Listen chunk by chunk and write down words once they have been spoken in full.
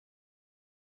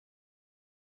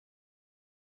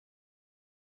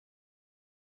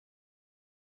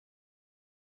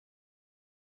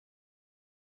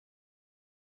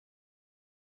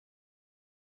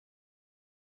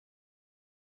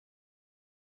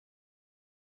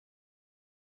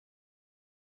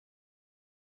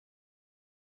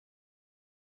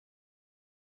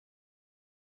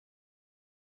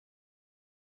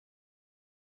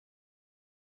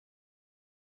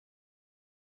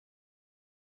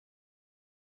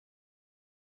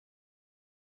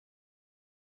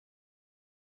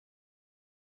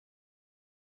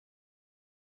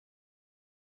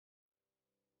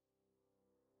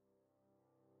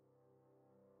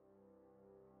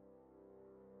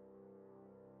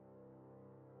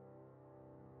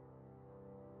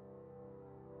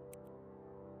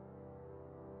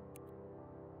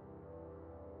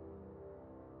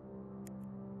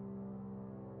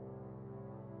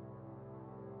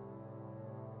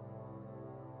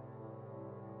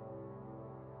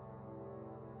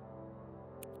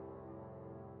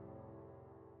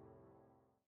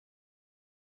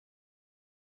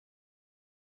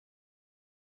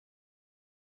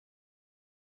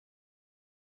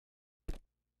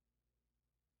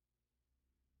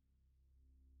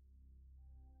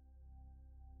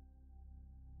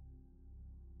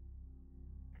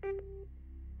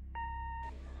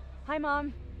Hi,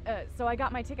 Mom. So I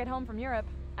got my ticket home from Europe.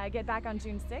 I get back on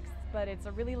June 6th, but it's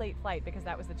a really late flight because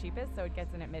that was the cheapest, so it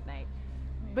gets in at midnight.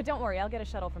 But don't worry, I'll get a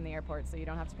shuttle from the airport so you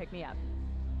don't have to pick me up.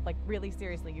 Like, really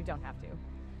seriously, you don't have to.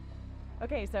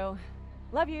 Okay, so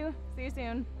love you. See you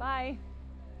soon. Bye.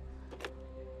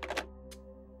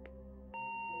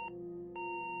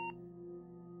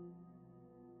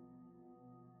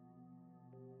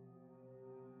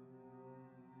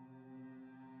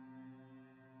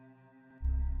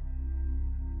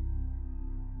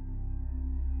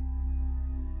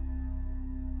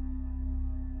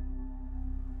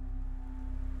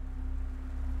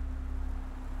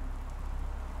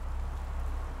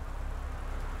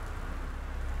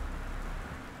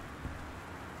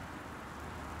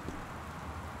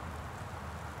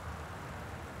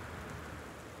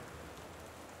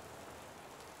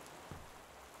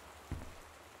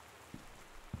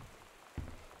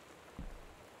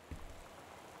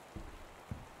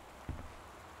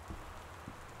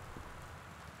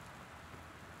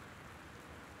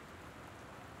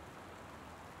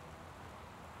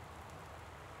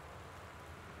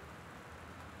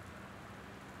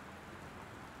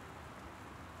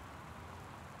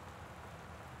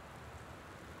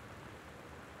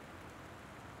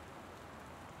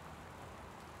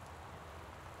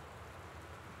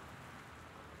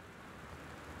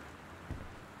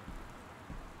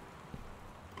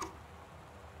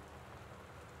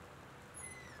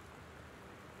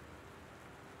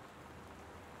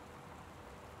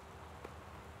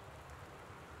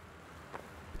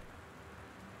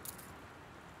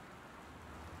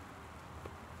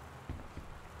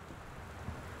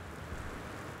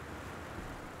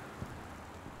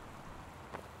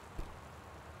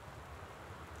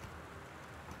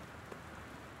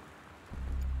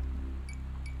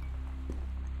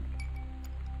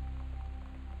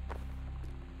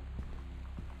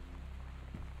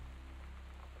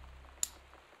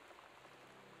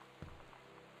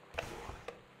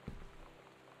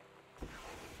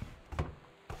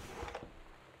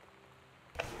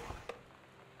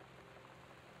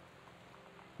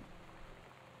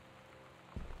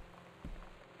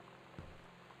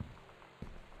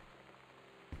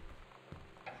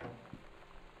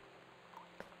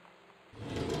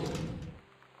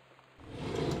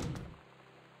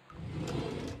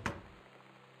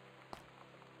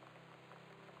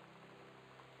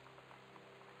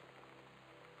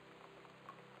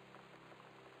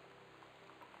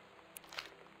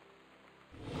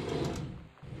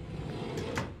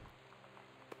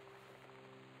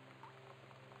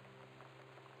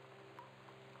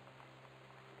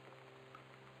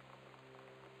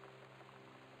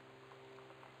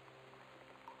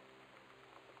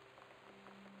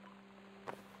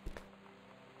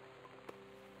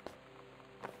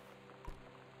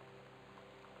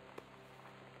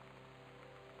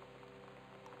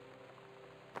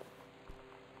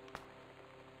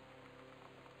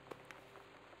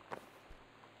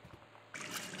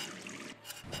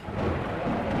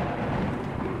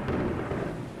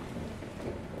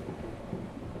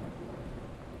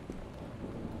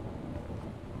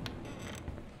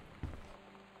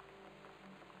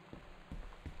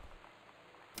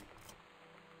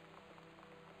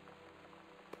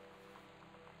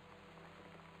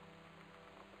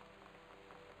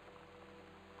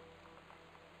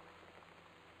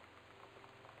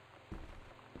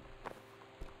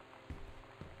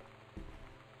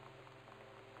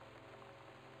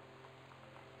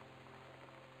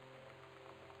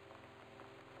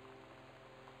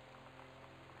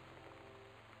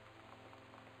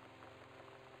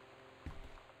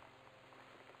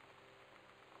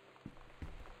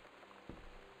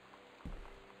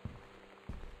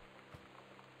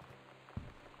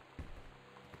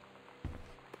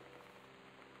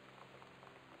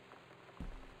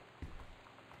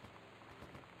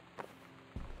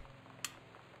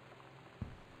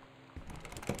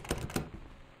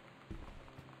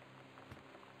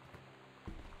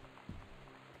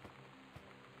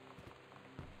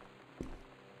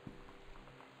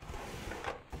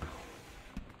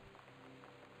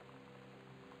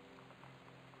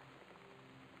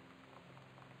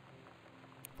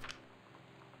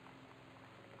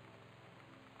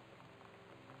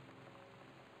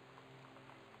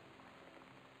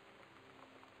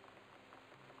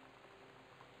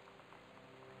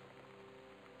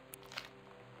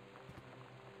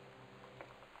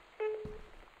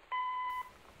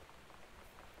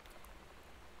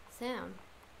 Sam.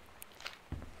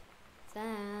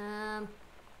 Sam.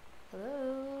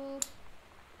 Hello.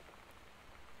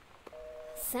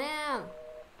 Sam.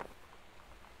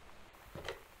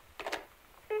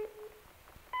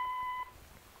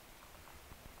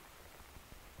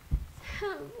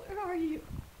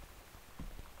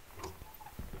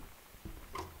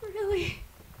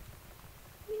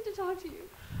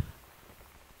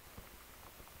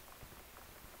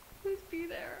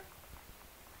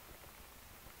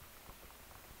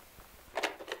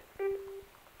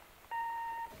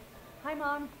 Hi,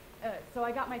 Mom. So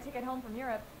I got my ticket home from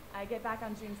Europe. I get back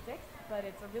on June 6th, but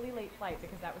it's a really late flight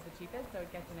because that was the cheapest, so it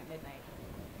gets in at midnight.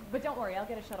 But don't worry, I'll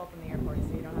get a shuttle from the airport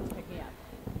so you don't have to pick me up.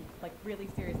 Like, really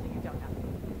seriously, you don't have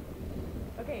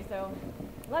to. Okay, so,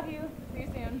 love you. See you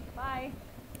soon. Bye.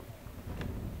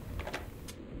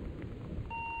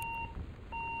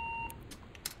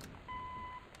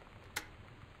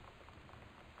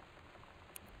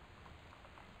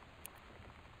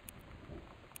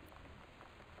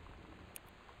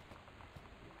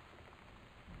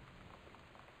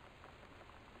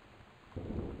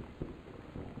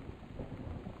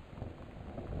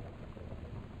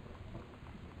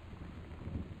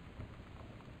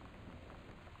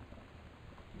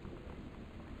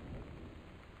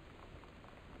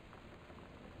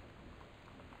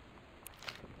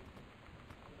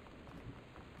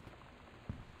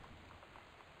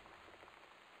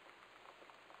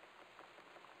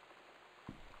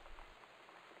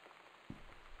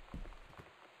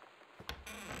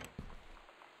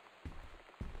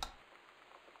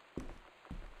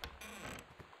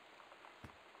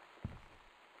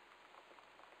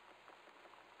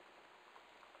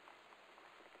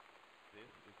 This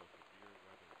is a severe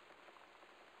weather.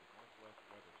 The Northwest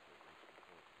Weather Service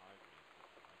reports high winds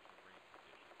and torrential rain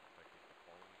conditions affecting the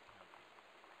following counties: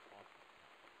 Austin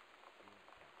County, Boone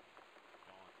County,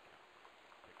 Dawn County,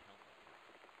 Tacoma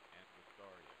County, and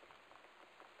Wistaria County.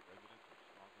 Residents are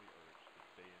strongly urged to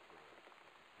stay indoors and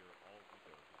secure all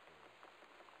windows and doors.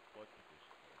 Flood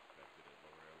conditions are expected at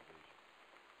lower elevations.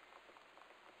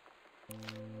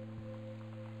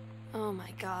 Oh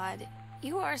my god.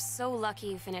 You are so lucky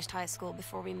you finished high school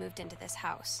before we moved into this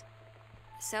house.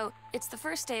 So, it's the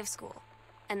first day of school,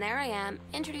 and there I am,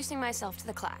 introducing myself to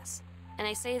the class. And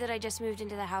I say that I just moved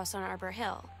into the house on Arbor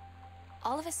Hill.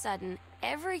 All of a sudden,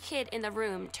 every kid in the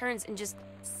room turns and just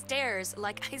stares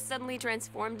like I suddenly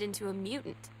transformed into a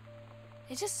mutant.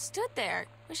 I just stood there,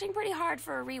 wishing pretty hard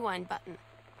for a rewind button.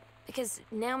 Because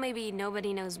now maybe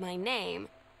nobody knows my name,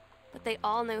 but they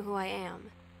all know who I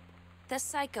am. The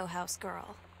Psycho House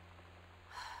girl.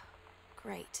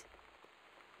 Great.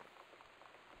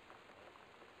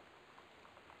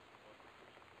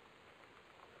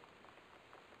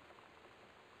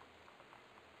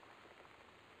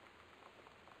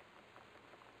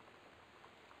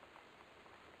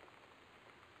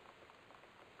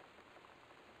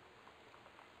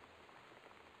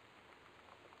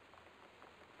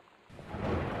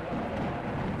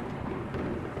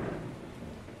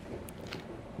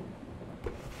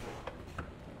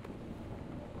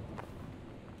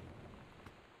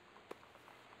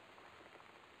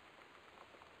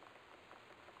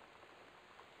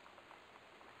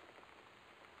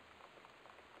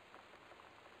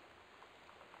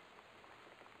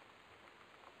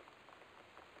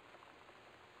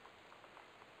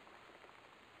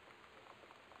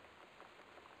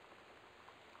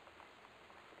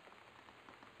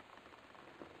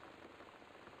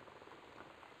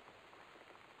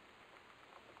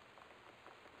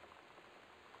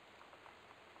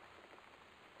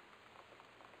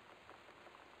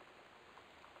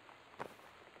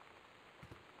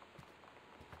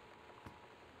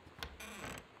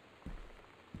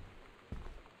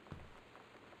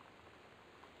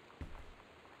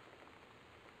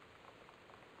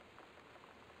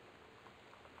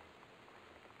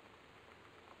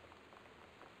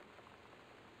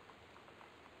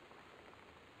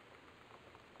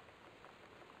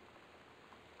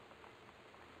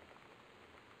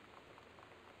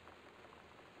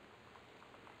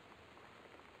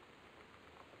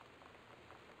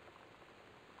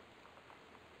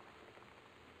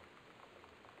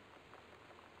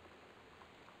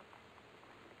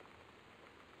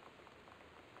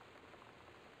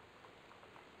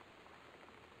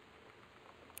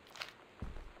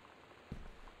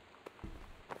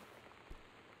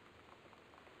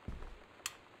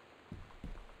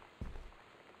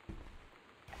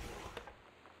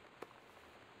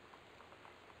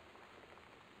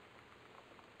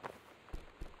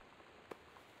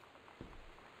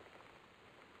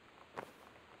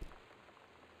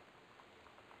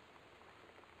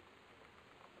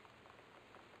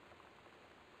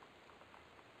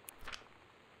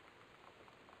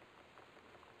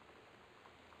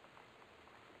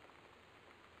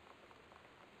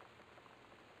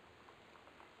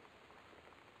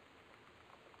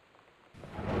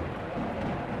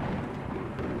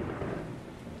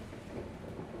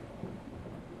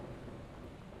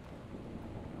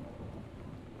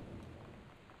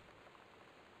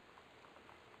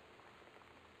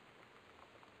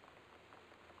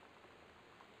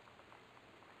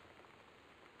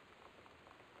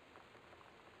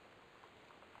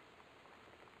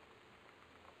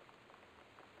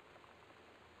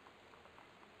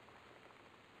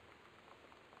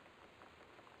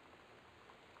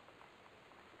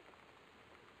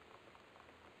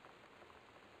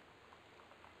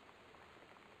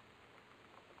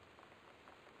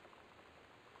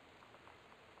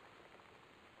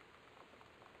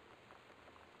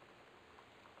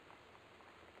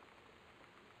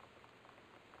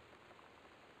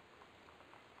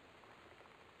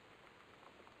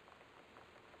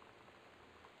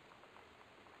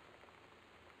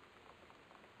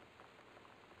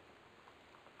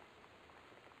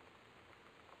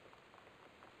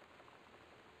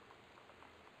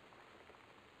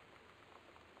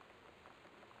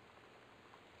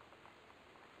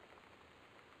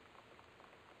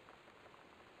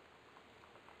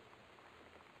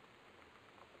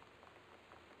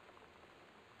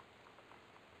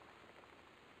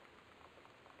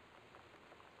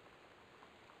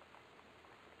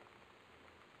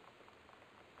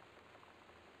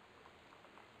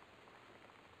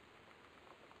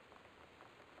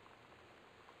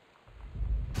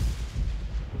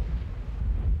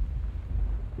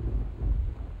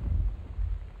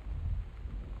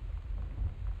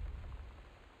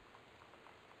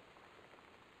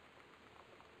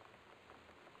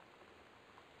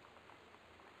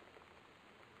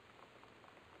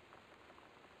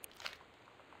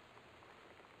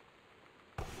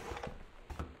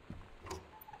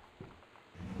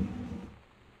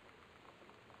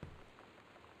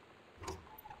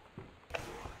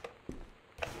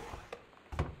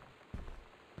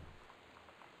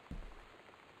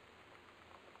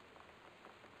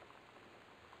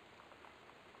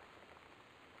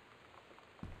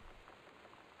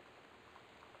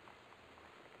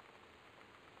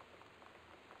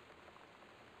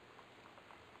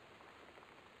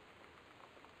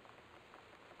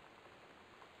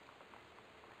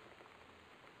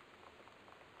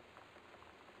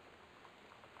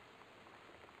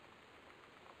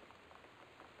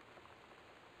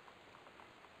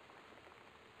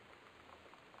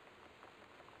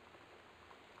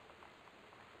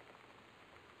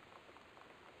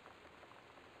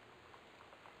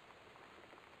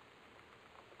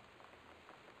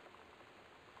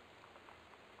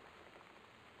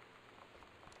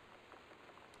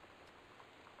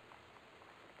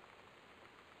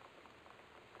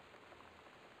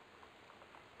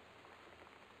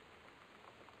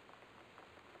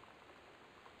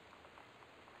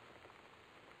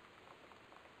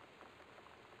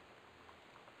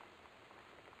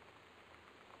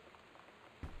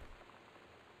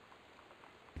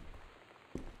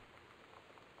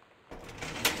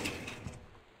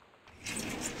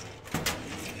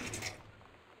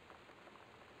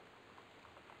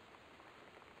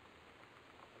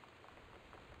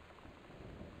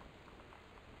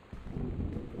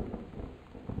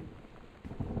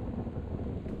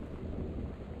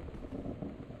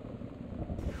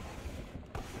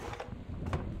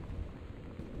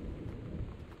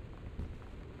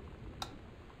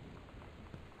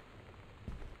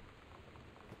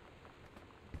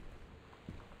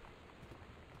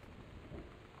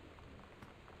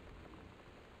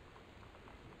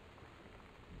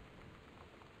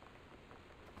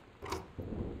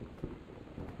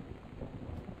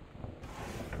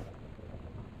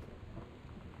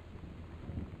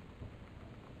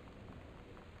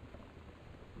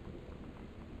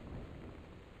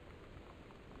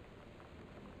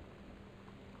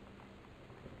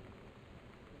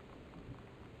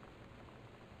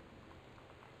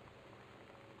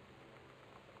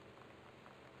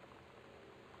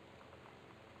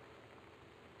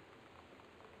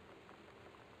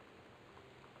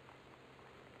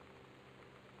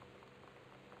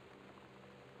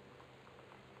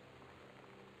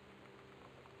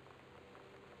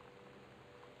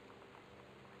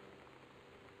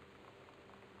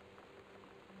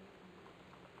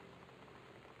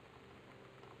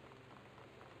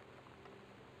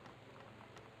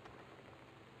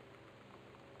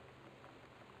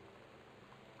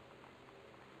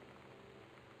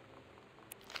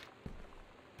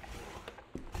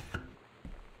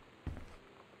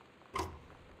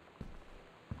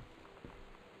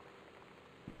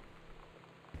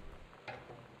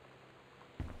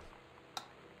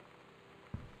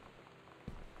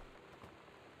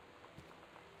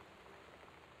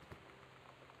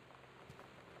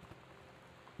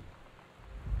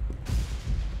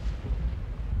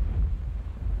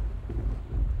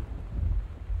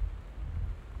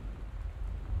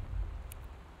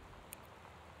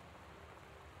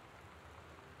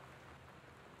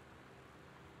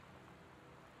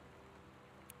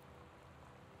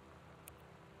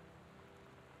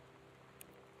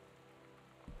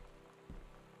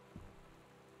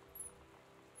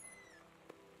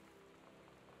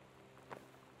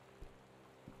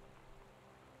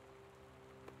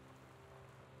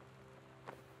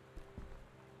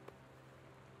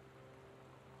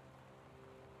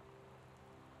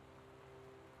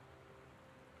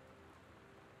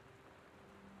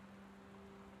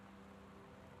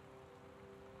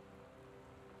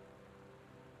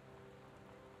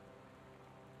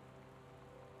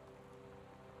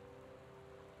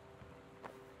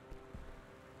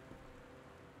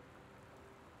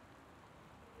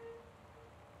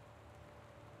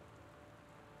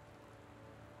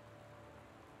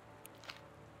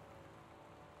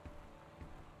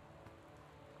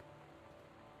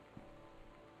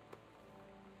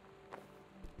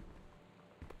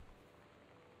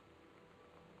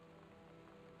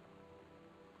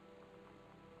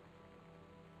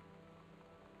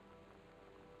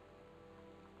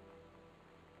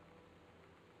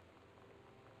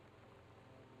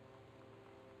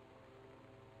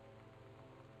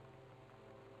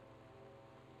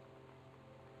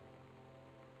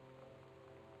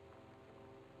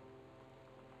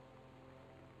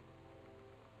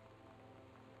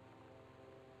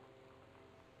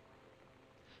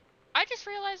 just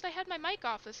realized I had my mic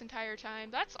off this entire time.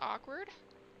 That's awkward.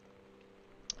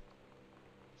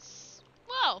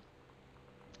 Well,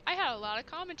 I had a lot of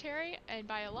commentary, and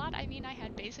by a lot I mean I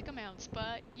had basic amounts,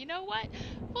 but you know what?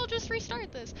 We'll just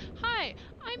restart this. Hi,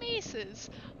 I'm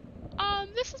Aces.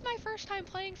 This is my first time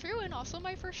playing through and also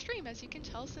my first stream, as you can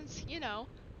tell, since, you know,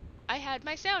 I had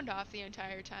my sound off the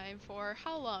entire time for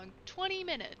how long? 20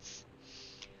 minutes.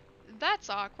 That's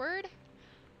awkward.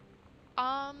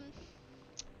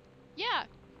 Yeah.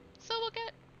 So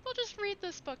we'll just read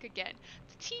this book again.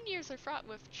 The teen years are fraught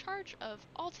with charge of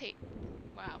all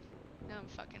wow, now I'm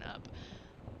fucking up.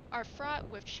 Are fraught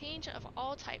with change of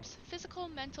all types, physical,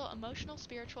 mental, emotional,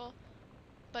 spiritual.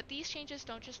 But these changes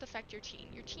don't just affect your teen.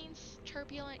 Your teen's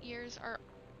turbulent years are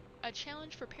a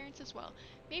challenge for parents as well.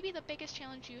 Maybe the biggest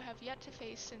challenge you have yet to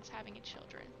face since having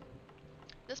children.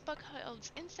 This book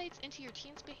holds insights into your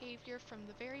teen's behavior from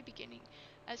the very beginning,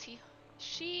 as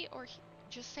she, or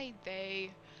just say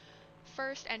they,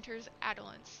 first enters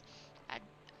adolescence,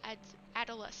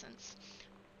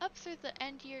 up through the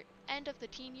end of the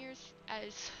teen years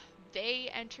as they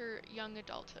enter young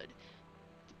adulthood.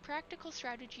 The practical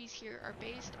strategies here are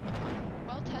based upon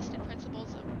well-tested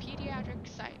principles of pediatric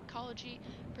psychology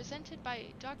presented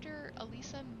by Dr.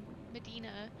 Elisa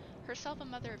Medina, herself a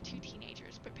mother of 2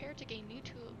 teenagers, prepared to gain new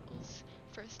tools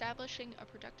for establishing a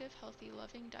productive, healthy,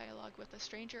 loving dialogue with a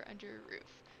stranger under your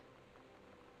roof.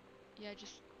 Yeah,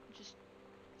 just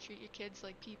treat your kids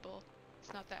like people.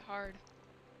 It's not that hard.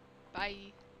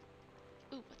 Bye.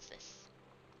 Ooh, what's this?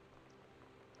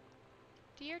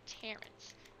 Dear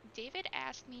Terrence, David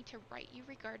asked me to write you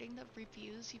regarding the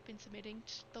reviews you've been submitting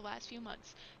the last few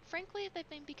months. Frankly, they've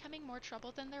been becoming more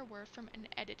trouble than they're worth from an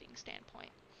editing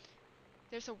standpoint.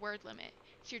 There's a word limit.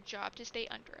 It's your job to stay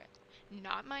under it.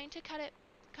 Not mine to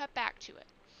cut back to it.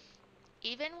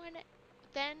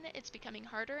 Then it's becoming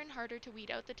harder and harder to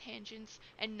weed out the tangents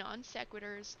and non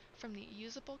sequiturs from the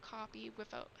usable copy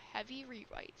without heavy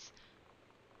rewrites.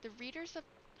 The readers of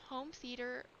Home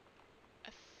Theater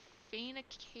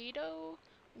Afinicado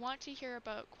want to hear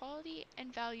about quality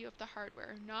and value of the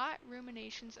hardware, not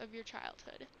ruminations of your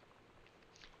childhood.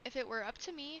 If it were up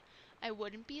to me, I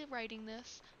wouldn't be writing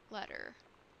this letter.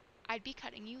 I'd be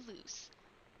cutting you loose.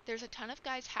 There's a ton of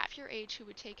guys half your age who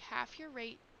would take half your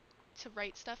rate to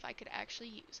write stuff I could actually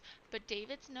use, but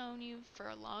David's known you for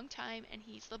a long time and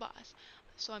he's the boss,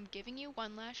 so I'm giving you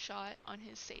one last shot on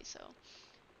his say-so.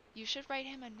 You should write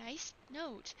him a nice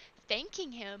note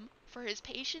thanking him for his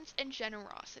patience and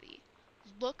generosity.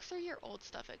 Look through your old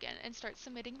stuff again and start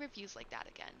submitting reviews like that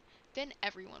again. Then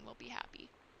everyone will be happy.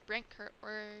 Brent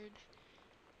Kurtward,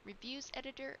 reviews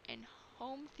editor and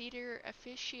Home Theater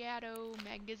Aficionado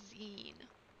magazine.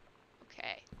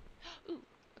 Okay. Ooh.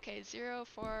 Okay,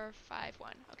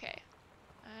 0451. Okay.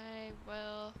 I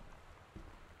will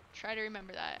try to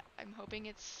remember that. I'm hoping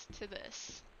it's to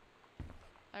this.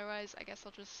 Otherwise, I guess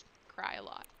I'll just cry a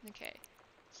lot. Okay.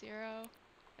 0.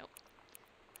 Nope.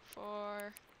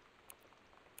 4.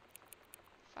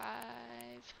 5.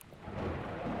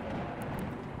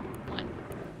 1.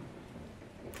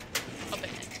 Open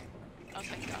it. Oh,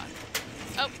 thank God.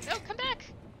 Oh, no, come back!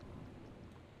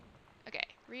 Okay,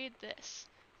 read this.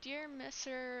 Dear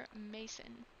Mr.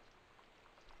 Mason,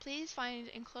 please find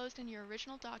enclosed in your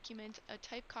original document a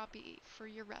typed copy for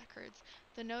your records.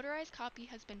 The notarized copy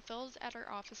has been filled at our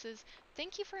offices.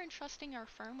 Thank you for entrusting our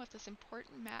firm with this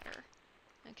important matter.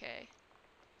 Okay.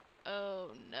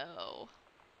 Oh no.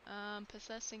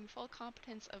 Possessing full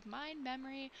competence of mind,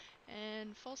 memory,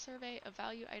 and full survey of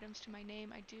value items to my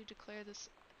name, I do declare this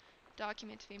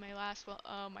document to be my last will.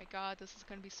 Oh my God, this is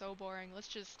going to be so boring. Let's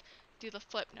just do the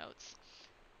flip notes.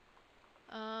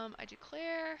 I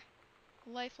declare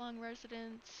lifelong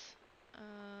residence,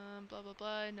 blah blah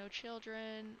blah, no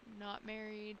children, not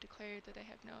married, declare that I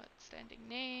have no outstanding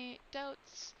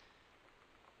doubts,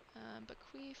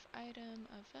 bequeath item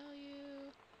of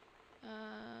value,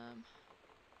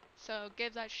 so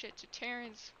give that shit to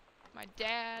Terrence, my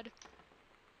dad.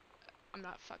 I'm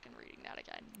not fucking reading that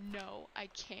again. No, I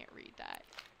can't read that.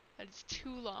 That is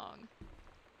too long.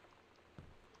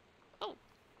 Oh,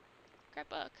 grab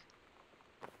book.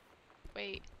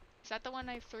 Wait, is that the one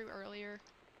I threw earlier?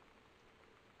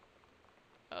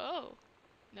 Oh,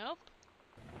 nope.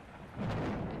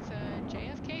 It's a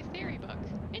JFK theory book.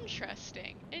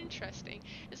 Interesting, interesting.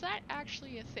 Is that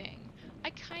actually a thing? I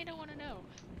kinda wanna know.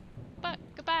 But,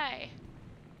 goodbye!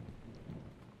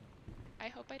 I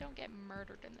hope I don't get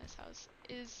murdered in this house.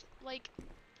 Is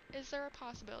there a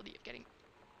possibility of getting...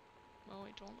 Oh,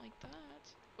 I don't like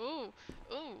that. Ooh,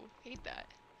 ooh, hate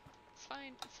that. It's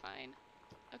fine, it's fine.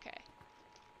 Okay.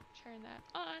 Turn that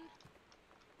on.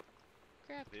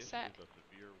 crap, This what's that? is a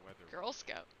severe weather Girl warning.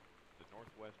 Scout. The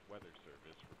Northwest Weather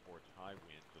Service reports high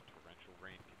winds and torrential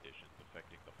rain conditions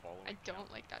affecting the following I don't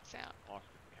counties: like that sound.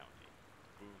 Austin County,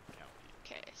 Boone County,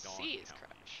 Okay, Dawn C is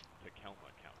County, crunch. Tacoma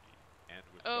County, and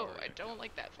Oh, Wistaria I don't County.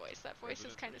 like that voice. That voice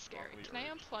is Residents kind are of scary. strongly Can I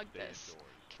urged to unplug stay this?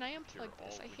 indoors. Can I Secure unplug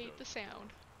this? all I hate the windows and sound.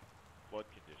 doors. Flood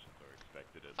conditions are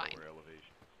expected at Fine. lower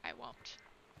elevations. I won't.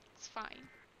 It's fine.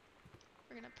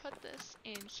 We're gonna put this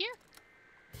in here.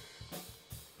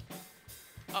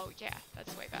 Oh yeah,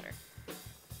 that's way better.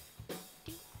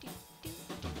 Doo, doo, doo, doo,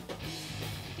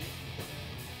 doo.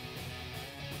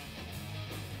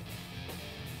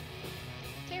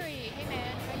 Terry, hey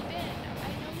man, how you been?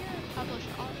 I know you're a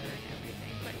published author and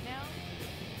everything, but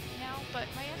but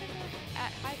my editor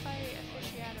at Hi-Fi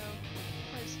Aficionado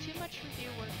has too much review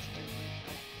work to do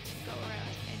to go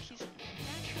around, and he's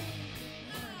naturally looking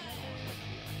for another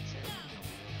freelancer.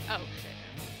 Oh shit.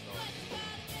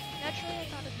 Naturally, I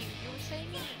thought of you. You were saying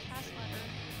in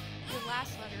your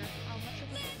last letter, how much of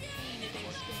a pain it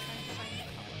is been trying to find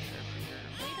a publisher for your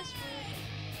latest work.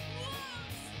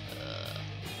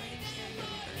 Writing stereo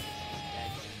reverse is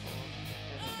dead simple.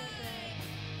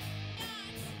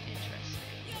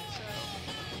 Interesting. So,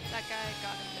 that guy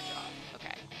got him the job.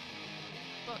 Okay.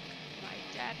 Book my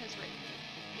dad has written.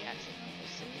 He accidentally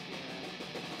saved your...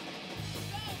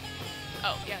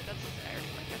 Oh, yeah, that's... I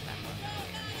already looked at that book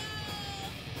earlier.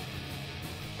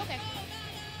 Okay.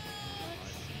 Let's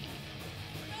see.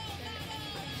 Is there anything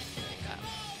to pick up?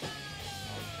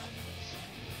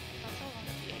 That's a lot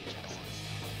of VHSs.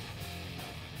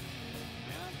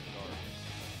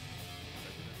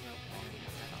 Nope, already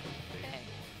have that on. Okay.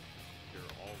 Secure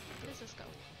all Where windows. does this go?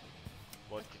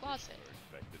 Flood The conditions closet. are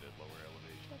expected at lower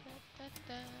elevations.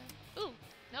 Ooh,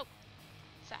 nope.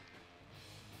 What's that?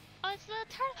 Oh, it's the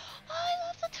turtle. Oh, I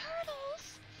love the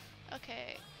turtles.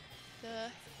 Okay.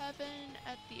 The Heaven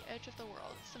at the Edge of the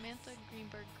World. Samantha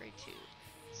Greenberg, Grade 2.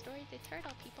 Story The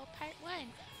Turtle People, Part 1.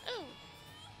 Ooh.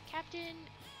 Captain...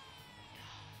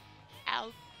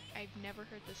 I've never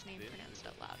heard this name pronounced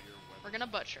out loud. We're gonna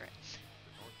butcher it.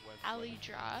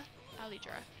 Alidra.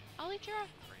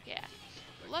 Yeah.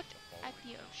 Looked at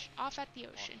the ocean, off at the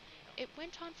ocean. It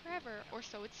went on forever, or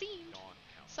so it seemed.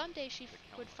 Someday she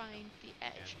would find the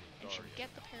edge, and she'd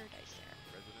get the paradise there.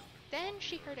 Then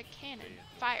she heard a cannon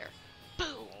fire.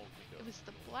 Boom! It was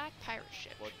the black pirate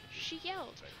ship. She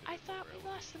yelled. I thought we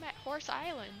lost them at Horse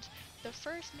Island. The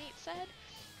first mate said,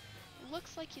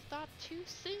 looks like you thought too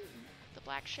soon. The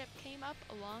black ship came up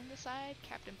along the side.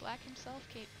 Captain Black himself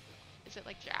came... Is it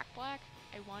like Jack Black?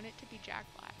 I want it to be Jack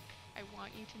Black. I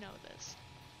want you to know this.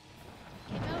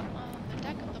 Came out on the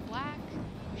deck of the black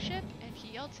ship, and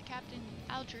he yelled to Captain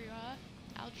Algira,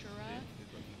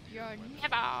 you're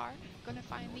never gonna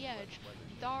find the edge.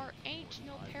 There ain't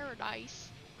no paradise,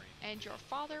 and your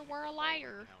father were a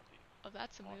liar. Oh,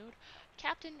 that's a mood.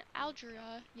 Captain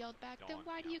Algira yelled back, then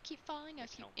why do you keep following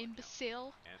us, you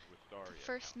imbecile? The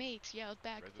first mates yelled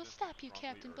back, we'll stop you,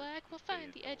 Captain Black. We'll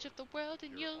find the edge of the world,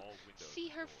 and you'll see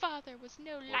her father was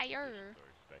no liar.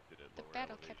 The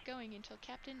battle kept going until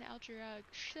Captain Algira's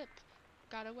ship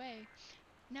got away.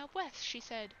 Now west, she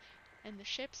said, and the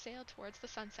ship sailed towards the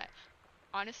sunset.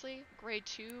 Honestly, Grade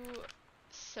 2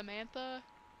 Samantha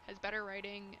has better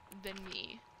writing than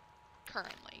me,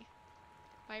 currently.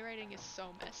 My writing is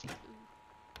so messy.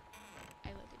 Ooh. I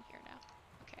live in here now.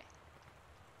 Okay.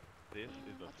 This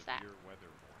is a What's that? severe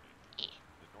weather warning. Eh.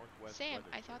 The Northwest Sam, Weather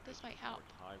I thought this Service might help.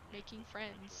 reports high winds Making and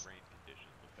torrential friends. rain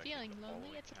conditions affecting Feeling the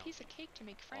lonely? following It's a piece of counties: cake to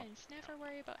make friends. Austin Never County,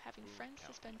 worry about having Boone friends to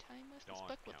County, spend time with. This Dawn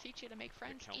book will County, teach you to make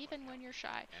friends Tacoma even when County, you're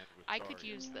shy. and I could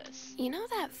Wistaria use County. this. You know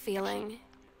that feeling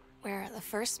where the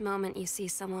first moment you see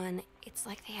someone, it's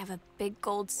like they have a big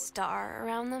gold star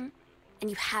around them, and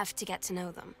you have to get to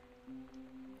know them?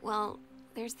 Well,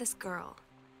 there's this girl.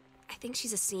 I think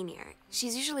she's a senior.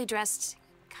 She's usually dressed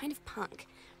kind of punk,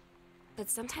 but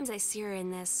sometimes I see her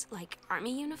in this, like,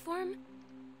 army uniform,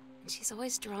 and she's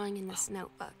always drawing in this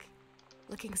notebook,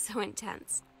 looking so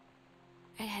intense.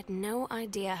 I had no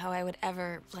idea how I would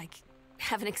ever, like,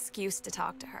 have an excuse to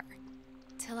talk to her.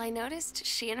 Till I noticed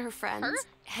she and her friends Her?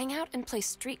 hang out and play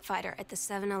Street Fighter at the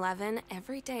 7-Eleven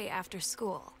every day after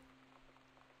school.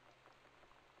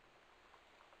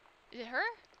 Is it her?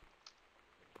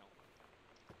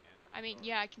 I mean,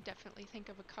 yeah, I can definitely think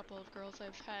of a couple of girls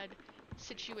I've had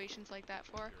situations like that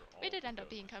for. We did end up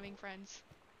becoming friends.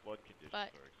 Flood conditions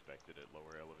But- are expected at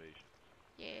lower elevations.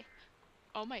 Yeah.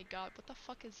 Oh my god, what the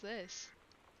fuck is this?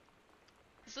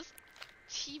 Is this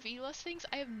TV listings?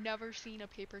 I have never seen a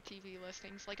paper TV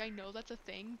listings. Like, I know that's a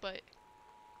thing, but...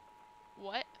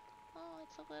 What? Oh,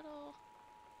 it's a little...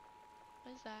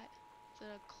 What is that? Is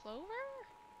it a clover?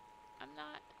 I'm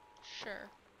not Sure.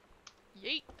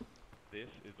 Yeet. This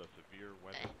is a severe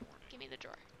weather warning. Give me the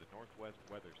drawer. The Northwest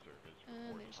Weather Service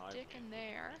reports There's high Dick in winds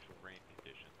there. and torrential rain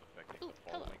conditions affecting Ooh,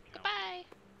 the hello. following counties: Goodbye.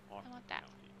 Austin want that.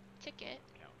 County, Ticket.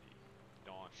 County,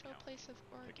 Dawn Show County, place of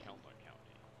origin. Tacoma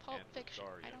County, Pulp and Fiction.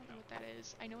 Viscaria I don't know what County. that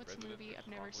is. I know it's a Residents movie. are I've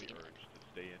never strongly seen it. urged to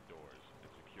stay indoors and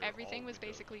secure Everything all was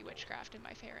windows basically and doors. witchcraft in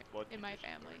my Flood in my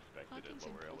conditions are family. expected at Hauntings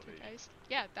and lower elevations. poltergeist.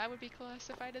 Yeah, that would be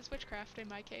classified as witchcraft in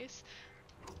my case.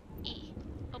 E.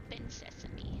 Open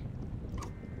sesame.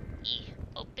 E.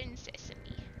 Open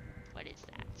sesame. What is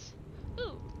that?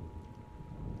 Ooh.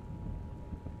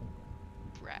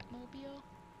 Bratmobile?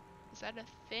 Is that a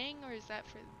thing or is that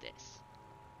for this?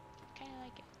 Kinda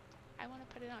like it. I want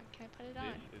to put it on. Can I put it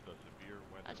on? This is a severe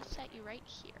weather I'll just set you right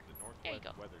here. The There you Northwest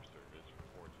go. Weather Service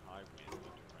reports high winds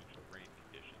and torrential rain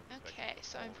conditions. Okay, affecting the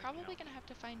so I'm following probably counties: gonna have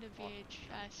to find a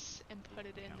VHS and put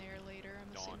it in there later,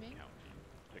 I'm Dawn assuming. County,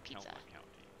 Pizza. Tacoma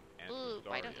County, and Ooh,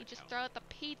 why don't Viscaria you just County. throw out the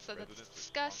pizza? That's Residents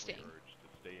disgusting. are strongly urged to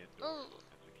stay indoors Ooh.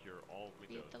 and secure all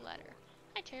windows Read the and letter. doors.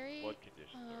 Hi, Terry. Flood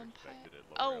conditions are expected at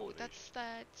lower Oh, elevations. that's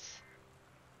that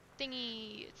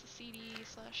thingy. It's a CD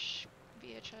slash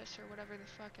VHS or whatever the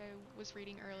fuck I was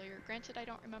reading earlier. Granted, I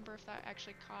don't remember if that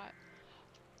actually caught.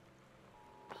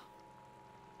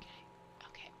 Okay,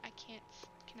 okay, I can't.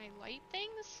 Can I light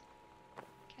things?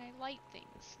 Can I light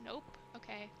things? Nope.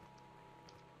 Okay.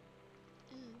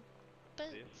 Ooh, This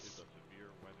is boots. a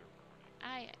severe weather warning.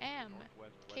 I am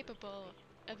Northwest Weather capable Service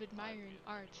of reports high admiring winds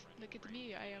and art. torrential Look at rain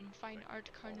me, I am conditions fine affecting art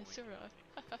the following connoisseur. counties: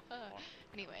 Austin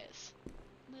Anyways,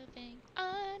 moving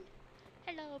on.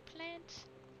 Hello, plant.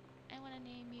 I want to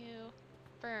name you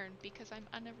Fern because I'm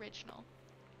unoriginal.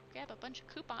 Grab a bunch of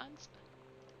coupons.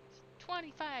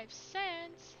 25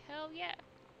 cents. Hell yeah.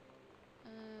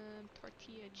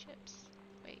 Tortilla chips.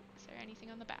 Wait, is there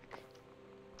anything on the back?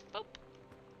 Boop.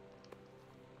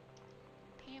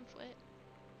 Pamphlet.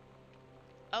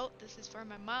 Oh, this is for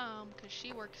my mom because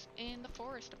she works in the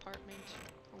forest department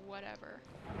or whatever.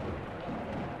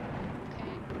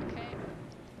 Okay, okay.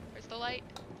 Where's the light?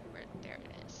 There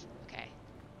it is. Okay.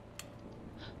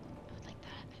 I would like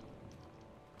that.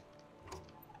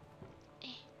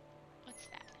 What's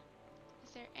that?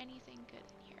 Is there anything good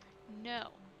in here? No.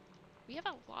 We have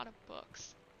a lot of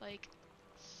books. Like,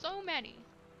 so many.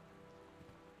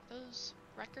 Those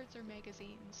records or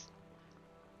magazines.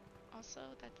 Also,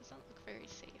 that doesn't look very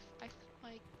safe. I feel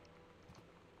like...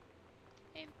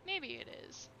 maybe it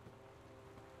is.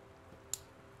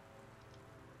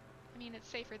 I mean, it's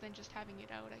safer than just having it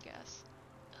out, I guess.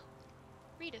 Oh.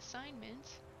 Read assignment.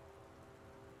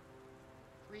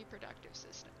 Reproductive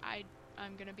system.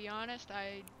 I'm gonna be honest,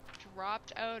 I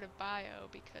dropped out of bio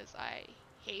because I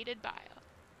hated bio.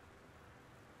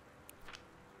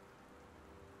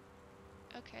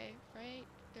 Okay, right.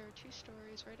 There are 2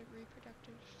 stories. Right of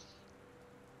reproductive.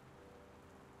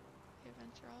 The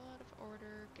events are all out of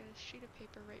order. Get a sheet of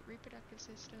paper. Write reproductive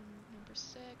system number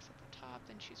 6 at the top.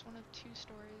 Then choose one of 2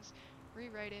 stories.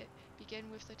 Rewrite it.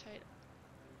 Begin with the title.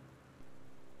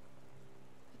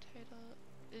 The title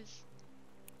is.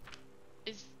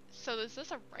 So is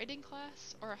this a writing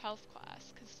class or a health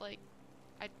class? Because like,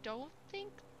 I don't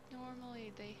think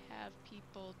normally they have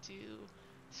people do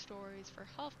stories for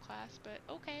health class, but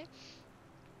okay.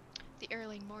 The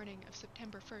early morning of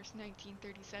September 1st,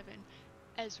 1937,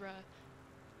 Ezra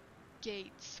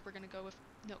Gates, we're gonna go with,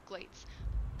 no, Glates,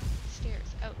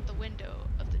 stares out the window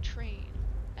of the train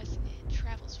as it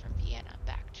travels from Vienna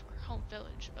back to her home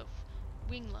village of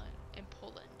Wingland in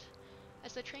Poland.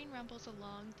 As the train rumbles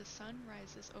along, the sun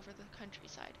rises over the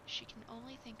countryside. She can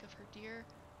only think of her dear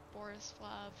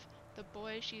Borislav, the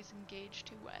boy she's engaged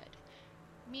to wed.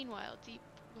 Meanwhile, deep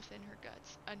within her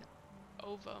guts, an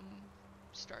ovum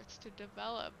starts to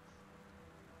develop.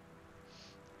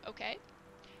 Okay.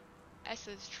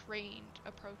 Essa's train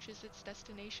approaches its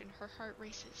destination. Her heart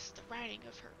races. The writing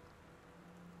of her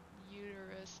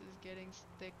uterus is getting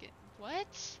thick. What?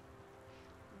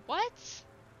 What?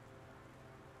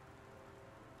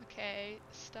 Okay,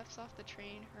 steps off the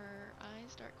train. Her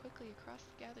eyes dart quickly across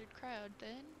the gathered crowd.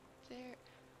 Then there,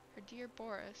 her dear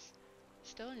Boris,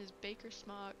 still in his baker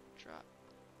smock, drop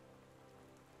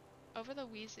over the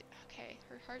wheezy. Okay,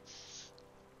 her heart's.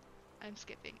 I'm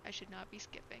skipping. I should not be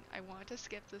skipping. I want to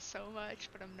skip this so much,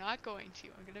 but I'm not going to.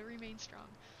 I'm going to remain strong.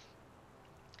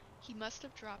 He must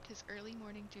have dropped his early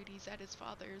morning duties at his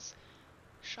father's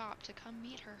shop to come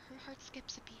meet her. Her heart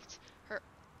skips a beat. Her.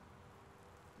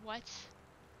 What?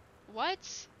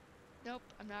 What? Nope,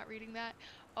 I'm not reading that.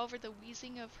 Over the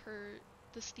wheezing of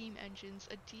the steam engines,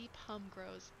 a deep hum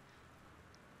grows.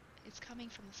 It's coming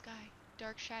from the sky.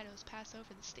 Dark shadows pass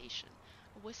over the station.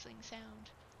 A whistling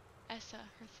sound. Essa,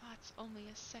 her thoughts only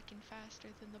a second faster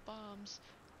than the bombs,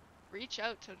 reach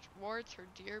out towards her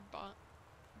dear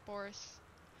Boris.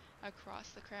 Across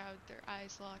the crowd, their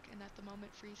eyes lock, and at the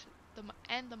moment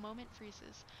the moment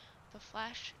freezes. The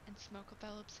flash and smoke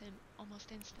envelops him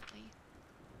almost instantly.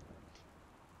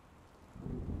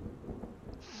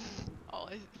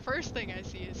 First thing I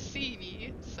see is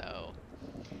CV, so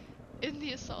in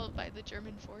the assault by the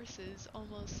German forces,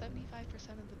 almost 75%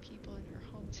 of the people in her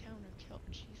hometown are killed.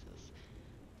 Jesus.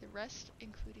 The rest,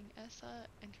 including Essa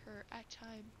and her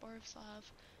at-time Borislav,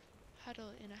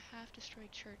 huddle in a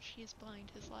half-destroyed church. He is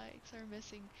blind, his legs are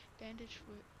missing, bandaged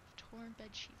with torn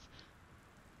bedsheets.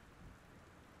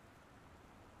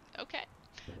 Okay.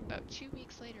 About 2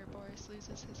 weeks later, Boris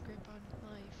loses his grip on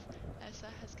life. Essa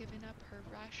has given up her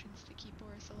rations to keep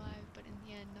Boris alive, but in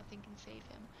the end, nothing can save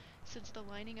him. Since the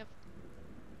lining of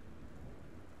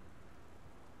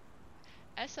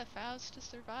Essa vows to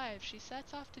survive, she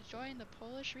sets off to join the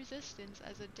Polish resistance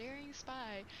as a daring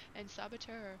spy and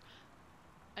saboteur.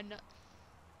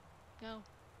 No.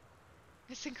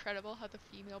 It's incredible how the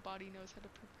female body knows how to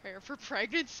prepare for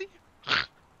pregnancy.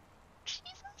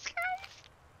 Jesus Christ!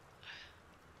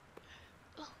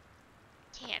 Oh,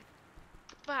 can.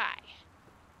 Goodbye.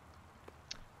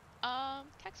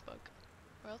 Textbook.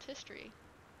 World History.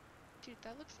 Dude,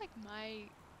 that looks like my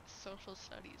social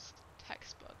studies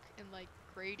textbook in like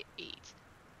grade 8.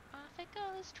 Off it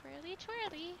goes, twirly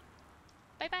twirly.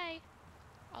 Bye bye.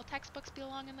 All textbooks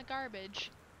belong in the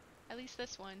garbage. At least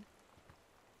this one.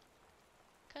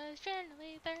 'Cause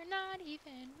generally they're not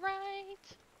even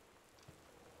right.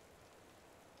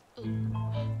 Ooh.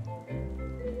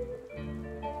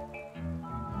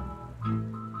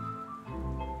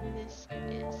 This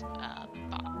is a bop.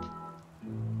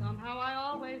 Somehow I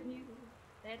always knew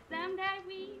that someday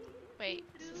we. Wait,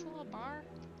 is this a little bar?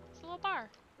 It's a little bar.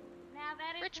 Now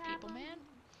that it's Rich people, happened, man.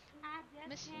 I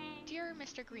just can't. Dear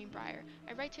Mr. Greenbrier,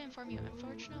 I write to inform you,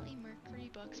 unfortunately, Mercury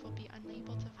Books will be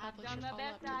unable to publish a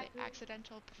follow-up to The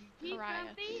Accidental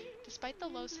Pariah. Despite the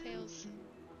low sales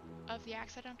of The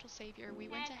Accidental Savior, we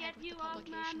went ahead with the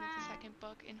publication of the second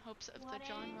book in hopes of the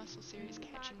John Russell series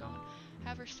catching on.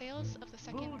 However, sales of the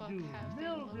second book have been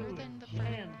lower than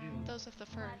those of the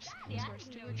first, so our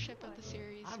stewardship of the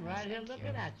series must end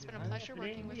here. It's been a pleasure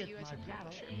working with you as a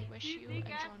publisher. We wish you and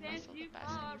John Russell the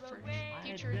best in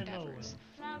your future endeavors.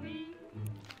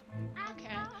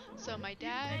 Okay, so my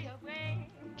dad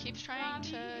keeps trying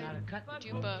to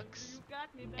do books,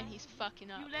 and he's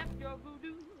fucking up.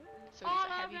 So he's a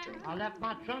heavy drinker. I left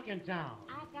my trunk in town.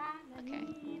 Okay.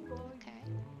 Okay.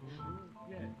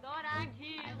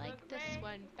 I like this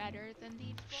one better than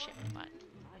the shipped one.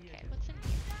 Okay, what's in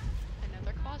here?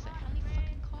 Another closet. How many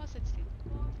fucking closets do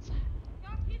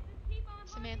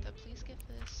Samantha, please give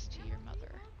this to your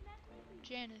mother.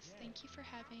 Janice, thank you for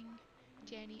having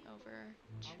Danny over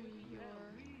to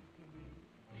your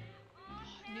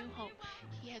new home.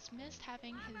 He has missed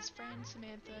having his friend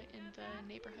Samantha in the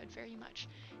neighborhood very much.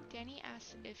 Danny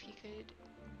asked if he could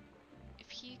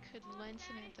lend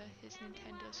Samantha his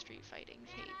Nintendo Street Fighting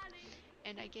tape,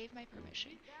 and I gave my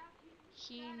permission.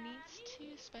 He needs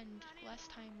to spend less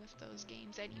time with those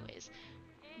games anyways.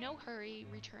 No hurry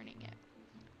returning it.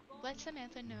 Let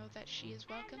Samantha know that she is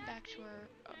welcome back to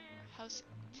our house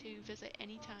to visit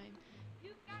anytime.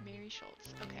 Mary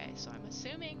Schultz. Okay, so I'm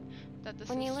assuming that the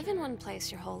When you live in one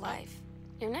place your whole life,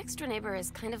 your next door neighbor is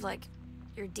kind of like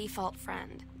your default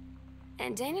friend.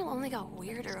 And Daniel only got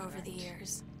weirder over the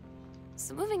years.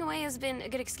 So moving away has been a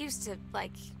good excuse to,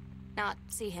 like, not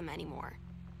see him anymore.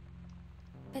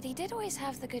 But he did always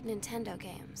have the good Nintendo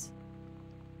games.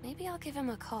 Maybe I'll give him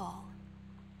a call.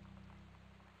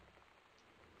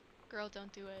 Girl,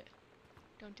 don't do it.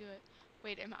 Don't do it.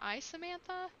 Wait, am I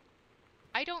Samantha?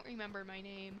 I don't remember my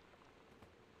name.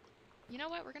 You know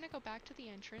what? We're gonna go back to the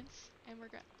entrance, and we're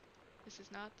gonna... This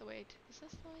is not the way to... Is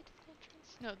this the way to the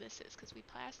entrance? No, this is, because we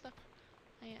passed the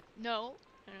plant... No,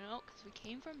 because we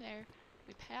came from there.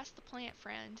 We passed the plant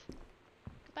friend.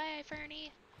 Goodbye,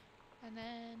 Fernie. And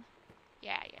then...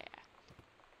 Yeah.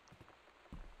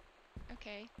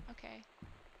 Okay.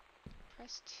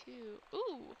 Press 2.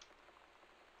 Ooh!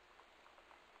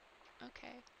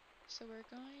 Okay. So we're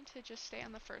going to just stay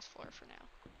on the first floor for now.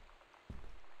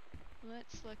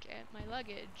 Let's look at my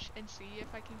luggage and see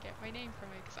if I can get my name from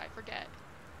it, because I forget.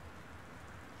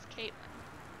 It's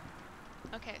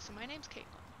Caitlin. Okay, so my name's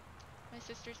Caitlin. My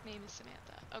sister's name is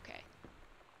Samantha. Okay.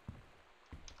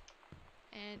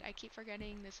 And I keep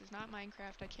forgetting this is not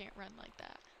Minecraft. I can't run like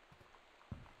that.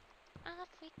 Off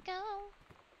we go.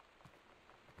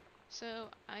 So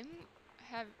I'm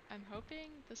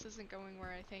hoping this isn't going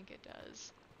where I think it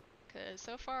does. Because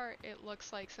so far it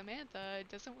looks like Samantha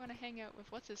doesn't want to hang out with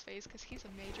what's-his-face because he's a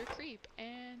major creep.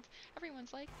 And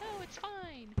everyone's like, no, it's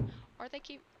fine. Or they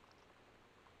keep...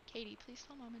 Katie, please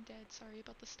tell Mom and Dad sorry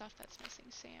about the stuff that's missing,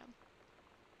 Sam.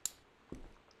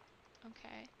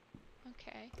 Okay.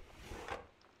 Okay.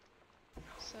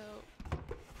 So,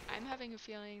 I'm having a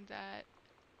feeling that...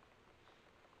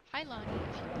 Hi, Lonnie,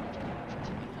 if you wanted to come over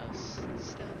to my house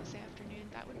still this afternoon,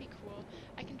 that would be cool.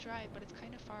 I can drive, but it's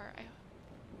kind of far.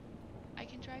 I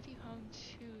can drive you home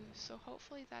too, so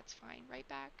hopefully that's fine. Right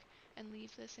back and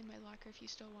leave this in my locker if you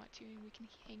still want to, and we can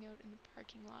hang out in the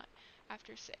parking lot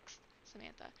after 6.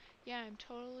 Samantha. Yeah, I'm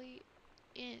totally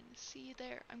in. See you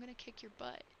there. I'm gonna kick your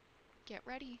butt. Get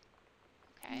ready.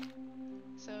 Okay.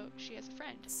 So she has a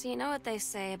friend. So you know what they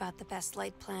say about the best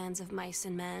laid plans of mice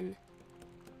and men?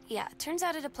 Yeah, turns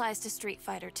out it applies to Street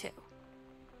Fighter too.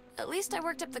 At least I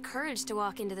worked up the courage to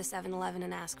walk into the 7-Eleven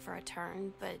and ask for a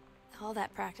turn, but all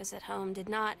that practice at home did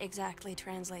not exactly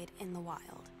translate in the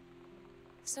wild.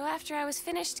 So after I was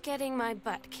finished getting my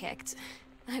butt kicked,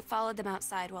 I followed them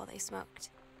outside while they smoked.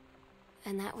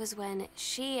 And that was when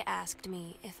she asked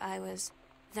me if I was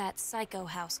that psycho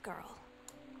house girl.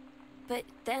 But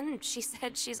then she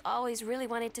said she's always really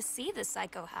wanted to see the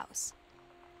psycho house.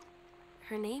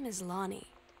 Her name is Lonnie.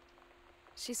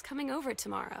 She's coming over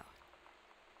tomorrow.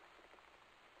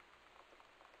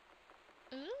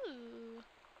 Ooh.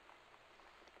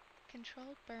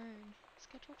 Controlled burn.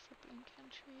 Scheduled for Boone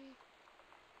Country.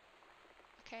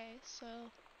 Okay, so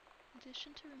in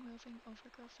addition to removing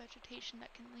overgrowth vegetation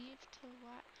that can lead to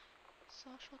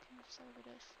social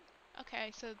conservative.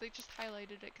 Okay, so they just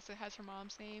highlighted it because it has her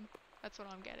mom's name. That's what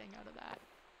I'm getting out of that.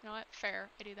 You know what? Fair.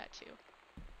 I do that too.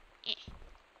 Eh.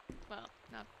 Well,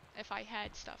 not if I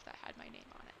had stuff that had my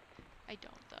name on it. I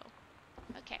don't,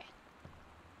 though. Okay.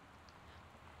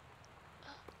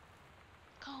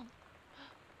 Comb.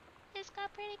 It's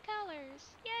got pretty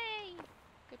colors. Yay!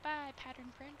 Goodbye,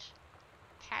 pattern print.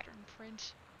 Pattern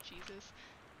print. Jesus.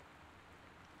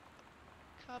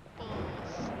 Couples.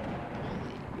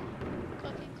 Bowling.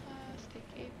 Cooking class.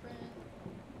 Take apron.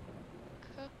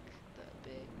 Cook the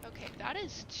big... Okay, that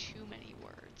is too many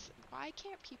words. Why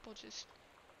can't people just...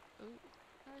 Ooh.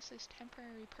 Notice this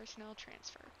temporary personnel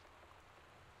transfer.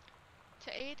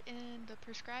 To aid in the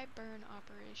prescribed burn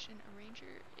operation, a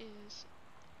ranger is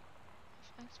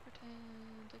expert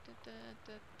in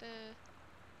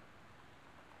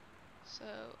so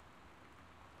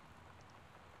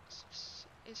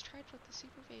is charged with the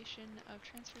supervision of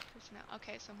transferred personnel.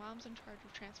 Okay, so mom's in charge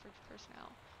of transferred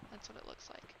personnel. That's what it looks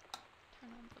like.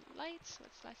 Turn on the lights so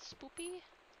it's less spoopy.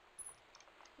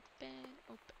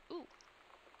 Open. Ooh.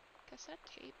 Cassette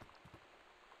tape.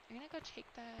 I'm gonna go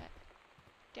take that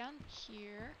down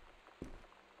here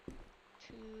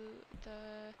to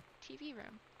the TV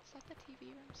room. Is that the TV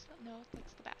room still? No,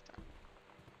 that's the bathroom.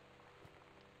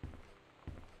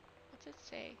 What's it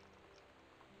say?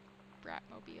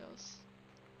 Bratmobiles.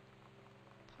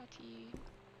 Potty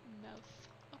mouth.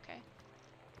 Okay.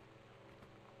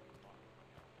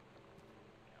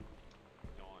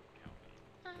 Dawn County,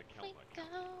 Off we Kelma go.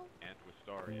 County, and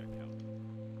Wistaria County.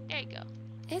 There you go.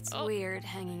 It's weird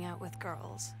hanging out with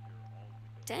girls.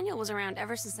 Daniel was around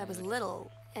ever since I was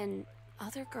little, and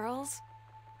other girls?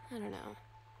 I don't know.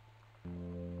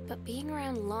 But being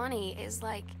around Lonnie is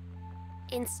like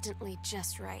instantly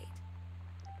just right.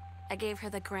 I gave her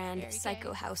the grand Very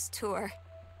Psycho gay. House tour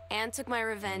and took my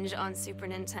revenge on Super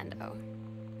Nintendo.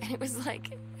 And it was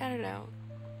like, I don't know,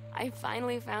 I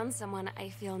finally found someone I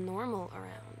feel normal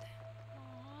around.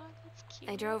 Aw, that's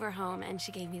cute. I drove her home and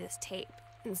she gave me this tape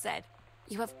and said,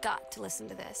 "You have got to listen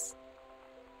to this."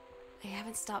 I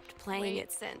haven't stopped playing Wait.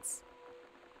 it since.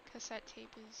 Cassette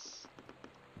tape is...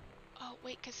 Oh,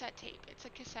 wait, cassette tape. It's a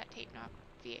cassette tape, not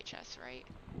VHS, right?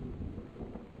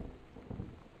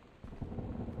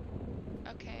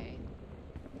 Okay.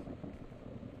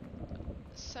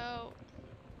 So...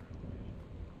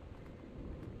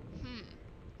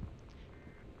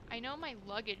 I know my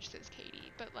luggage says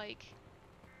Katie, but like...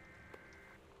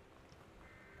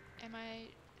 Am I...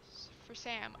 For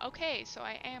Sam. Okay, so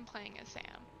I am playing as Sam.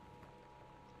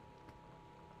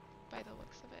 By the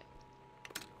looks of it.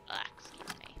 Ugh,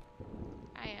 excuse me.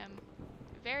 I am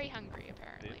very hungry,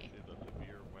 apparently. This is a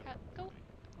severe weather Go. warning.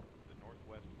 The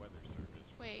Northwest Weather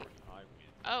Service Wait. reports high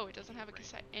winds Oh, it and doesn't have a rain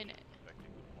cassette in it.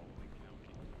 affecting the following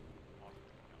counties: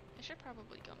 Austin County, I should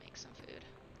probably go make some food.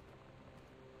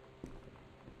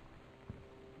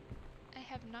 I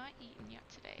have not eaten yet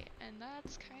today, and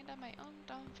that's kind of my own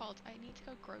dumb fault. I need to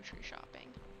go grocery shopping.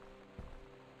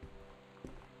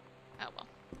 Oh well.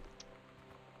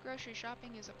 Grocery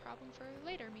shopping is a problem for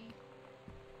later me.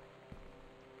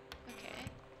 Okay.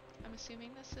 I'm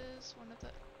assuming this is one of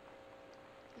the...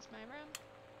 Is my room?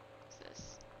 What's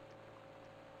this?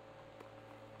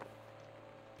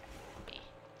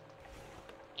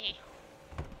 Eh.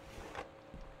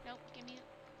 Nope, give me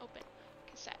open.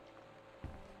 Cassette.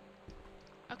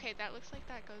 Okay, that looks like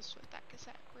that goes with that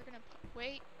cassette. We're gonna put...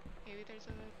 Wait, maybe there's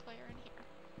a player in here.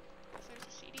 Is there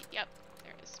a CD? Yep,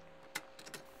 there is.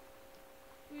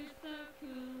 We're so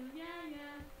cool, yeah,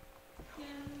 yeah. Yeah,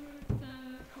 we're so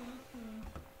cool.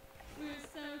 We're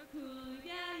so cool,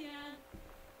 yeah, yeah.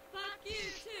 Fuck you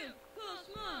too, cool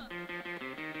schmuck.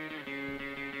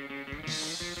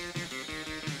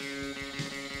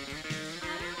 I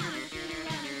don't wanna sit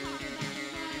around and talk about the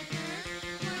weather.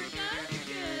 Work us a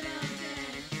good old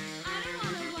day. I don't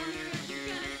wanna wonder if you're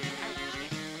gonna say hello.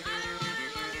 I don't wanna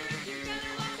wonder if you're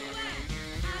gonna walk away.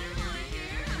 I don't wanna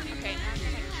hear how many Okay, now friends I'm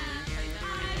you gonna have. play them.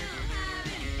 I don't have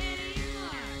any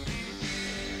anymore.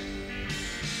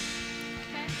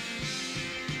 Okay. I don't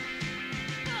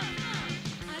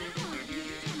want you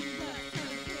to tell me what's so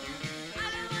cool. I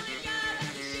don't wanna go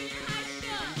back to junior high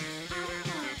school. I don't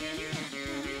want anyone to tell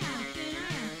me how thin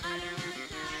I am. I don't wanna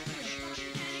die for a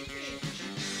fucking penny piece.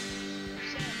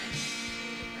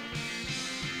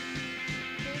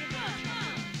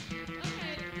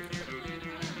 Okay, this is the really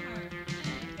hard part.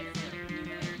 And it's like you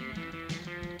know.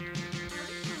 I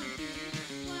just wanna be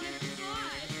one of the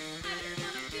boys. I just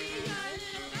wanna be your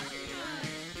little best boy.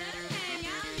 Let's hang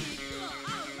out and be cool,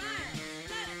 alright.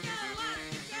 Let's go watch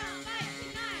the girl fight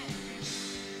tonight.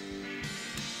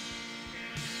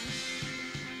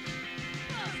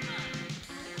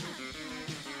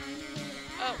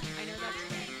 Oh, I know that's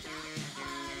me.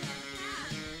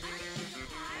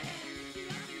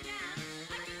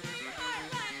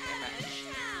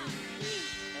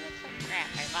 It looks like crap.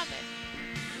 I love it.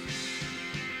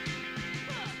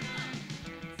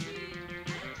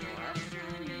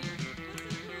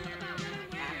 Oh my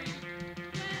god!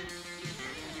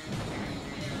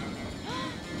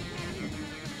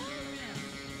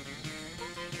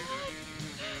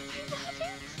 I love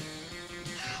it!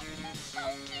 It's so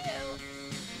cute!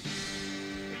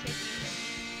 We're taking it.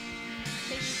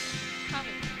 Taking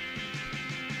coming.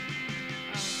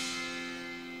 Oh.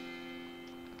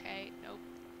 Okay, nope.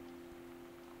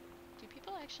 Do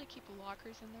people actually keep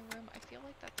lockers in their room? I feel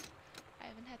like that's... I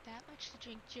haven't had that much to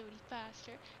drink, Jodie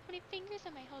Foster. How many fingers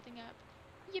am I holding up?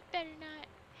 You better not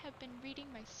have been reading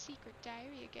my secret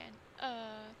diary again.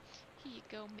 Here you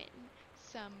go, Mitten.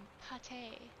 Some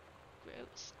pate.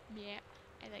 Gross. Yeah,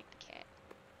 I like the cat.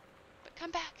 But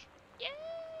come back!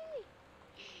 Yay!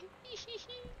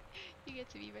 You get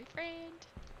to be my friend.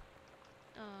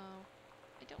 Oh,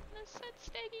 I don't want to set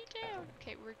Steggy down.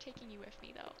 Okay, we're taking you with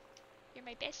me though. You're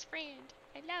my best friend.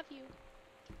 I love you.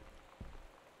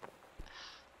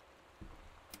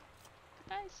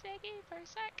 Goodbye, Steggy, for a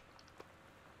sec.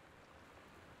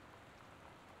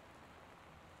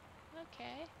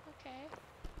 Okay, okay.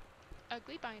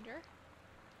 Ugly binder.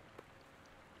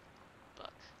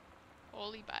 Book.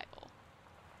 Holy Bible.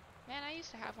 Man, I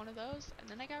used to have one of those, and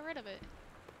then I got rid of it.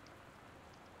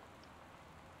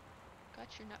 Got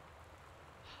your nut.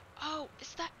 Oh,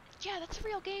 is that... Yeah, that's a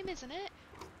real game, isn't it?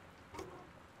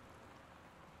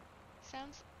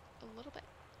 Sounds a little bit...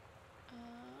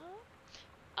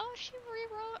 Oh, she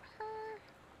rewrote her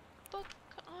book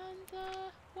on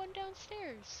the one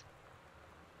downstairs.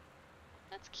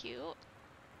 That's cute.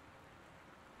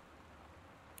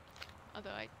 Although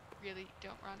I really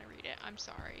don't want to read it. I'm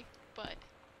sorry, but...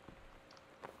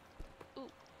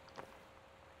 Ooh.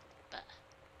 But.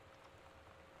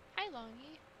 Hi,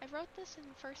 Longy. I wrote this in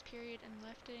the first period and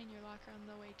left it in your locker on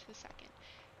the way to the second.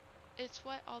 It's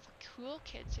what all the cool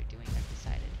kids are doing, I've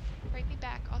decided. Write me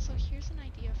back. Also, here's an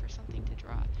idea for something to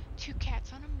draw. 2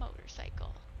 cats on a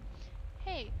motorcycle.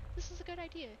 Hey, this is a good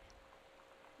idea.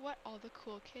 What all the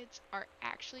cool kids are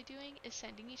actually doing is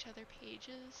sending each other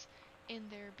pages in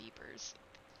their beepers.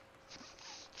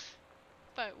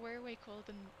 But we're way cooler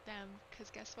than them,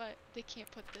 because guess what? They can't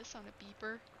put this on a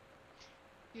beeper.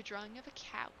 Your drawing of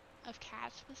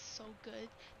cats was so good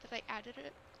that I added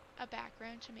a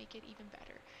background to make it even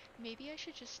better. Maybe I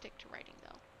should just stick to writing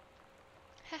though.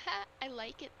 Haha, I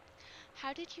like it.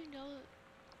 How did you know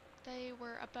they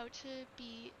were about to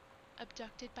be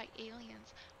abducted by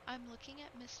aliens? I'm looking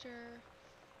at Mr.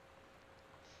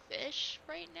 Fish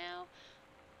right now.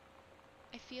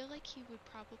 I feel like he would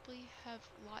probably have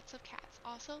lots of cats.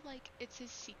 Also, like, it's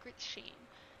his secret shame.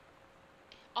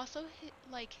 Also,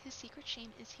 his secret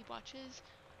shame is he watches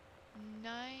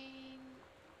 9...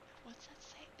 What's that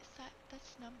say?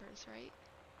 That's numbers, right?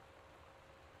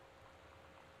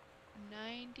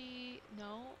 90...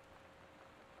 No.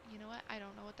 You know what? I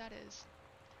don't know what that is.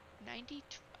 90...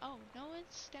 Oh, no,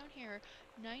 it's down here.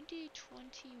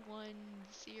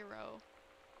 90210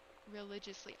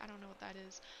 religiously. I don't know what that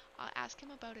is. I'll ask him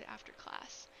about it after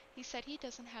class. He said he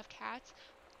doesn't have cats,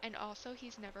 and also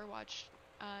he's never watched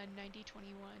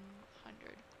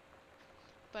 902100.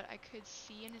 But I could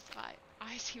see in his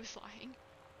eyes he was lying.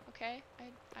 Okay?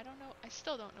 I don't know. I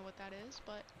still don't know what that is,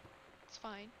 but it's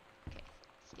fine. Okay.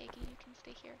 Steggy, you can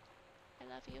stay here. I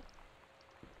love you.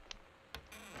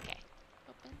 Okay.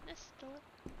 Open this door.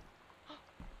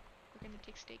 We're gonna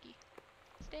take Steggy.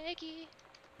 Steggy!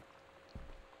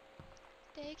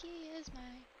 Steggy is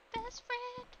my best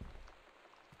friend!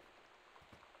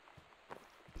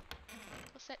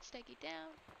 We'll set Steggy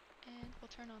down, and we'll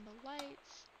turn on the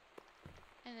lights,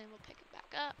 and then we'll pick it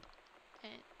back up,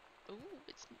 and... Ooh,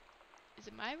 is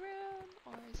it my room,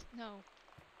 or is... No.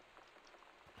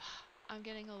 I'm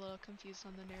getting a little confused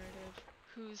on the narrative.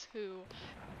 Who's who?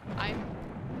 I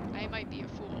might be a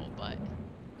fool, but...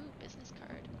 Ooh, business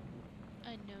card.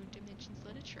 Unknown Dimensions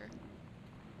Literature.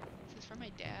 This is from my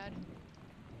dad.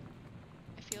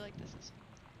 I feel like this is...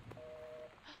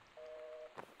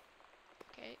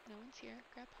 Okay, no one's here.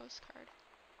 Grab postcard.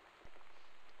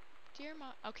 Dear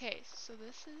Mom... Okay, so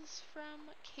this is from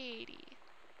Katie.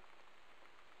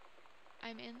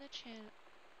 I'm in the channel.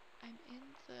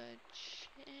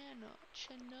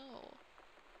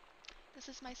 This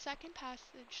is my second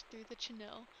passage through the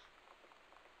channel.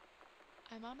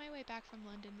 I'm on my way back from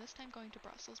London, this time going to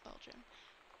Brussels, Belgium.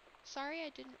 Sorry I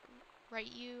didn't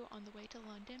write you on the way to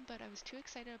London, but I was too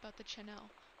excited about the channel.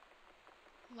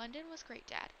 London was great,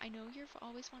 Dad. I know you've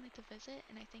always wanted to visit,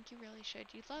 and I think you really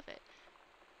should. You'd love it.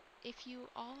 If you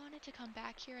all wanted to come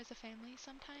back here as a family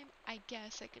sometime, I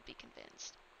guess I could be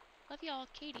convinced. Love y'all,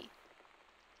 Katie.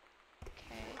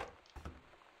 Okay.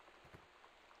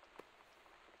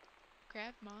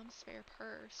 Grab Mom's spare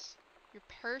purse. Your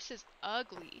purse is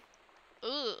ugly.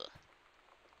 Ugh.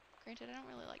 Granted, I don't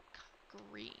really like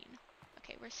green.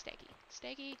 Okay, where's Steggy?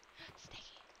 Steggy.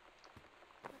 Steggy.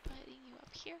 We're putting you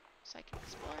up here so I can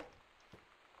explore.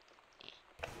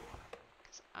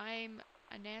 Because I'm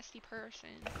a nasty person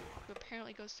who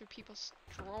apparently goes through people's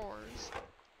drawers.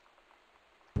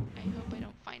 I hope I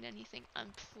don't find anything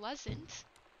unpleasant.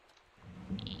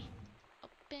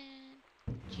 Open.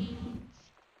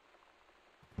 Jeans.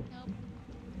 Nope.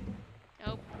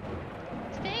 Nope.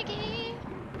 Steggy!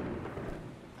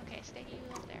 Okay, Steggy, you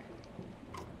live there.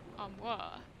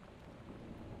 What?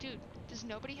 Dude, does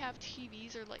nobody have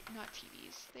TVs or, like, not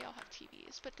TVs, they all have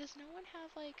TVs, but does no one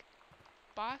have, like,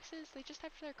 boxes? They just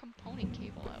have their component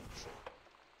cable outs.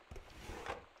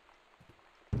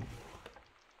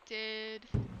 Did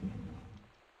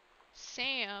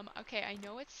Sam, okay, I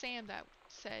know it's Sam that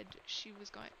said she was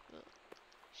going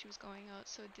out,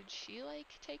 so did she,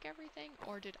 like, take everything?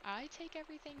 Or did I take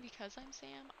everything because I'm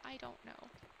Sam? I don't know.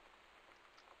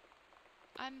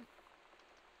 I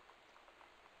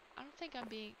don't think I'm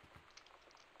being...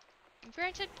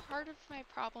 Granted, part of my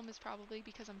problem is probably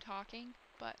because I'm talking,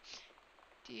 but...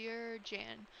 Dear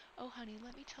Jan, oh honey,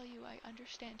 let me tell you I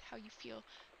understand how you feel.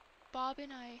 Bob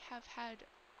and I have had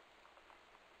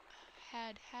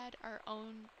our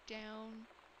own down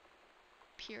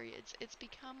periods. It's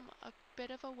become a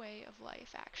bit of a way of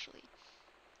life, actually.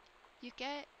 You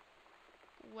get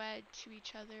wed to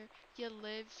each other, you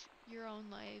live your own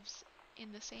lives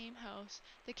in the same house.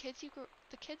 The kids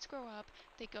grow up,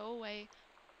 they go away.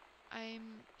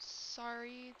 I'm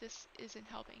sorry this isn't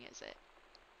helping, is it?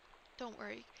 Don't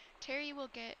worry. Terry will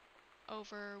get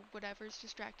over whatever's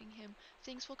distracting him.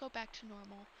 Things will go back to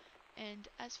normal. And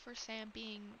as for Sam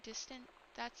being distant,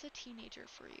 that's a teenager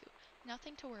for you.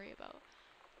 Nothing to worry about.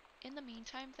 In the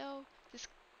meantime, though, this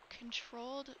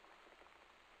controlled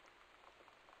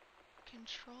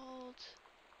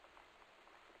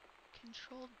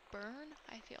burn?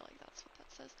 I feel like that's what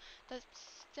that says. That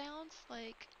sounds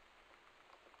like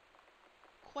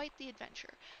quite the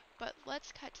adventure. But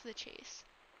let's cut to the chase.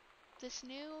 This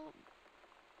new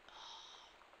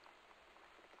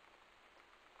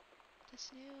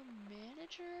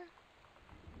manager?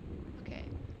 Okay.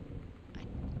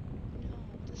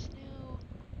 This new...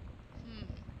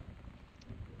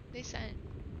 They sent...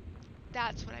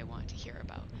 That's what I want to hear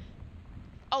about.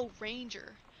 Oh,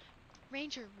 Ranger.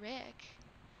 Ranger Rick.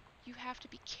 You have to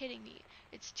be kidding me.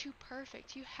 It's too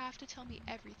perfect. You have to tell me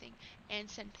everything and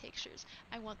send pictures.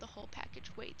 I want the whole package.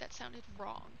 Wait, that sounded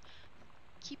wrong.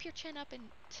 Keep your chin up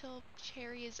until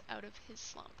Cherry is out of his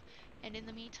slump. And in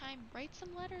the meantime, write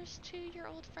some letters to your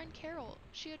old friend Carol.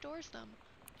 She adores them.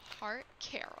 Heart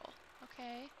Carol.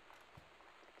 Okay?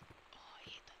 Oh, I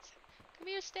hate that sound. Come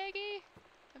here, Steggy.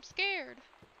 I'm scared.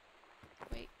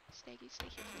 Wait, Steggy, stay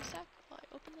here for a sec while I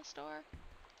open this door.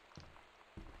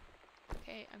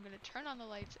 Okay, I'm gonna turn on the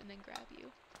lights and then grab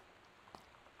you.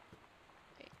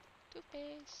 Okay,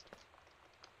 toothpaste.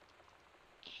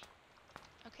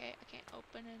 Okay, I can't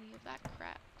open any of that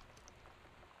crap.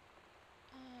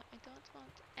 I don't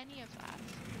want any of that.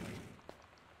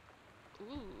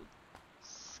 Ooh,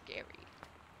 scary.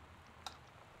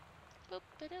 Boop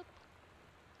it up.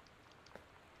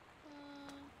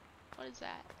 What is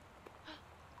that?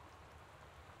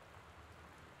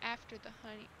 After the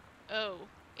honey. Oh,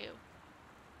 ew.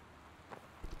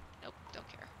 Nope, don't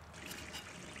care.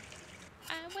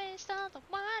 I waste all the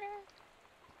water.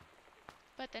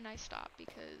 But then I stop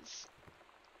because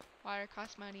water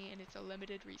costs money and it's a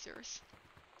limited resource.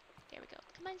 There we go.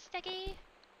 Come on, Steggy.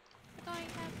 We're going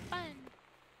to have fun.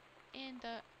 In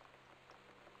the...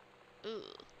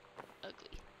 Ugh.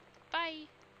 Ugly. Bye.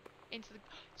 Into the...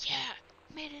 Yeah!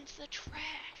 Made it into the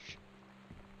trash!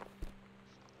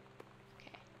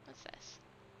 Okay, what's this?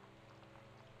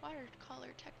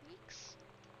 Watercolor techniques.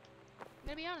 I'm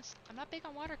gonna be honest, I'm not big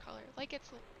on watercolor. Like, it's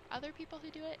other people who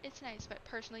do it, it's nice, but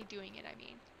personally doing it, I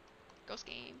mean. Ghost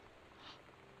game.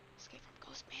 Escape from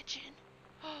Ghost Mansion.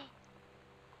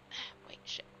 Wait,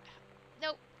 shit.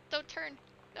 No, don't turn.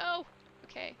 No.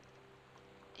 Okay.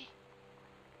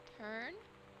 Turn.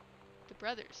 The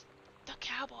brothers. The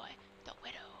cowboy. The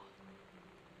widow.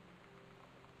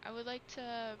 I would like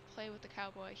to play with the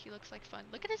cowboy. He looks like fun.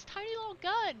 Look at his tiny little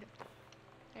gun.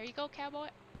 There you go, cowboy.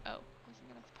 Oh, I wasn't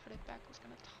gonna put it back. I was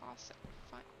gonna toss it.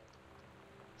 Fine.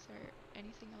 Is there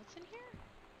anything else in here?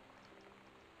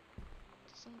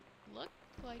 Doesn't look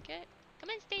like it. Come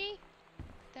in, Steve.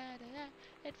 Da da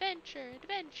da. Adventure,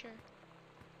 adventure.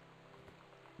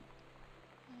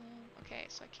 Okay,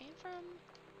 so I came from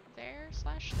there /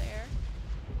 there.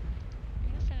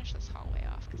 I'm gonna finish this hallway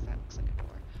off because that looks like a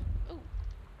door. Ooh,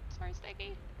 sorry,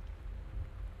 Steggy.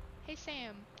 Hey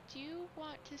Sam, do you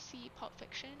want to see Pulp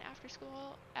Fiction after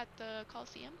school at the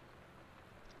Coliseum?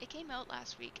 It came out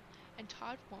last week, and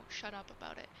Todd won't shut up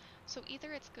about it. So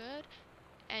either it's good,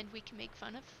 and we can make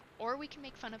fun of, or we can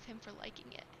make fun of him for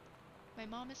liking it. My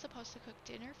mom is supposed to cook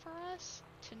dinner for us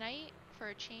tonight for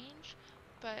a change,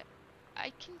 but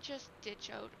I can just ditch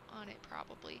out on it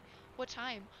probably. What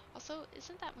time? Also,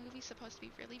 isn't that movie supposed to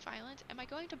be really violent? Am I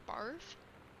going to barf?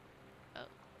 Oh,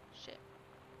 shit.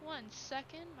 1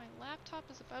 second, my laptop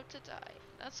is about to die.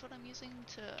 That's what I'm using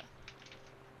to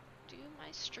do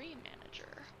my stream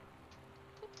manager.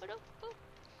 Boop, boop, boop.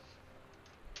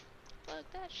 Plug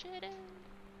that shit in.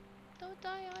 Don't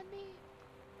die on me.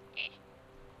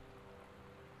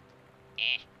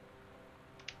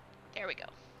 There we go.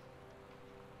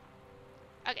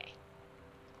 Okay.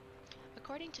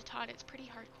 According to Todd, it's pretty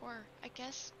hardcore. I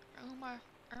guess Irma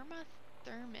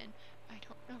Thurman, I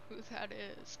don't know who that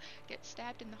is, gets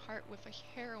stabbed in the heart with a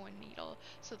heroin needle,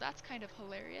 so that's kind of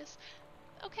hilarious.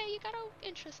 Okay, you got an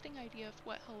interesting idea of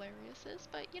what hilarious is,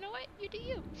 but you know what? You do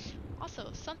you.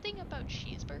 Also, something about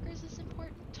cheeseburgers is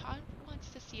important. Todd wants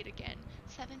to see it again.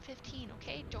 7:15,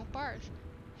 okay? Don't barf.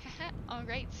 Haha,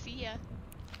 alright, see ya.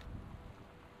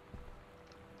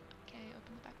 Okay,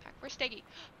 open the backpack. Where's Steggy?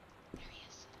 There he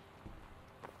is.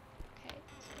 Okay,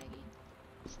 Steggy.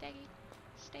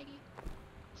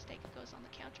 Steggy goes on the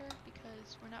counter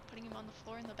because we're not putting him on the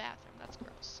floor in the bathroom. That's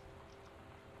gross.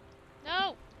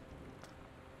 No!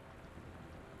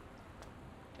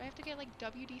 Do I have to get like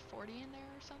WD-40 in there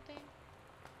or something?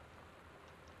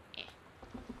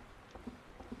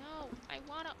 No, I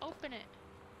want to open it.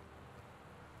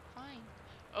 Fine.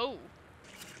 Oh.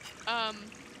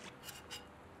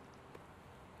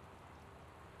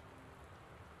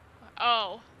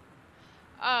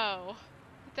 Oh.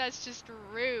 That's just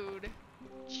rude.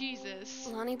 Jesus.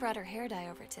 Lonnie brought her hair dye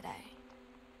over today.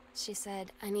 She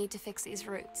said, I need to fix these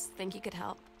roots. Think you could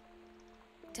help?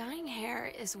 Dyeing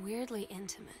hair is weirdly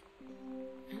intimate.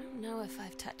 I don't know if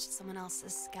I've touched someone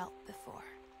else's scalp before.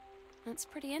 That's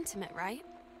pretty intimate, right?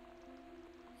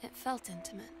 It felt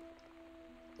intimate.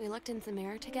 We looked in the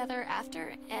mirror together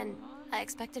after, and I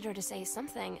expected her to say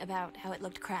something about how it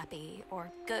looked crappy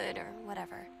or good or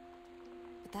whatever.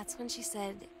 But that's when she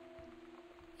said,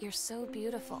 "You're so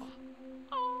beautiful."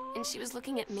 Oh, And she was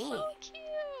looking at me. so cute.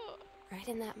 Right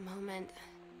in that moment,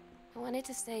 I wanted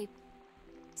to say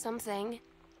something,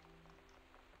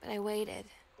 but I waited.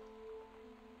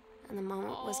 And the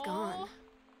moment was gone.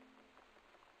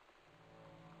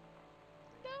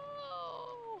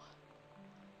 No.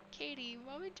 Katie,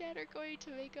 Mom and Dad are going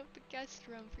to make up the guest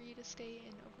room for you to stay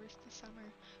in over the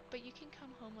summer, but you came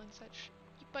home on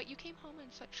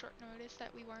such short notice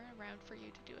that we weren't around for you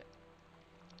to do it.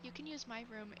 You can use my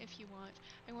room if you want.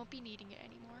 I won't be needing it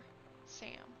anymore.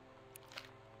 Sam.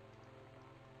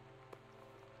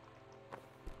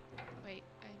 Wait,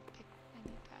 I picked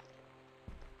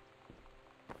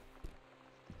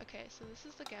Okay, so this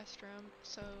is the guest room.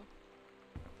 So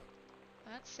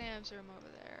that's Sam's room over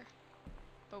there.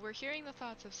 But we're hearing the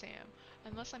thoughts of Sam,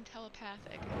 unless I'm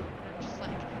telepathic and I'm just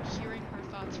like hearing her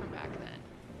thoughts from back then.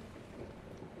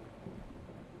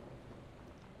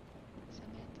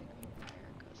 Samantha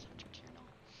Greenbrier, Ghost Hunter Journal.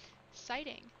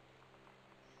 Sighting.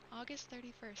 August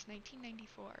 31st,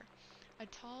 1994. A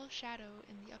tall shadow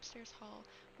in the upstairs hall.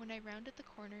 When I rounded the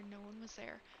corner, no one was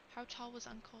there. How tall was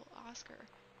Uncle Oscar?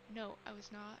 No, I was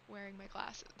not wearing my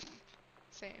glasses.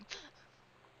 Same.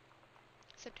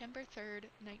 September 3rd,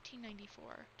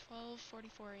 1994,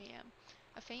 12:44 a.m.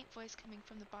 A faint voice coming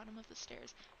from the bottom of the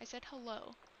stairs. I said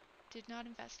hello. Did not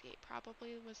investigate.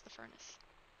 Probably was the furnace.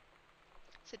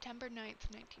 September 9th,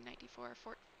 1994,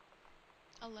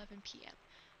 11 p.m.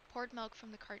 Poured milk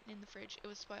from the carton in the fridge. It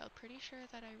was spoiled. Pretty sure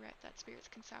that I read that spirits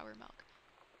can sour milk.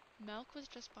 Milk was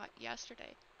just bought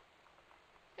yesterday.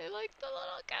 I like the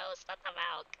little ghost with the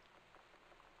milk.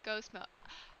 Ghost milk.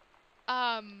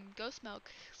 Ghost milk.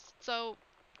 So,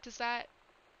 do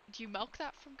you milk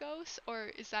that from ghosts,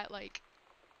 or is that like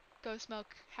ghost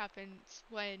milk happens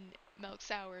when milk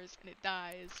sours and it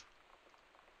dies?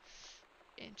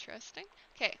 Interesting.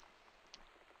 Okay.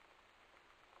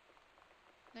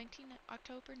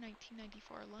 October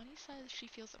 1994. Lonnie says she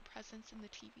feels a presence in the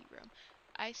TV room.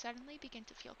 I suddenly begin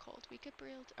to feel cold. We could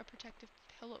build a protective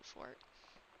pillow fort.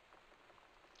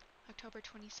 October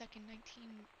 22nd,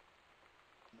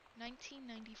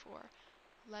 1994.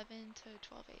 11 to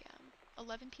 12 a.m.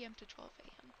 11 p.m. to 12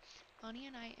 a.m. Lonnie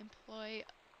and I employ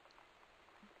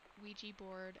Ouija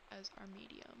board as a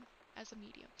medium.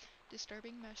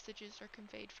 Disturbing messages are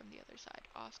conveyed from the other side.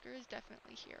 Oscar is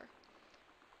definitely here.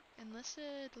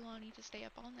 Enlisted Lonnie to stay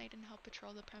up all night and help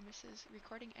patrol the premises,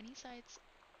 recording any sights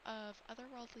of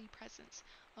otherworldly presence.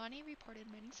 Lonnie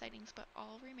reported many sightings, but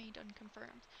all remained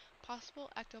unconfirmed. Possible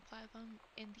ectoplasm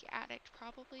in the attic,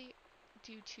 probably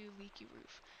due to leaky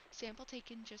roof. Sample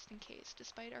taken just in case.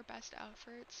 Despite our best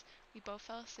efforts, we both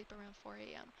fell asleep around 4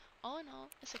 a.m. All in all,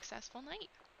 a successful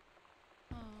night.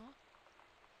 Aww.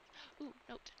 Ooh,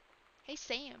 note. Hey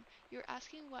Sam, you're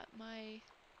asking what my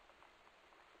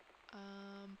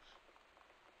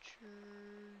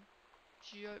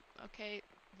okay,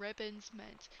 ribbons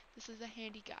meant. This is a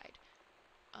handy guide.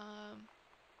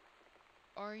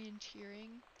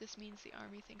 Orienteering. This means the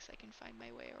army thinks I can find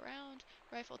my way around.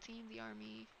 Rifle team. The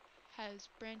army has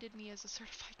branded me as a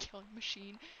certified killing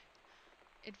machine.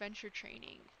 Adventure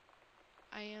training.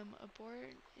 I am a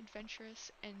born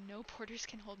adventurous and no borders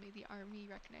can hold me. The army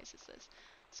recognizes this.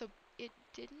 So it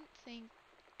didn't think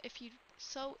you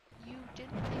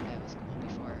didn't think I was cool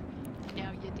before.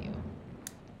 Now you do.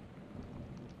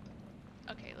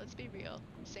 Okay, let's be real.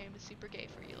 Sam is super gay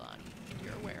for you, Lonnie, and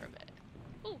you're aware of it.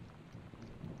 Ooh.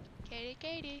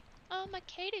 Katie. Oh, my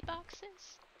Katie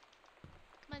boxes.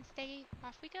 Come on, Steggy.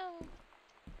 Off we go.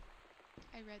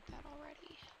 I read that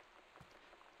already.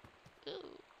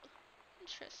 Ooh.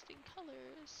 Interesting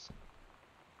colors.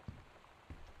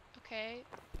 Okay.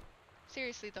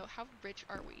 Seriously though, how rich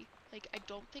are we? Like, I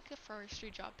don't think a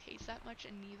forestry job pays that much,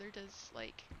 and neither does,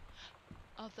 like,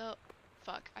 although,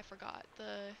 fuck, I forgot.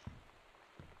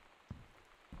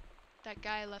 That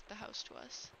guy left the house to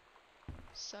us.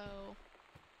 So,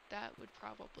 that would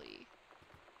probably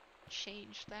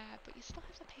change that, but you still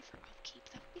have to pay for upkeep.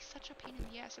 That would be such a pain in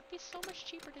the ass. It'd be so much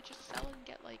cheaper to just sell and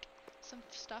get, like, some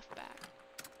stuff back.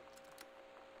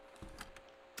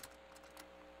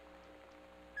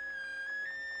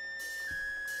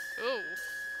 Oh.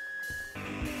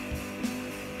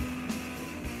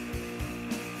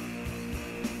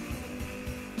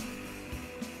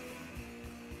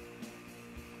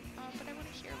 But I want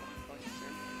to hear what I'm going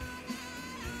through.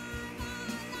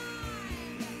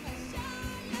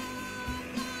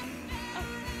 Oh,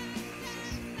 this is...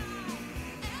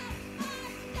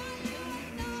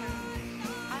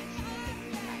 I Samantha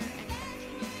Greenbrier and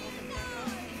 17 years old and they're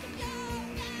both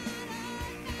independent.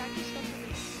 The fact you still permit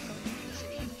me to go into the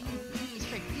city of home is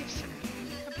frankly absurd.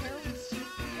 Compare with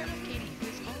Katie, who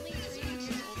is only 3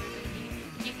 weeks older than me,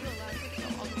 yet you allowed her to go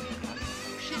all the way across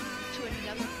the ocean to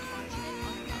another continent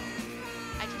on her own.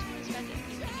 I just want to spend an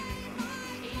evening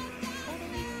in a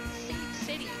totally safe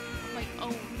city of my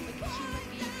own, like a human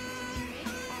being. Since you may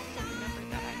also remember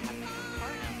that I have my own car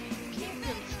now, you can't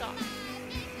really stop.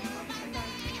 Promise her that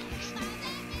it's your choice.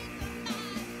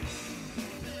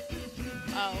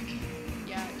 Oh,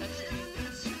 yeah, that's me.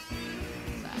 What's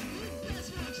that?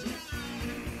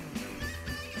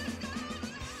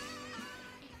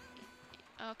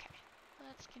 Okay,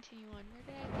 let's continue on. Where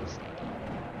did I leave Steggy?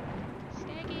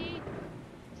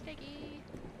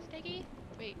 Steggy?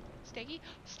 Wait, Steggy?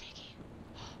 Steggy!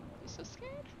 I'm so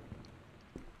scared.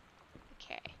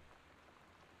 Okay,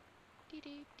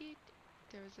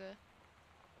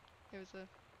 There was a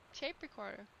tape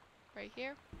recorder right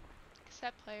here.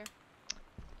 Cassette player.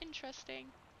 Interesting.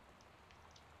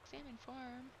 Examine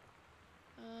form.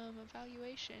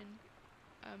 Evaluation.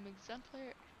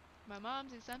 Exemplary. My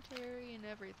mom's exemplary and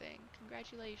everything.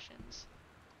 Congratulations.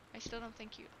 I still don't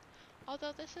think you.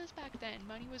 Although this is back then,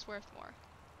 money was worth more.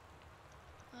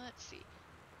 Let's see.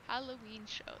 Halloween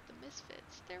show. The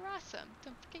Misfits. They're awesome.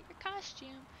 Don't forget your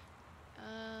costume.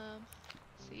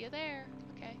 See you there.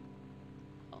 Okay.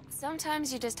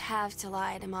 Sometimes you just have to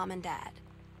lie to Mom and Dad.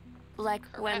 Like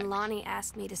when Correct. Lonnie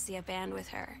asked me to see a band with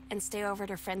her and stay over at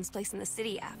her friend's place in the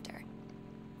city after.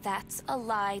 That's a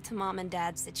lie to Mom and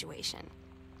Dad's situation.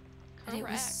 But it was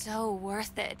Correct. so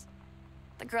worth it.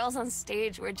 The girls on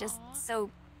stage were just Aw. so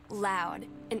loud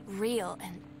and real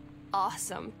and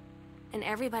awesome. And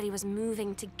everybody was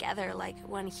moving together like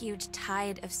one huge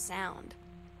tide of sound.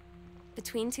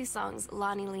 Between two songs,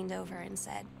 Lonnie leaned over and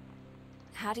said,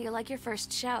 "How do you like your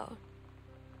first show?"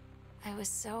 I was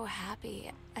so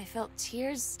happy. I felt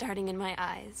tears starting in my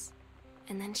eyes.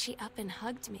 And then she up and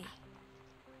hugged me.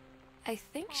 I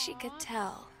think she could Aw.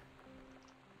 tell.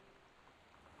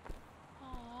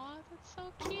 Aw, that's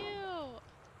so cute.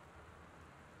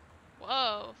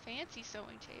 Whoa, fancy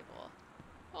sewing table.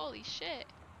 Holy shit.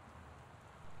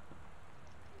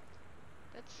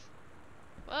 That's...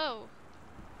 Whoa.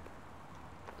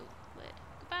 Ooh, lid.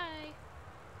 Goodbye.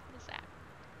 What is that?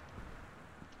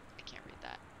 I can't read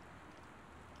that.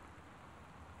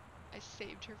 I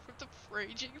saved her from the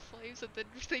raging flames and then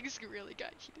things really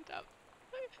got heated up.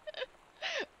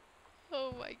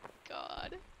 Oh my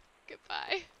god.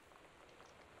 Goodbye.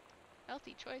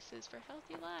 Healthy choices for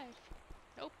healthy life.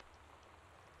 Nope.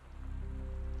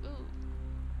 Ooh.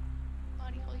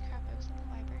 Lonnie, holy crap, I was in the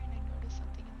library and I noticed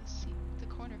something in the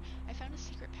corner. I found a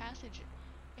secret passage.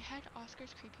 It had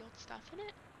Oscar's creepy old stuff in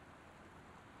it.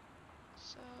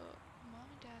 So, Mom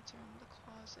and Dad's room, the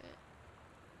closet.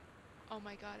 Oh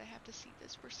my god, I have to see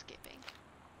this. We're skipping.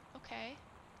 Okay.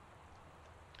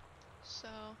 So,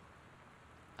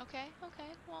 okay,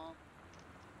 well,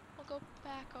 we'll go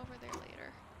back over there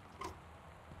later.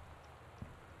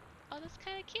 Oh, that's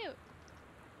kind of cute.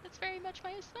 That's very much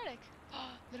my aesthetic.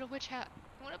 Little witch hat.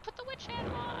 I want to put the witch hat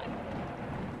on.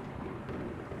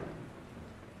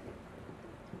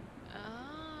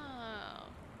 Oh.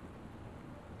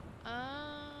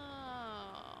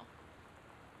 Oh.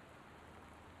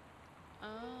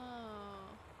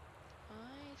 Oh.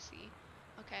 I see.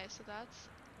 Okay, so that's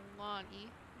Lonnie.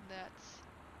 That's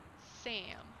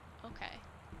Sam. Okay.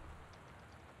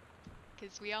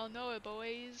 Because we all know it,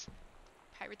 boys.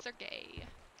 Pirates are gay.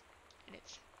 And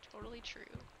it's totally true.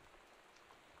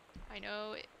 I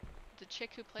know the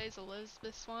chick who plays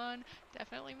Elizabeth Swan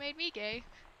definitely made me gay.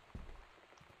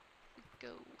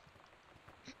 Go.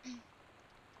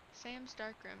 Sam's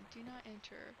darkroom. Do not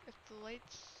enter. If the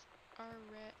lights are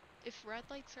red. If red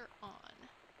lights are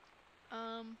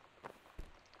on.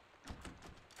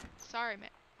 Sorry, man.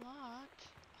 Locked.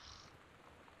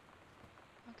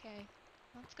 Okay.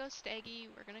 Let's go, Staggy.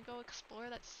 We're gonna go explore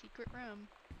that secret room.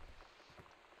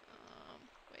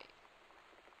 Wait.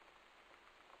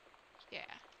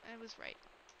 Yeah, I was right.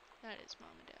 That is Mom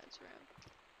and Dad's room.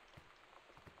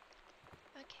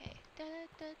 Okay. Da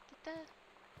da da da.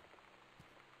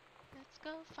 Let's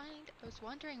go find. I was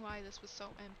wondering why this was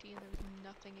so empty and there was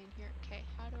nothing in here. Okay,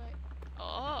 how do I?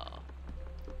 Oh.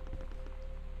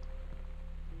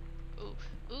 Ooh,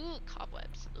 ooh,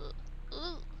 cobwebs. Ooh,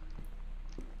 ooh.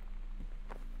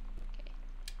 Okay.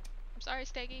 I'm sorry,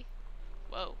 Staggy.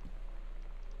 Whoa.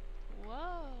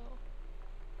 Whoa.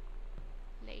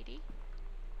 Lady.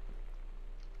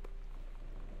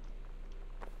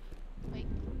 Wait.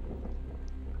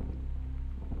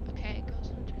 Okay,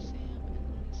 Ghost Hunter Sam and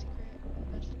Lonnie Secret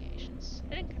Investigations.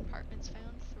 Hidden compartments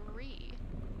found 3.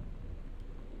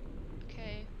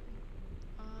 Okay.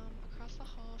 Across the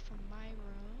hall from my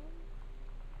room.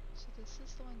 So this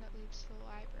is the one that leads to the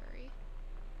library.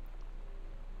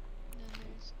 And then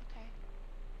there's, okay.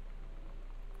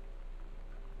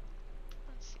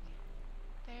 Let's see.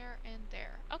 There and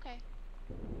there. Okay.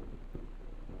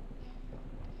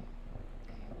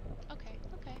 There. Okay,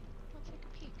 okay. Let's take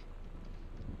a peek.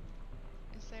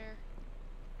 Is there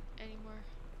any more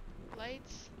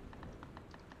lights?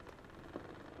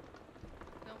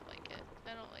 Don't like it.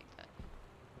 I don't like that.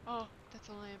 Oh, that's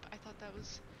a lamp. I thought that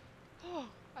was... Oh,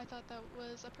 I thought that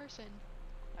was a person.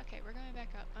 Okay, we're going back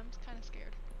up. I'm kind of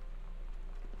scared.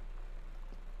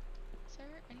 Is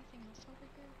there anything else over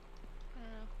here? I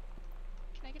don't know.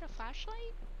 Can I get a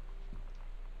flashlight?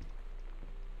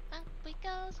 Up we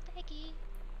go, Staggy.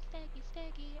 Staggy,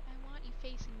 Staggy. I want you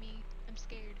facing me. I'm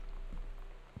scared.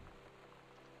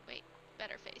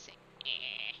 better facing.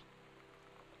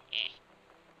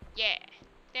 Yeah,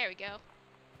 there we go.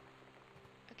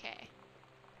 Okay.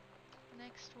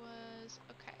 Next was,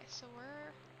 okay, so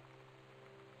we're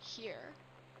here.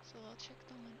 So I'll check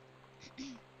the one,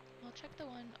 I'll check the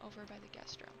one over by the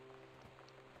guest room.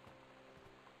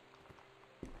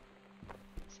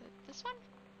 Is it this one?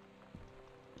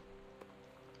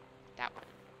 That one.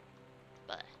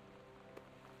 But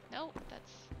nope,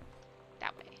 that's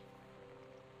that way.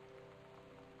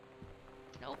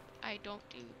 Nope, I don't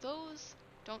do those.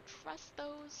 Don't trust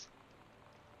those.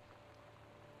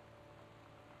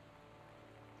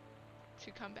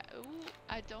 To come back. Ooh,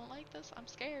 I don't like this. I'm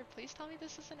scared. Please tell me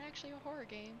this isn't actually a horror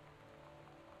game.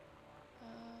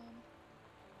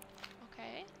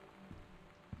 Okay.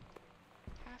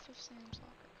 Half of Sam's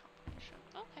Locker compilation.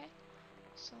 Okay.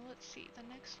 So let's see. The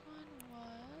next one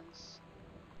was.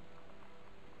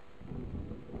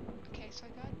 Okay, so I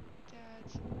got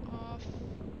Dad's off.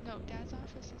 No, Dad's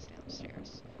office is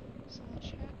downstairs. So we'll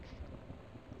check.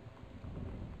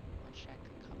 We'll check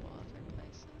a couple other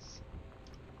places.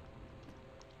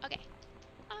 Okay,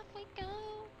 off we go.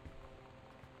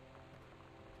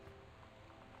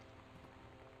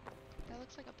 That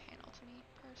looks like a panel to me,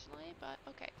 personally, but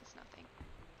okay, it's nothing.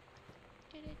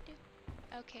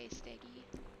 Okay, Steggy,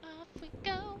 off we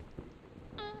go.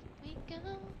 Off we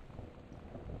go.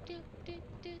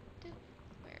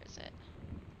 Where is it?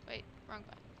 Wait, wrong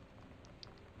button.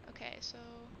 Okay, so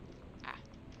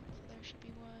there should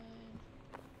be one.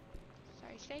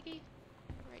 Sorry, Steggy,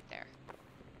 right there.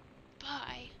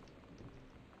 Bye.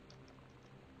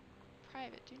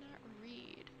 Private, do not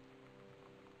read.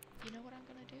 You know what I'm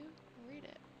gonna do? Read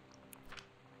it.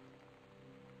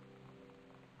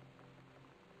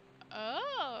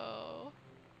 Oh.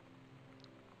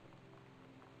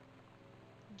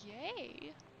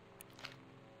 Yay.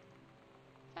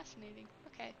 Fascinating.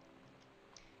 Okay.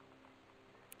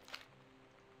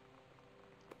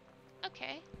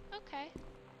 Okay. Okay.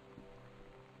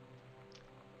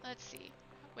 Let's see.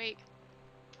 Wait.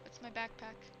 What's my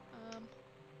backpack?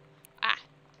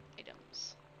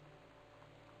 Items.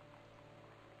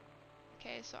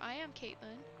 Okay, so I am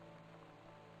Caitlin.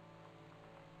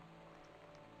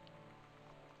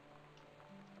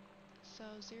 So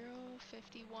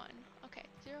 051. Okay,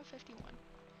 051.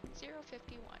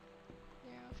 051.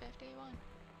 051.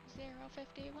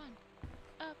 051.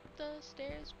 Up the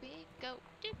stairs we go.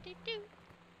 Do do do.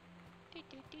 Do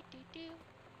do do do do.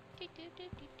 Do do do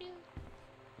do do.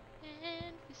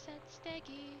 And we set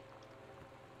Steggy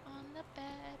on the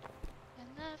bed. I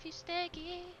love you,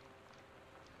 Steggy.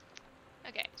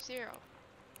 Okay, 0,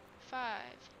 5,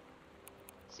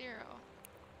 0.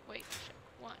 Wait, shit,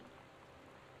 1.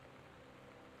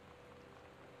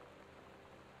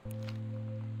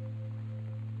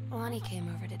 Lonnie came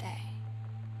over today.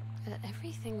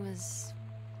 Everything was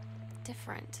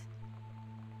different.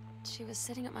 She was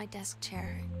sitting at my desk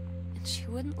chair, and she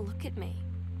wouldn't look at me.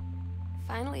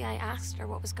 Finally, I asked her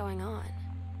what was going on.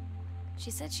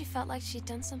 She said she felt like she'd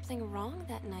done something wrong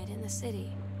that night in the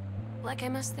city. Like I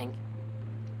must think...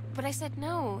 But I said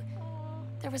no.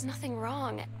 There was nothing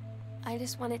wrong. I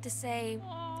just wanted to say...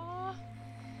 Aww.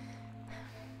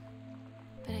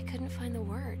 But I couldn't find the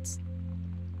words.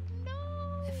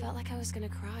 No. It felt like I was gonna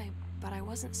cry, but I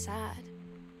wasn't sad.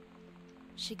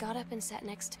 She got up and sat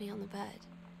next to me on the bed.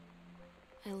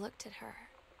 I looked at her.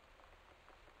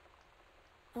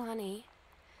 Lonnie,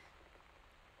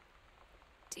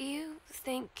 do you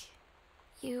think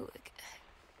you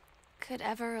could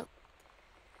ever...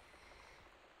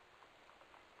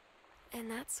 And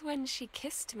that's when she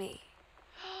kissed me.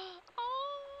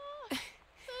 Oh,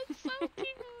 that's so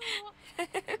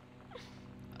cute.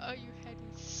 Oh, you had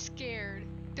me scared.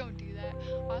 Don't do that.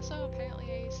 Also,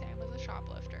 apparently Sam was a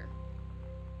shoplifter.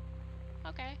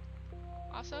 Okay.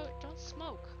 Also, don't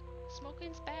smoke.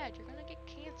 Smoking's bad. You're gonna get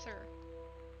cancer.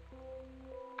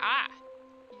 Ah!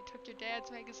 You took your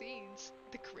dad's magazines.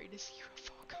 The greatest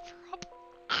UFO cover-up.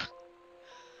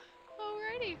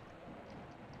 Alrighty.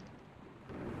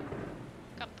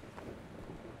 Come.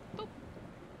 Boop.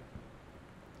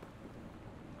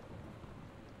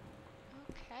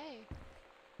 Okay.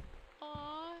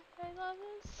 Aw, I love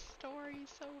this story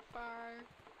so far.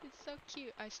 It's so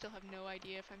cute. I still have no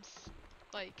idea if I'm,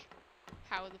 like,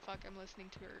 how the fuck I'm listening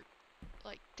to her,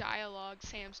 like, dialogue,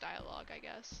 Sam's dialogue, I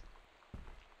guess.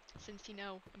 Since, you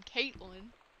know, I'm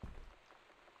Caitlin.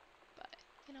 But,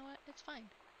 you know what? It's fine.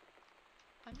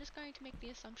 I'm just going to make the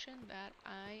assumption that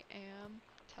I am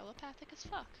telepathic as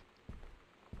fuck.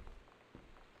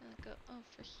 And I'll go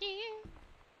over here.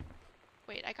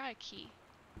 Wait, I got a key.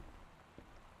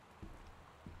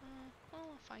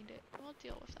 I'll find it. We'll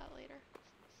deal with that later.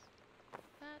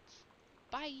 that.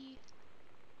 Bye.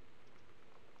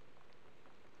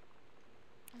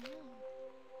 Oh.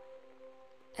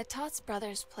 At Todd's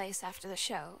brother's place after the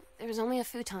show, there was only a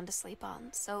futon to sleep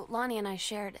on, so Lonnie and I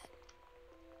shared it.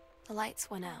 The lights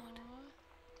went out.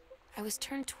 Aw. I was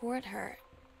turned toward her.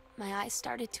 My eyes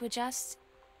started to adjust,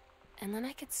 and then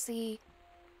I could see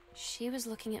she was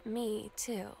looking at me,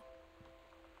 too.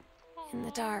 In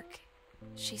the dark,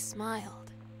 she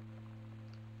smiled.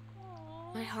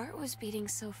 My heart was beating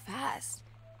so fast.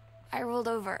 I rolled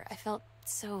over. I felt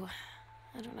so,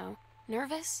 I don't know,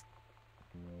 nervous.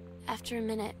 After a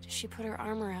minute, she put her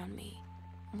arm around me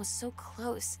and was so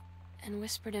close and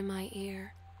whispered in my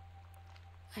ear,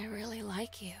 "I really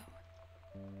like you."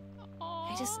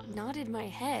 I just nodded my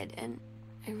head, and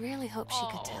I really hope she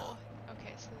could tell.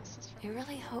 Okay, so this is I from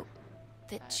really hope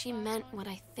that that she last meant one? what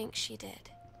I think she did.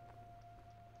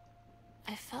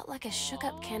 I felt like a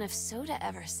shook-up can of soda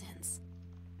ever since.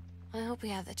 I hope we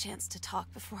have the chance to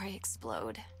talk before I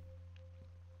explode.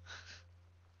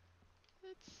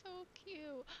 That's so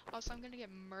cute. Also, I'm gonna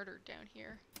get murdered down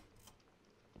here.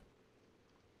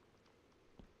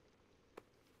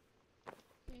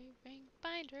 Ring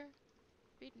binder.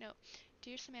 Read note.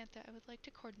 Dear Samantha, I would like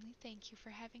to cordially thank you for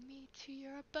having me to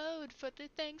your abode for the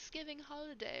Thanksgiving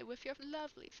holiday with your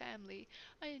lovely family.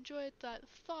 I enjoyed that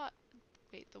thought.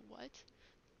 Wait, the what?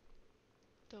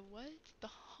 The what? The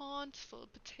hauntful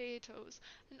potatoes.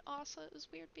 And also, it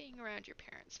was weird being around your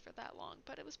parents for that long,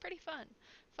 but it was pretty fun.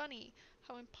 Funny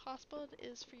how impossible it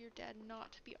is for your dad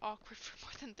not to be awkward for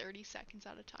more than 30 seconds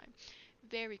at a time.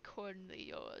 Very cordially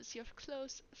yours, your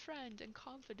close friend and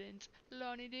confidant,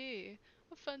 Lonnie D.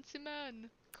 A fancy man.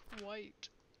 Quite.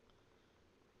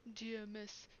 Dear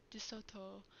Miss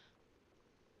DeSoto,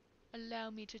 allow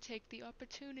me to take the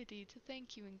opportunity to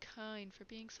thank you in kind for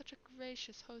being such a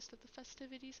gracious host of the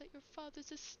festivities at your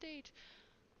father's estate.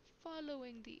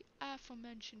 Following the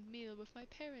aforementioned meal with my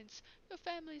parents, your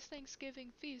family's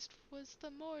Thanksgiving feast was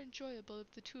the more enjoyable of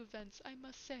the two events, I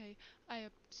must say. I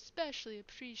especially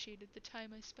appreciated the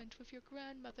time I spent with your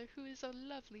grandmother, who is a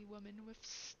lovely woman with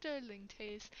sterling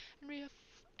taste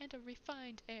and a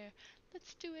refined air.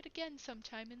 Let's do it again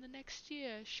sometime in the next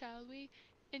year, shall we?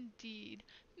 Indeed.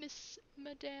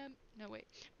 Madame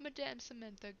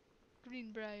Samantha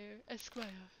Greenbrier,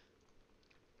 Esquire.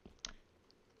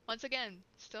 Once again,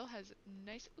 still has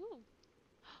nice. Ooh.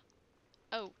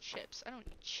 Oh, chips. I don't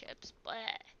eat chips. Blah.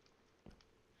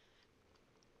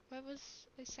 What was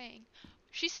I saying?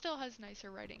 She still has nicer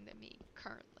writing than me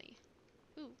currently.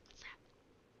 Ooh, what's that?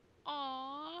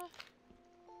 Aww.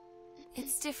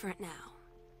 It's different now.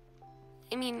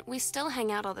 I mean, we still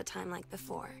hang out all the time like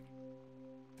before.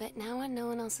 But now when no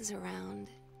one else is around,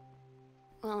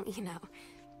 well, you know.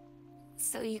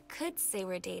 So you could say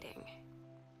we're dating.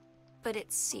 But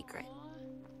it's secret. Aw.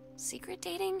 Secret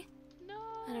dating? No.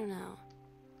 I don't know.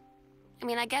 I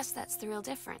mean, I guess that's the real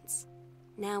difference.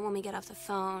 Now when we get off the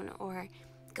phone, or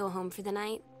go home for the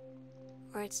night,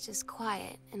 or it's just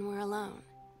quiet and we're alone,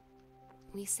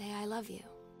 we say I love you.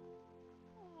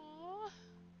 Aw.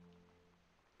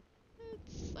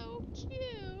 It's so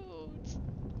cute.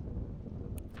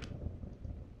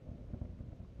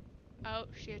 Oh,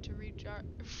 she had to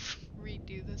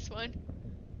redo this one.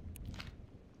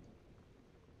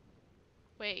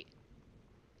 Wait.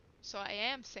 So I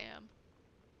am Sam.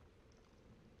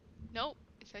 Nope,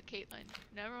 it said Caitlin.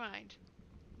 Never mind.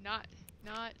 Not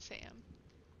Sam.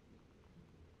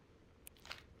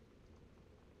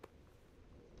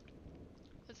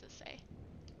 What's this say?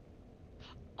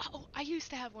 Oh, I used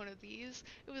to have one of these.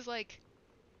 It was like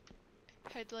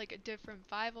had like a different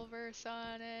Bible verse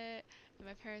on it, and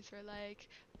my parents were like,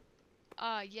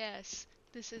 "Ah, yes,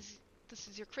 this is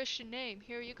your Christian name.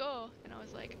 Here you go." And I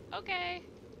was like, "Okay."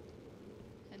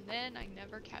 And then I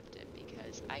never kept it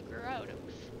because I grew out of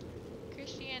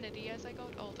Christianity as I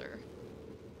got older.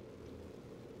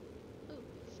 Ooh,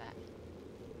 what's that?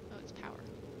 Oh, it's power.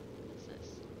 What's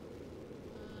this?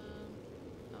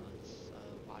 Oh, it's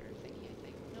a water thingy, I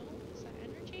think. No, is that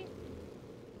energy?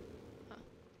 Huh.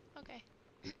 Okay.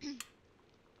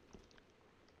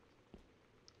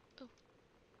 Oh.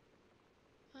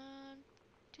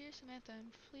 Dear Samantha,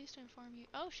 I'm pleased to inform you.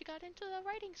 Oh, she got into the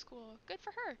writing school. Good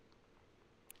for her.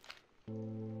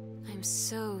 I'm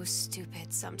so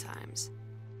stupid sometimes.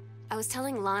 I was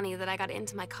telling Lonnie that I got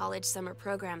into my college summer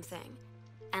program thing,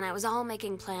 and I was all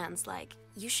making plans like,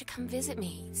 you should come visit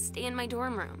me, stay in my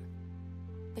dorm room.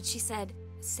 But she said,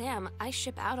 Sam, I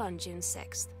ship out on June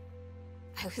 6th.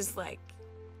 I was like,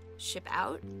 ship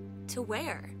out? To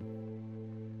where?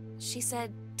 She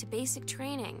said, to basic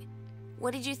training.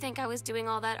 What did you think I was doing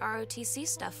all that ROTC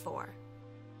stuff for?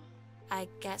 I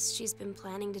guess she's been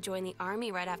planning to join the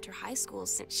army right after high school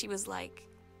since she was like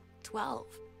 12.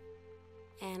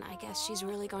 And I guess she's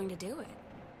really going to do it.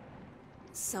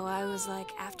 So I was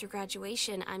like, after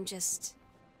graduation, I'm just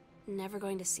never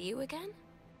going to see you again?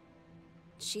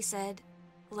 She said,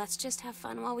 let's just have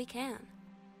fun while we can.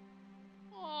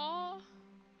 Aww.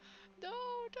 No,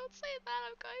 don't say that.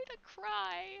 I'm going to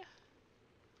cry.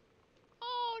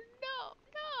 Oh no,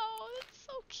 no, that's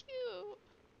so cute.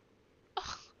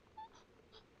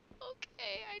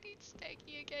 Okay, I need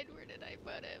Steggy again. Where did I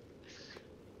put him?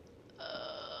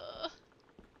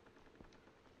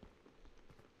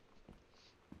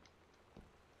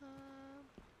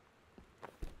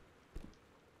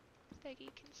 Steggy,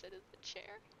 consider the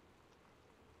chair.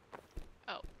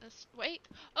 Oh, this. Wait.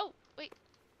 Oh, wait.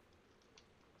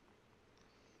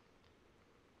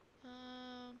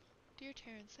 Dear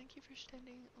Terrence, thank you for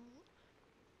standing.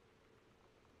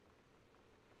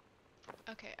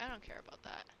 Okay, I don't care about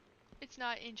that. It's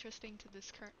not interesting to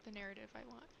this the narrative I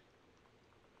want.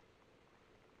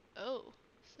 Oh,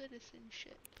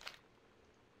 citizenship.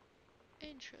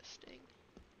 Interesting.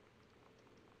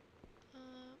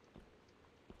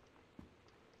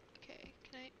 Okay,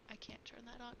 I can't turn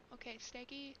that on. Okay,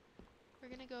 Steggy, we're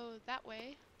gonna go that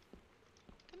way.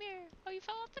 Come here. Oh, you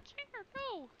fell off the chair.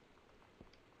 No.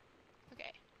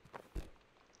 Okay.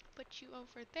 Put you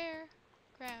over there.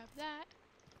 Grab that.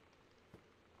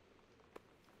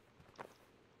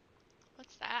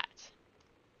 What's that?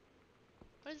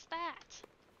 What is that?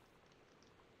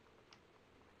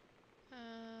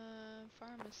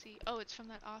 Pharmacy. Oh, it's from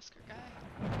that Oscar guy.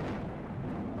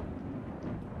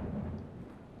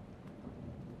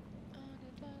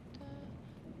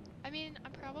 I mean,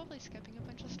 I'm probably skipping a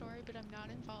bunch of story, but I'm not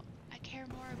involved. I care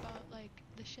more about, like,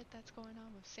 the shit that's going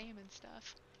on with Sam and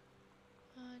stuff.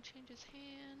 Changes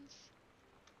hands.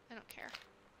 I don't care.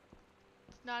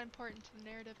 It's not important to the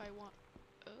narrative I want.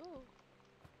 Oh.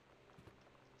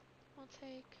 I'll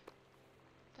take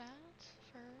that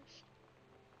first.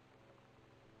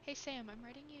 Hey Sam, I'm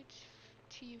writing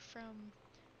to you from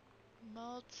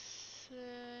Multnomah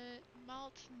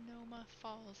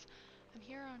Falls. I'm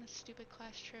here on a stupid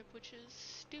class trip, which is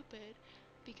stupid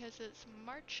because it's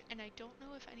March and I don't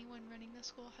know if anyone running the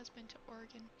school has been to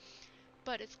Oregon.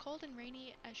 But it's cold and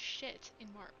rainy as shit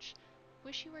in March.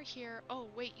 Wish you were here. Oh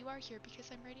wait, you are here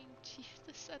because I'm writing to you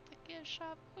this at the gift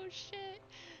shop. Oh shit.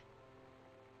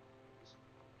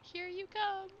 Here you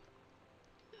come.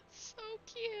 It's so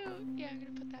cute. Yeah, I'm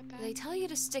gonna put that back. They tell you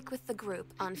to stick with the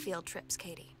group on field trips,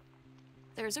 Katie.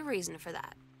 There's a reason for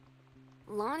that.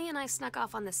 Lonnie and I snuck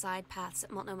off on the side paths at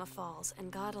Multnomah Falls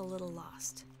and got a little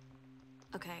lost.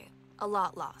 Okay, a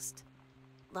lot lost.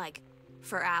 Like,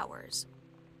 for hours.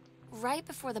 Right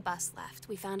before the bus left,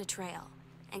 we found a trail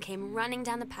and came running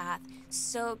down the path,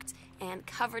 soaked and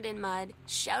covered in mud,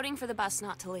 shouting for the bus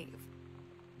not to leave.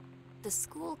 The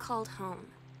school called home.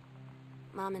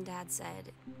 Mom and Dad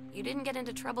said, you didn't get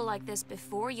into trouble like this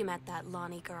before you met that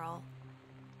Lonnie girl.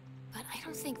 But I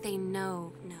don't think they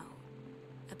know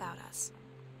about us.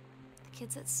 The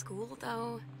kids at school,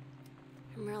 though,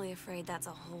 I'm really afraid that's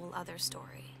a whole other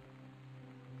story.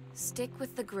 Stick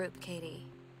with the group, Katie.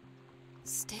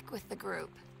 Stick with the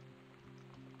group.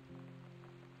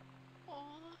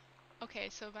 Aww. Okay,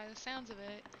 so by the sounds of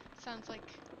it, sounds like...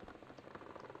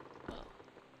 Whoa.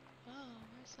 Whoa,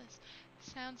 where's this?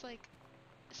 Sounds like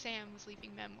Sam was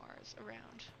leaving memoirs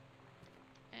around.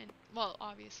 And, well,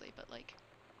 obviously, but like,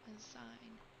 a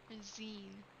zine. I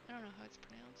don't know how it's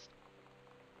pronounced.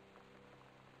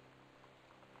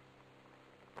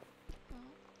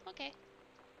 Oh, okay.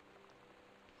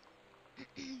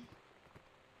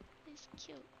 It's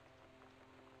cute.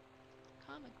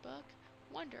 Comic book.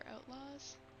 Wonder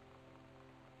Outlaws.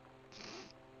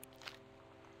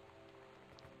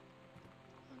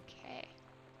 Okay.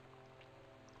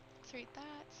 Let's read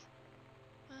that.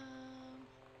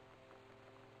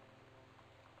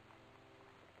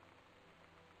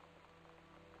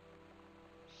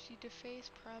 She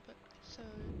defaced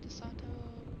DeSanto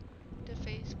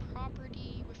defaced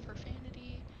property with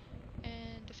profanity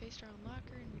and defaced her own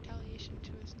locker in retaliation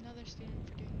to another student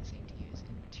for doing the same to use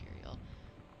in material.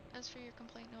 As for your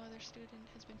complaint, no other student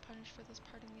has been punished for this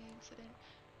part in the incident.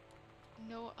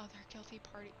 No other guilty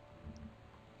party.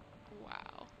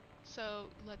 Wow. So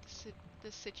let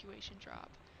this situation drop.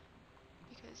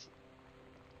 Because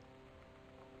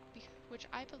which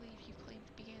I believe you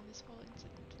claimed began this whole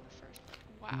incident in the first place.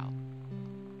 Wow.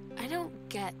 I don't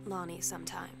get Lonnie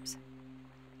sometimes.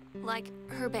 Like,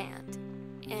 her band,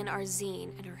 and our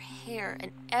zine, and her hair,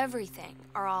 and everything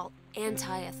are all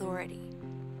anti-authority.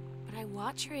 but I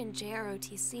watch her in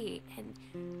JROTC, and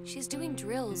she's doing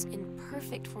drills in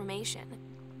perfect formation,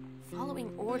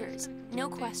 following orders, no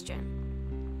question.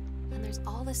 And there's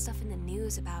all this stuff in the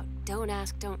news about don't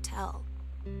ask, don't tell.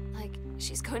 Like,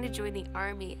 she's going to join the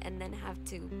army and then have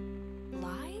to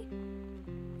lie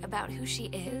about who she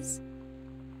is.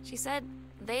 She said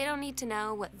they don't need to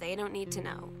know what they don't need to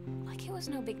know. Like it was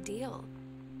no big deal.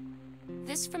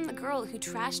 This from the girl who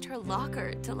trashed her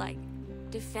locker to, like,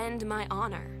 defend my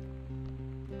honor.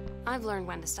 I've learned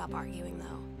when to stop arguing,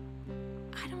 though.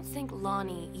 I don't think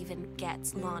Lonnie even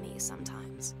gets Lonnie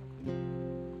sometimes.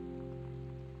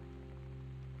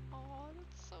 Oh,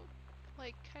 that's so,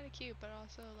 like, kind of cute, but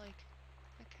also, like,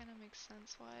 that kind of makes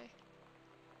sense why.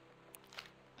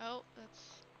 Oh,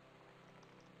 that's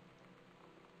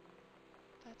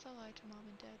a lie to mom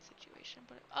and dad situation,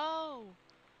 but oh,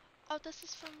 this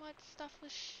is from what stuff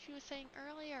she was saying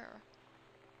earlier.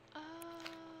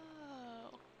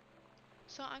 Oh,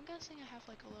 so I'm guessing I have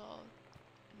like a little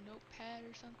notepad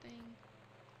or something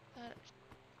that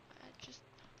I just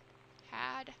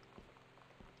had.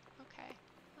 Okay,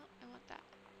 well, I want that.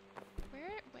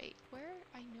 Where?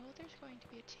 I know there's going to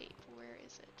be a tape. Where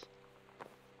is it?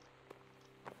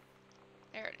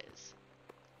 There it is.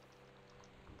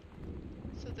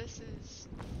 So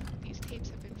these tapes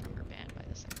have been from her band by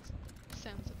the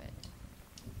sounds of it.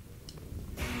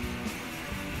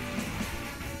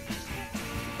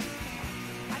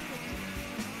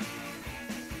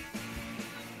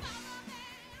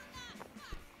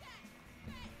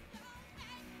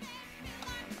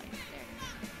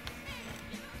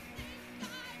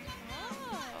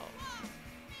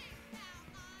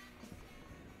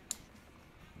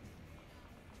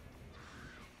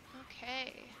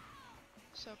 Okay,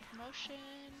 so promotion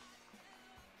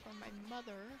for my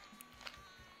mother.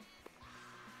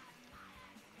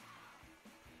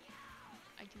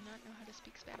 I do not know how to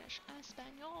speak Spanish.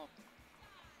 Espanol.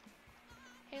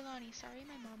 Hey Lonnie, sorry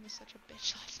my mom was such a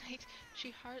bitch last night.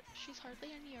 She's hardly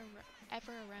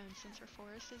ever around since her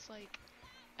forest is like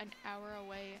an hour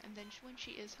away, and then when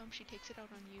she is home, she takes it out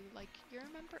on you. Like, you're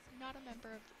not a member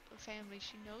of the family.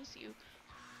 She knows you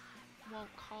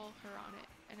won't call her on it,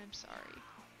 and I'm sorry.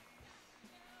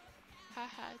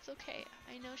 Haha, it's okay.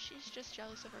 I know she's just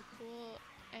jealous of her cool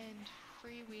and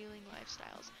freewheeling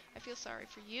lifestyles. I feel sorry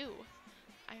for you.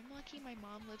 I'm lucky my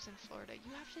mom lives in Florida.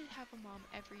 You have to have a mom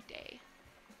every day.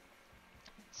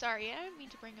 Sorry, I didn't mean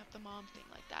to bring up the mom thing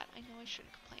like that. I know I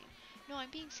shouldn't complain. No,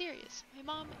 I'm being serious. My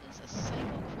mom is a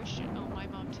psycho-Christian. Oh, my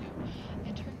mom too.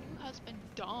 And her new husband,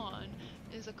 Don,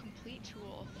 is a complete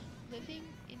tool. Living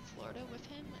in Florida with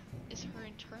him is her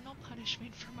internal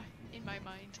punishment in my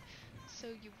mind. So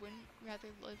you wouldn't rather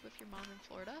live with your mom in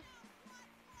Florida?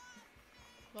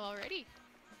 Well, alrighty.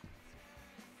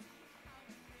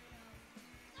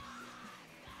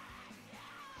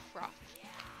 Froth.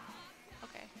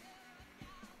 Okay.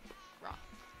 Froth.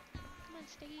 Come on,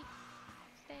 Steggy.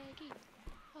 Steggy.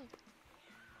 Oh.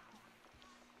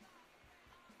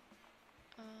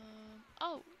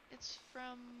 Oh, it's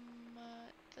from,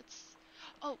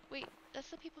 oh, wait, that's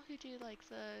the people who do, like,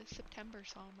 the September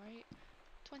psalm, right?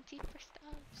 21st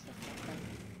of September,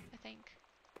 I think.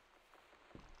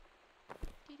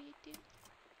 Doo-doo-doo.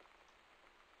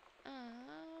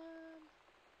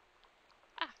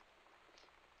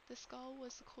 The skull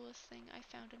was the coolest thing I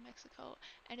found in Mexico,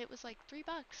 and it was like $3.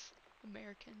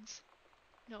 Americans.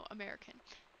 No, American.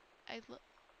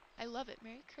 I love it.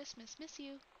 Merry Christmas. Miss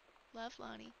you. Love,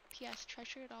 Lonnie. P.S.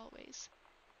 Treasure it always.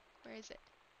 Where is it?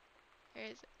 Where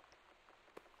is it?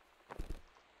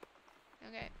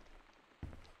 Okay.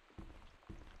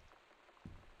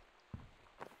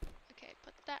 Okay,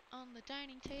 put that on the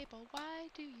dining table. Why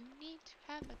do you need to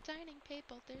have a dining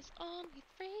table? There's only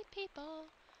 3 people.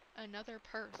 Another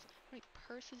purse. How many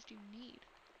purses do you need?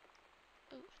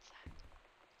 Oh, what's that?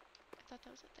 I thought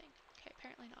that was a thing. Okay,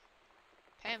 apparently not.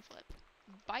 Pamphlet.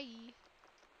 Bye.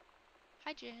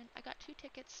 Hi Jan, I got 2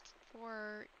 tickets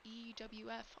for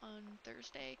EWF on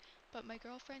Thursday, but my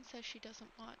girlfriend says she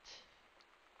doesn't want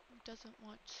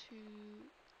to,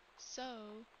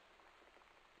 so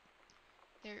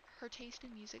her taste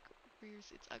in music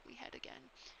rears its ugly head again.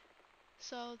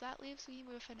 So that leaves me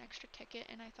with an extra ticket,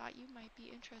 and I thought you might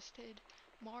be interested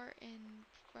more in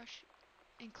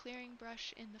clearing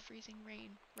brush in the freezing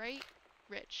rain, right?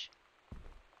 Rich.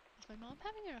 Is my mom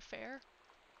having an affair?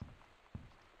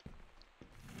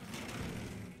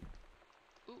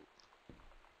 Ooh.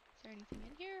 Is there anything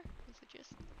in here? Is it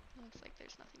just... It looks like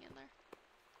there's nothing in there.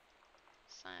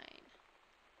 Sign.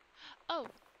 Oh!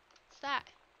 It's that!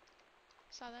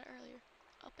 Saw that earlier.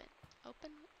 Open.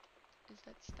 Open? Is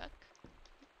that stuck?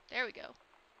 There we go.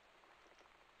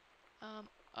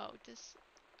 Oh,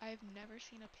 I've never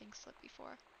seen a pink slip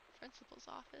before. Principal's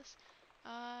office.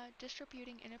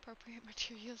 Distributing inappropriate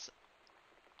materials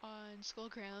on school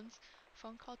grounds.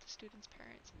 Phone call to students'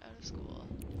 parents. Out of school.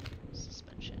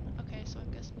 Suspension. Okay, so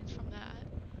I'm guessing it's from that.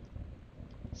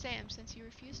 Sam, since you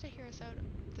refused to hear us out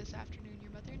this afternoon,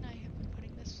 your mother and I have been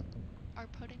putting this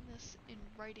in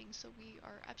writing so we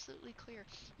are absolutely clear.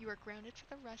 You are grounded for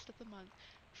the rest of the month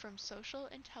from social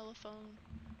and telephone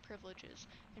privileges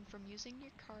and from using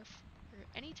your car for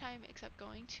any time except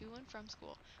going to and from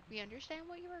school. We understand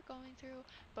what you are going through,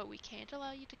 but we can't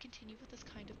allow you to continue with this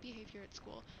kind of behavior at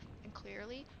school. And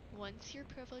clearly, once your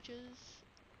privileges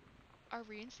are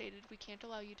reinstated, we can't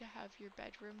allow you to have your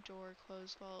bedroom door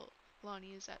closed while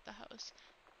Lonnie is at the house.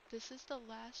 This is the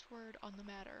last word on the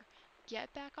matter.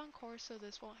 Get back on course so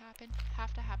this won't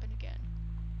have to happen again.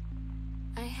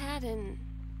 I had an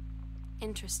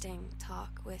interesting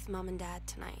talk with Mom and Dad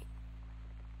tonight.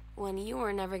 One you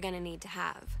were never gonna need to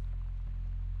have.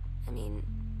 I mean,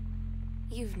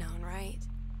 you've known, right?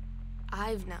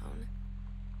 I've known.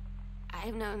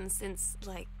 I've known since,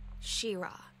 like,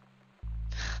 She-Ra.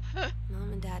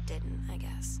 Mom and Dad didn't, I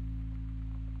guess.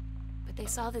 But they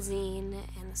saw the zine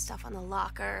and the stuff on the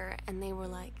locker, and they were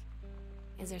like,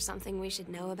 is there something we should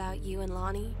know about you and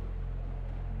Lonnie?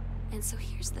 And so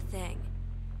here's the thing.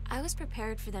 I was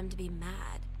prepared for them to be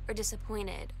mad, or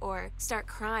disappointed, or start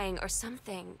crying, or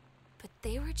something. But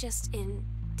they were just in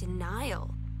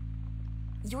denial.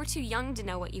 You're too young to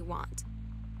know what you want.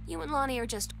 You and Lonnie are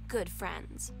just good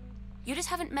friends. You just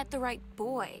haven't met the right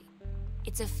boy.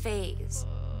 It's a phase.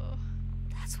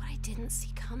 That's what I didn't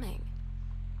see coming.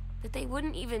 That they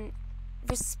wouldn't even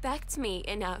respect me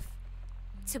enough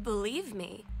to believe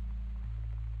me.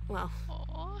 Well,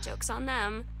 Aww. joke's on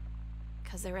them,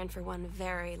 because they're in for one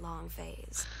very long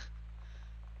phase.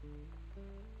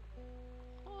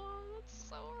 Oh, that's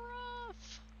so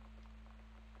rough.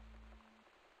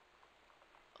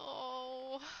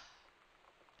 Oh,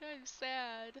 I'm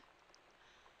sad.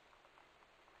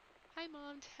 Hi,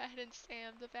 Mom, Dad, and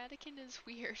Sam. The Vatican is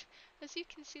weird. As you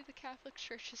can see, the Catholic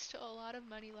Church has still a lot of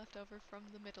money left over from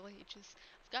the Middle Ages.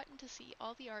 I've gotten to see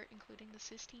all the art, including the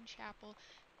Sistine Chapel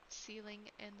ceiling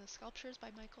and the sculptures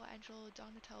by Michelangelo,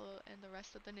 Donatello, and the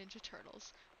rest of the Ninja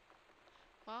Turtles.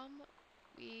 Mom,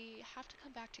 we have to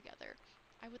come back together.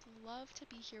 I would love to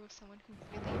be here with someone who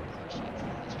really appreciates the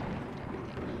history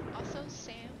behind everything. Also,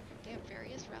 Sam, they have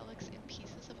various relics and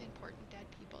pieces of important dead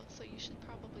people, so you should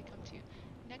probably come too.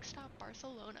 Next stop,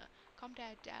 Barcelona. Calm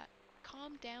down,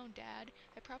 Dad.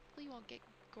 I probably won't get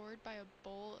gored by a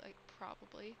bull,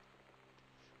 probably.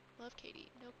 Love,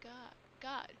 Katie. No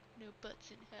God, no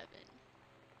butts in heaven.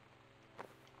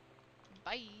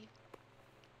 Bye.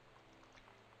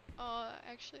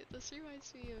 Actually, this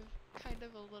reminds me of kind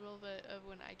of a little bit of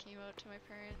when I came out to my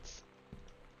parents.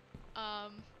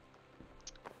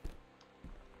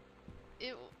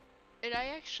 I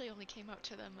actually only came out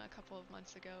to them a couple of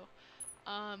months ago.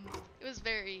 It was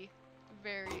very,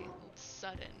 very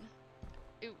sudden.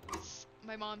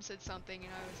 My mom said something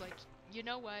and I was like, you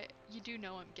know what? You do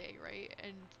know I'm gay, right?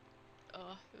 And,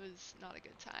 it was not a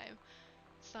good time.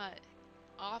 It's not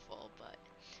awful, but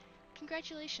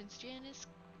congratulations, Janice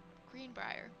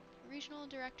Greenbrier, regional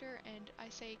director, and I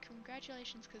say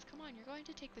congratulations because come on, you're going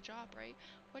to take the job, right?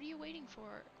 What are you waiting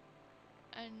for?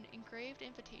 An engraved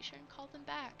invitation? Call them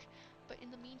back. But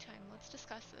in the meantime, let's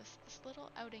discuss this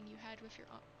little outing you had with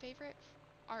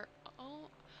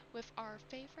our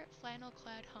favorite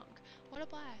flannel-clad hunk. What a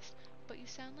blast! But you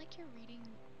sound like you're reading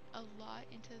a lot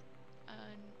into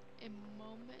a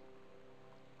moment.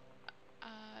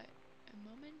 A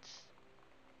moment.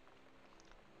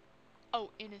 Oh,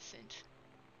 innocent.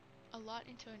 A lot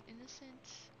into an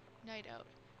innocent night out.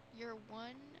 You're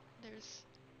one.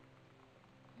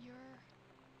 You're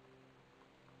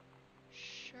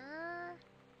sure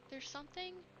there's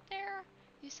something there?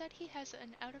 You said he has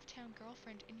an out-of-town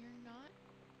girlfriend and you're not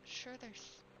sure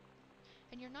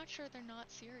they're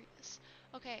not serious.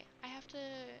 Okay, I have to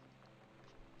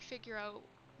figure out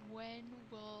when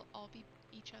I'll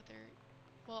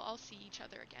see each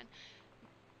other again.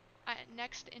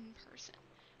 Next in person.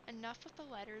 Enough with the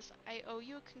letters. I owe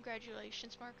you a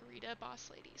congratulations margarita, boss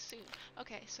lady, soon.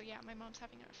 Okay, so yeah, my mom's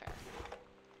having an affair.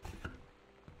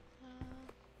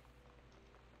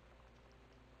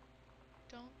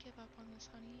 Don't give up on this,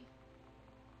 honey.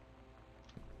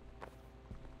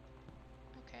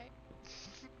 Okay.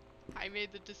 I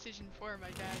made the decision for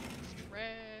my dad. He's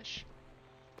trash.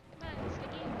 Come on,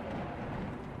 Sticky.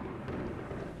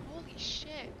 Holy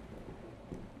shit.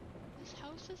 This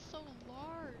house is so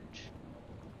large.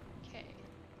 Okay.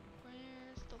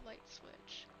 Where's the light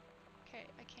switch? Okay,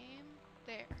 I came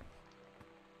there.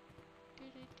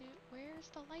 Where's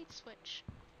the light switch?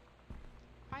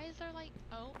 Why is there light?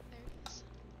 Oh, there it is.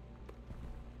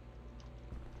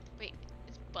 Wait,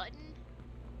 it's button?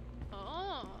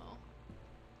 Oh.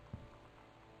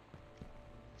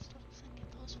 Still doesn't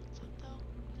get those ones up though.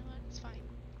 You know what? It's fine.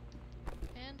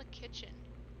 And the kitchen.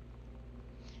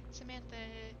 Samantha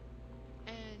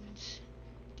and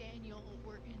Daniel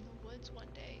were in the woods one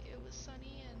day. It was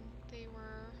sunny and they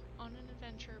were on an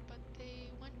adventure, but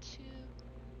they went to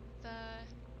the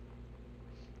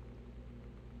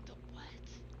what?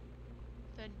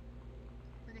 The,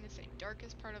 we're gonna say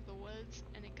darkest part of the woods,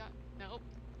 and it got, nope,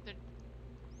 the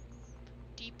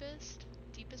deepest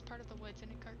part of the woods,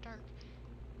 and it got dark.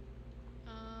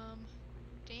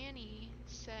 Danny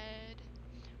said,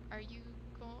 are you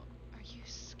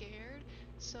scared?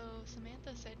 So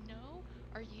Samantha said, no.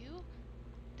 Are you?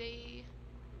 They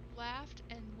laughed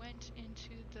and went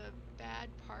into the bad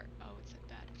part. Oh, it said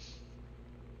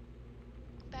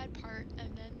bad part,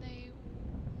 and then they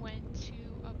went to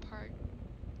a part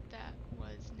that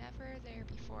was never there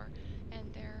before,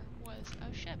 and there was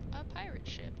a ship, a pirate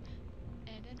ship,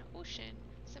 and an ocean.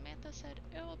 Samantha said,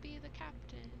 I'll be the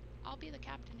captain,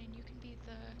 and you can be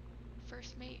the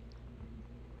first mate.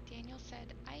 Daniel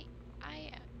said, I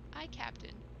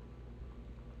captain.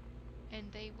 And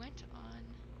they went on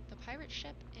the pirate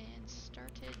ship and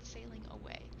started sailing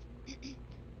away.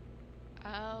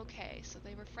 Okay, so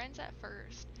they were friends at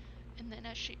first, and then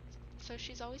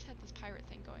she's always had this pirate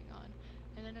thing going on,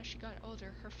 and then as she got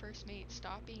older, her first mate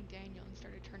stopped being Daniel and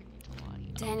started turning into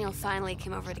Lonnie. Daniel Okay, finally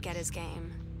came over to get his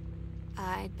game.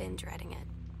 I'd been dreading it.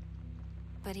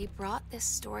 But he brought this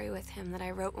story with him that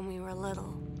I wrote when we were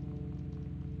little.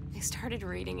 I started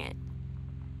reading it,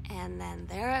 and then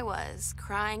there I was,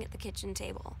 crying at the kitchen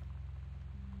table.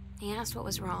 He asked what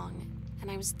was wrong,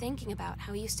 and I was thinking about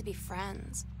how we used to be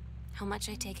friends, how much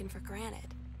I'd taken for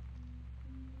granted.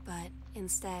 But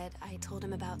instead, I told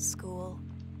him about school,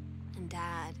 and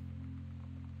Dad,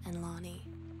 and Lonnie,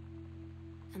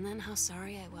 and then how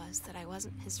sorry I was that I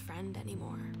wasn't his friend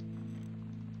anymore.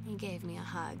 He gave me a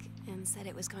hug and said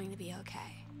it was going to be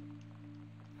okay.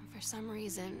 And for some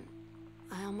reason,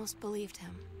 I almost believed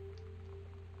him.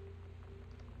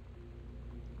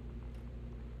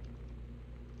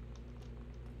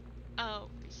 Oh,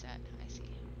 reset. I see.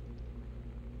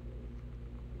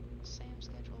 Sam's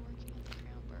schedule working at the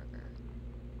Crown Burger.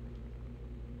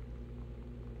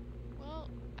 Well,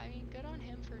 I mean, good on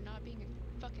him for not being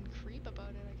a fucking creep about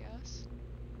it, I guess.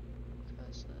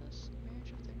 Because this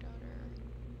marriage of their daughter,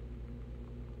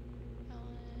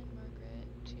 Ellen Margaret,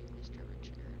 to Mr.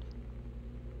 Richard.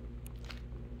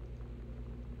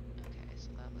 Okay, so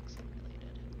that looks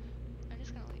unrelated. I'm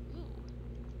just gonna leave. Ooh,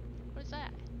 what is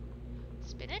that?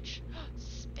 Spinach?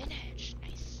 Spinach!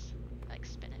 Nice. I like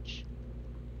spinach.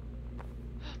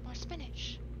 More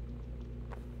spinach!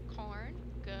 Corn.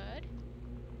 Good.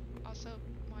 Also,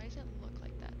 why does it look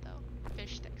like that though?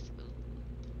 Fish sticks. Ooh.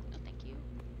 No thank you.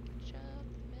 Ketchup.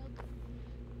 Milk.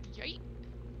 Yay!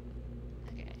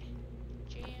 Okay.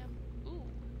 Jam. Ooh.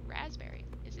 Raspberry.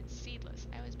 Is it seedless?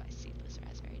 I always buy seedless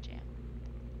raspberry jam.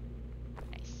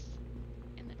 Nice.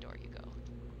 In the door you go.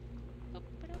 Boop,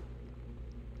 ba-doop.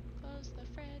 Close the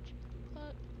fridge.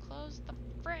 Close the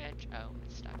fridge. Oh,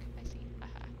 it's stuck. I see.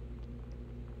 Haha.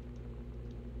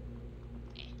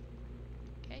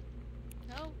 Okay.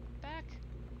 No, back.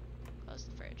 Close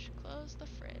the fridge. Close the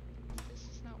fridge. This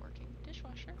is not working.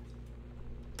 Dishwasher.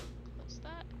 Close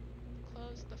that.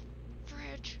 Close the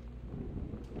fridge.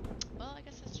 Well, I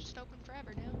guess it's just open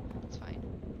forever now. It's fine.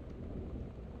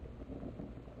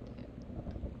 Dude.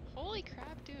 Holy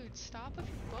crap, dude. Stop with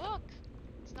your book.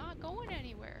 It's not going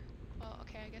anywhere. Well,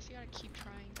 okay, I guess you gotta keep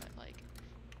trying, but like...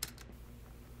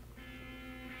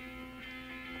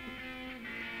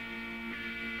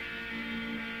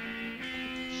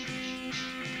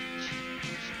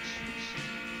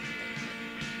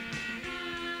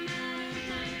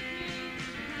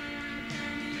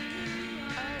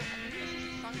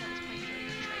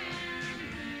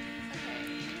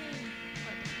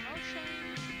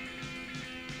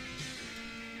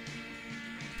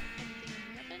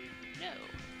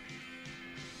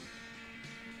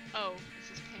 Oh,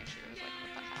 this is pantry. I was like,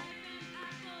 what the hell?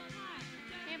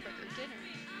 Hamburger dinner.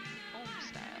 Home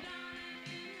style.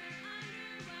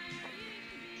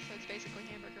 So it's basically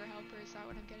Hamburger Helper. Is that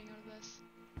what I'm getting out of this?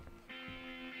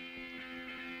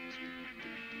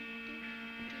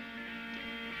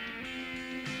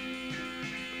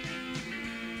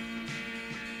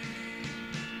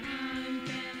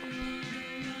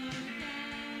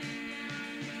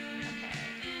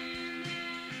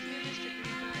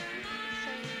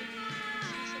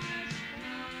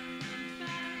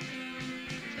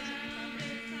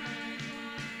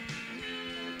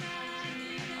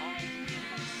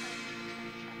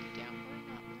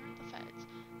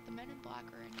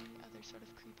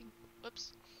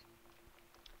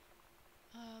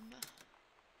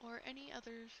 or any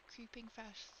other creeping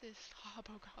fascist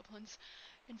hobgoblins.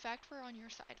 In fact, we're on your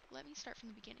side. Let me start from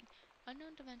the beginning.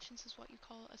 Unknown Dimensions is what you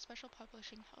call a special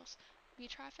publishing house. We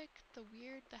traffic the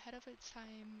weird, the head of its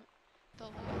time, the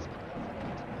lost but not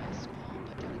forgotten by a small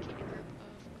but dedicated group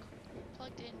of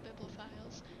plugged-in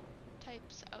bibliophiles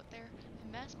types out there,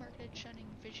 a mass-marketed shunning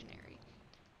visionary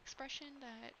expression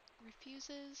that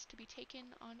refuses to be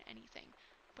taken on anything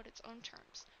but its own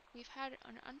terms. We've had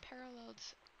an unparalleled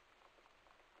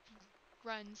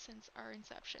run since our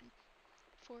inception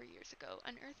 4 years ago,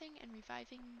 unearthing and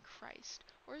reviving Christ,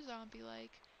 or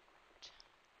zombie-like,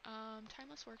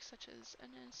 timeless works such as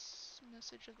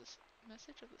Message of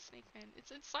the Snake Man,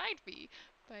 It's Inside Me,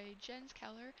 by Jens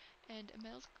Keller, and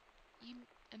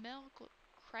Emil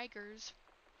Krieger's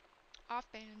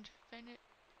off-band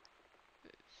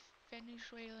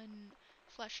Venezuelan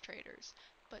flesh traders.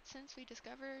 But since we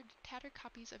discovered tattered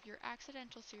copies of your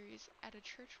accidental series at a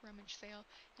church rummage sale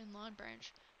in Long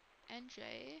Branch,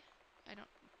 NJ,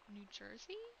 New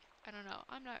Jersey? I don't know.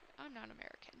 I'm not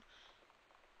American.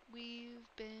 We've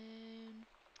been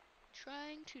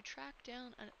trying to track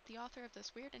down the author of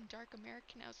this weird and dark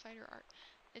American outsider art.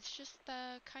 It's just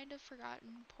the kind of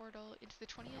forgotten portal into the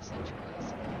 20th century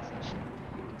civilization,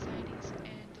 anxieties,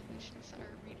 and delusions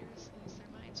our readers lose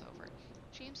their minds over.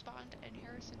 James Bond and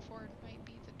Harrison Ford might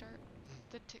be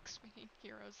the dick-swinging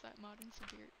heroes that modern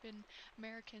suburban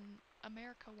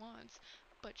America wants,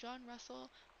 but John Russell,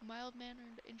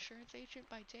 mild-mannered insurance agent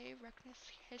by day, reckless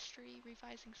history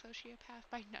revising sociopath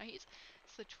by night,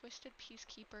 is the twisted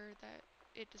peacekeeper that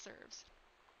it deserves.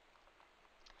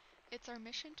 It's our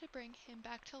mission to bring him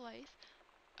back to life.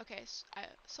 Okay,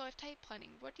 so I've typed plenty.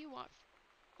 What do you want?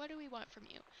 What do we want from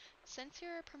you? Since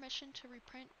your permission to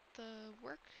reprint the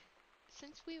work,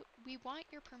 since we want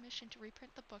your permission to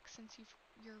reprint the book since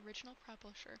your original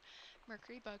publisher,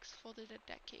 Mercury Books, folded a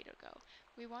decade ago.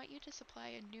 We want you to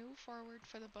supply a new foreword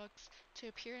for the books to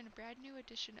appear in a brand new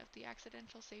edition of The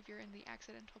Accidental Savior and The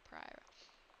Accidental Prior,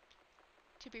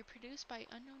 to be produced by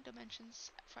Unknown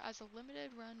Dimensions as a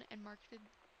limited run and marketed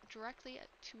directly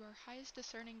to our highest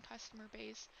discerning customer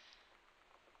base.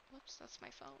 Whoops, that's my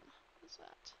phone. What's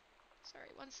that? Sorry,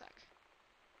 one sec.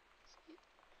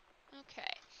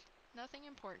 Okay, nothing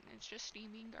important. It's just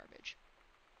steaming garbage.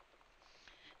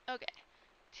 Okay,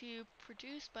 to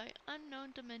produce by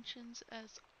Unknown Dimensions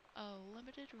as a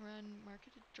limited run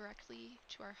marketed directly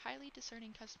to our highly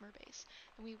discerning customer base,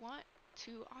 and we want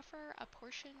to offer a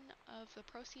portion of the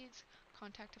proceeds,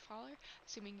 contact a follower,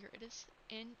 assuming you're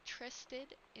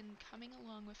interested in coming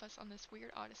along with us on this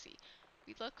weird odyssey.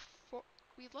 We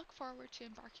look forward to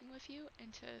embarking with you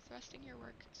and to thrusting your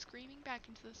work screaming back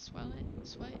into the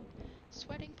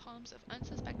sweating palms of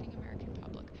unsuspecting American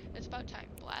public. It's about time.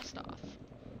 Blast off.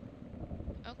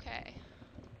 Okay.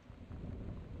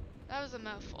 That was a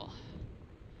mouthful.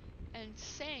 And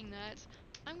saying that,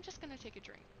 I'm just gonna take a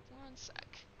drink. One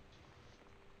sec.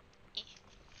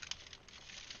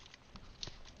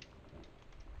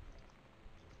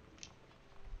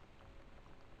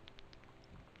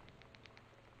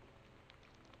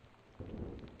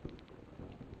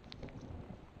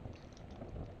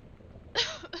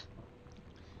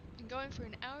 Been going for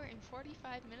an hour and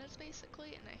 45 minutes basically,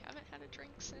 and I haven't had a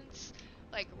drink since,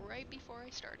 like, right before I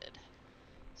started.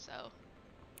 So,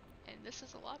 and this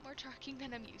is a lot more talking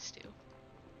than I'm used to.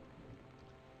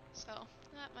 So,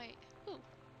 that might... Ooh.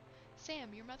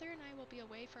 Sam, your mother and I will be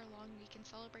away for a long weekend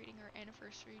celebrating our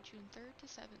anniversary June 3rd to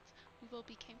 7th. We will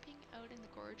be camping out in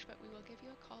the gorge, but we will give you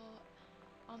a call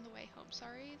on the way home.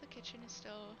 Sorry, the kitchen is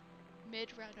still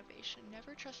mid-renovation.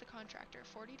 Never trust a contractor.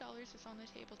 $40 is on the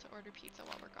table to order pizza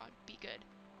while we're gone. Be good.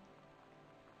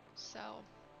 So,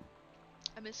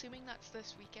 I'm assuming that's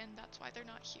this weekend. That's why they're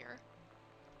not here.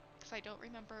 Because I don't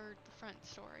remember the front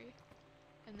story.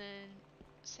 And then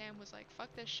Sam was like,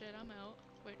 fuck this shit, I'm out.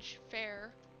 Which,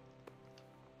 fair.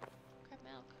 Grab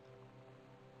milk.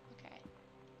 Okay.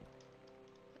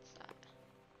 What's that?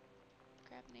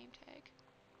 Grab name tag.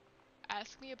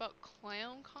 Ask me about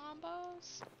clown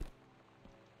combos?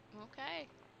 Okay.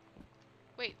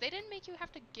 Wait, they didn't make you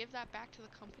have to give that back to the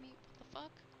company? What the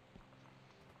fuck?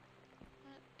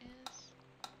 What is...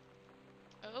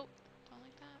 Oh, don't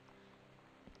like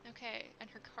that. Okay, and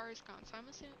her car is gone, so I'm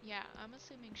assuming... Yeah, I'm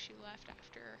assuming she left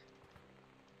after...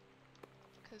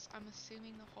 Because I'm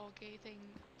assuming the whole gay thing...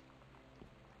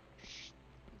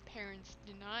 parents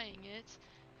denying it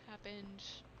happened,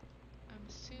 I'm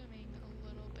assuming, a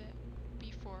little bit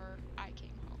before I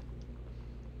came home.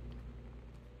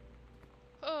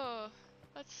 Oh,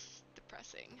 that's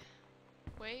depressing.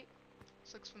 Wait,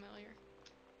 this looks familiar.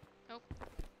 Nope.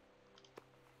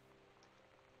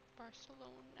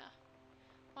 Barcelona.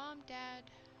 Mom, Dad,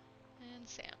 And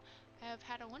Sam. I have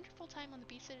had a wonderful time on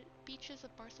the beaches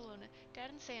of Barcelona. Dad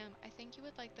and Sam, I think you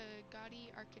would like the Gaudi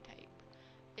archetype.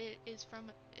 It is from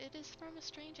a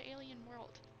strange alien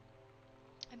world.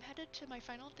 I'm headed to my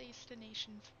final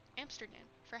destination, Amsterdam.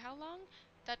 For how long?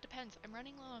 That depends. I'm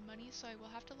running low on money, so I will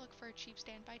have to look for a cheap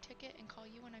standby ticket and call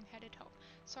you when I'm headed home.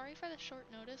 Sorry for the short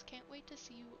notice. Can't wait to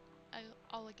see you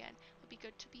all again. It'll be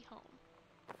good to be home.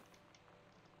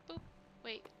 Boop.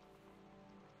 Wait.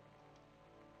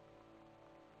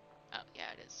 Oh,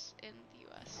 yeah, it is in the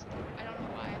US. I don't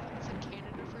know why I thought it said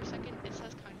Canada for a second. It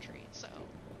says country, so.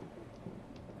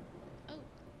 Oh.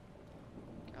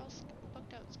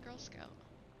 Booked out Girl Scout.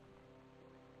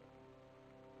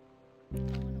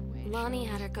 Lonnie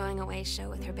had her going away show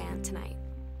with her band tonight.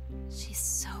 She's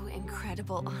so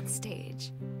incredible on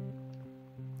stage.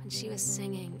 When she was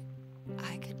singing,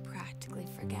 I could practically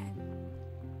forget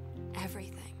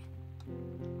everything.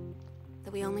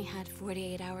 That we only had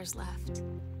 48 hours left.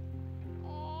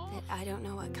 That I don't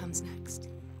know what comes next.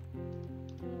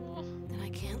 That I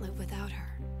can't live without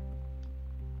her.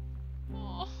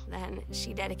 Then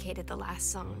she dedicated the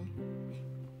last song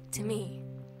to me.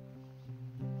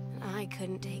 And I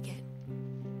couldn't take it.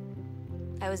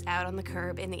 I was out on the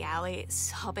curb in the alley,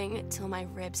 sobbing till my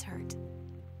ribs hurt.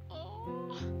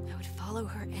 I would follow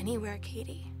her anywhere,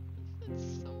 Katie. That's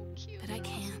so cute. But I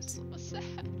can't. So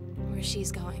sad. Where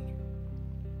she's going.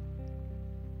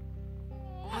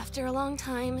 After a long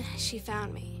time, she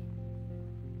found me.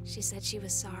 She said she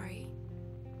was sorry.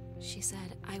 She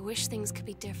said, I wish things could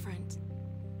be different.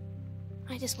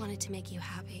 I just wanted to make you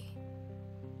happy.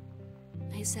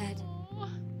 I said,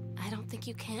 I don't think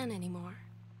you can anymore.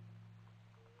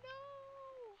 No.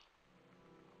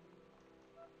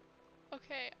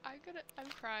 Okay, I'm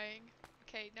crying.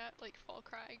 Okay, not like fall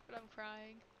crying, but I'm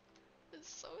crying. It's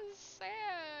so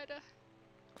sad.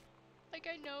 Like,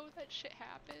 I know that shit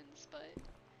happens, but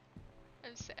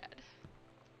I'm sad.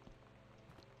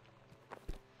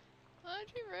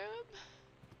 Laundry room.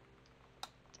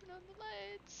 Turn on the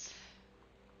lights.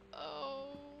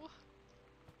 Oh.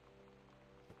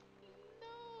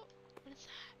 No. What is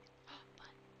that? Oh,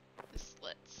 but the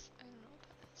slits. I don't know what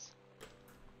that is.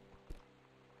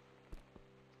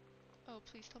 Oh,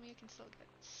 please tell me I can still get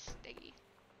Steggy.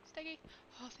 Steggy.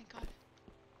 Oh, thank God.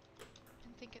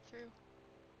 And think it through.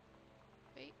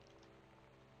 Wait.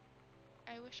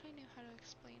 I wish I knew how to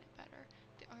explain it better.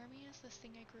 The army is this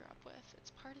thing I grew up with.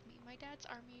 It's part of me. My dad's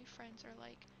army friends are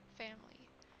like family.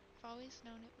 I've always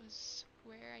known it was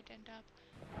where I'd end up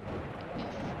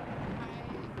if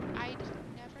I'd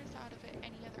never thought of it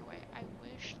any other way. I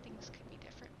wish things could be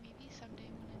different. Maybe someday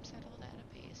when I'm settled at a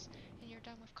base and you're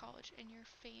done with college and you're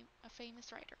a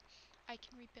famous writer, I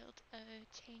can rebuild a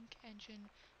tank engine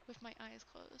with my eyes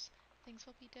closed. Things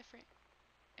will be different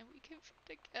and we can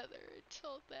be together.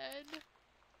 Until then.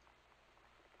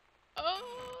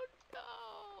 Oh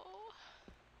no!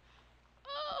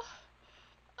 Oh!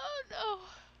 Oh no!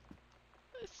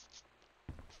 It's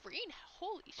green,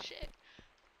 holy shit!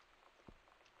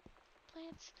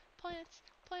 Plants, plants,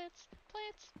 plants,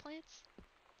 plants, plants,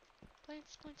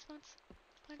 plants, plants, plants,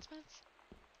 plants, plants.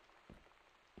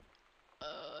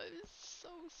 Oh, I'm so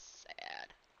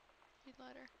sad. Read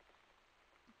letter.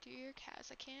 Dear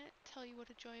Kaz, I can't tell you what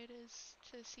a joy it is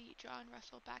to see John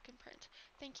Russell back in print.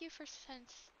 Thank you for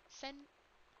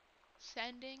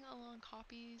sending along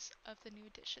copies of the new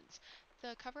editions.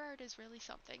 The cover art is really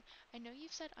something. I know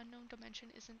you've said Unknown Dimension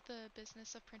isn't the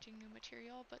business of printing new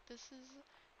material, but this has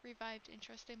revived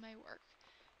interest in my work.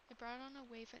 It brought on a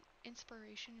wave of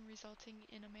inspiration, resulting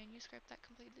in a manuscript that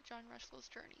completed John Russell's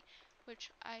journey,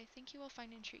 which I think you will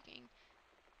find intriguing.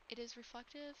 It is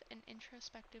reflective and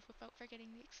introspective without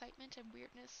forgetting the excitement and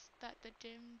weirdness that the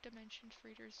dim dimensions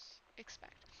readers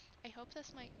expect. I hope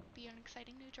this might be an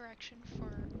exciting new direction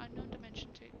for Unknown Dimension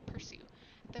to pursue.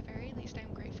 At the very least,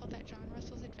 I'm grateful that John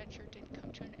Russell's adventure didn't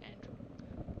come to an end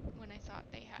when I thought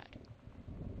they had.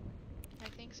 My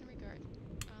thanks and regards.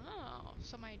 Oh,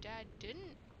 so my dad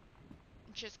didn't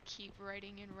just keep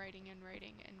writing and writing and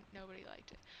writing and nobody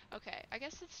liked it. Okay, I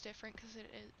guess it's different because it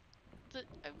is.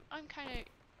 I'm kind of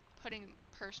putting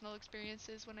personal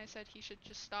experiences when I said he should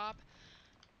just stop.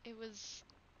 It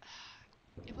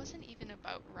wasn't even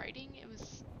about writing, it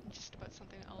was just about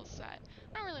something else that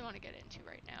I don't really want to get into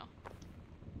right now.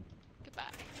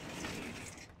 Goodbye.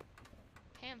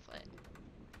 Pamphlet.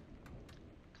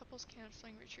 Couples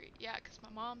canceling retreat. Yeah, because my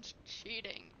mom's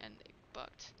cheating and they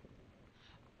booked.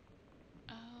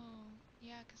 Oh,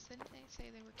 yeah, because didn't they say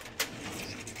they were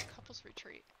canceling couples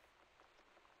retreat?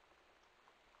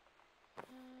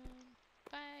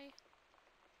 Bye.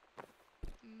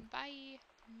 Bye.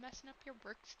 Messing up your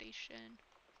workstation.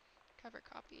 hardcover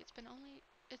copy.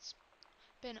 It's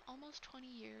been almost 20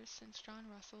 years since John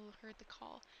Russell heard the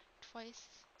call. Twice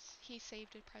he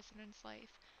saved a president's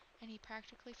life, and he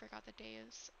practically forgot the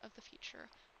days of the future,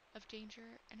 of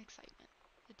danger and excitement,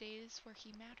 the days where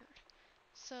he mattered.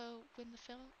 So when the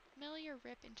familiar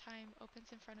rip in time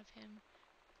opens in front of him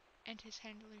and his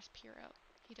handlers peer out,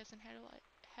 he doesn't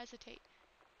hesitate.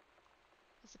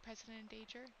 Is the president in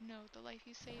danger? No, the life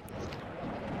you saved is not.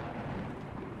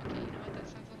 Okay, you know what? That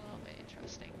sounds a little bit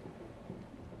interesting.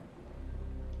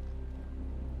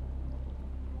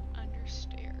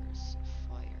 Understairs.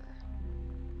 Fire.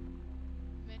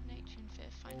 Midnight, June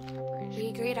 5th. Final preparation. We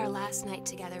agreed our last night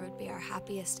together would be our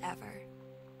happiest ever,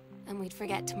 and we'd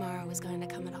forget tomorrow was going to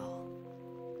come at all.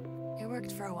 It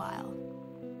worked for a while.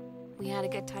 We had a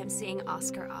good time seeing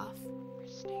Oscar off,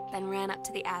 then ran up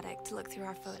to the attic to look through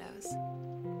our photos,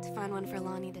 to find one for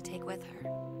Lonnie to take with her.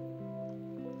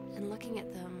 And looking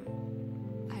at them,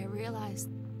 I realized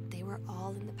they were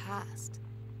all in the past,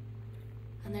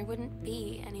 and there wouldn't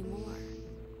be any more.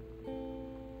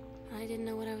 I didn't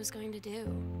know what I was going to do.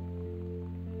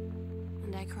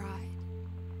 And I cried.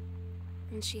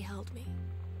 And she held me.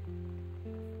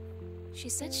 She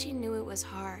said she knew it was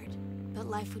hard, but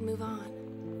life would move on.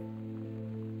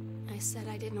 I said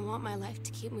I didn't want my life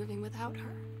to keep moving without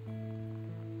her.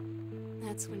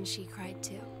 That's when she cried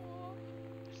too.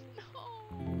 No.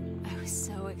 I was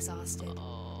so exhausted.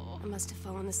 Oh. I must have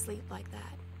fallen asleep like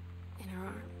that, in her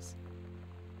arms.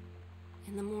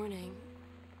 In the morning,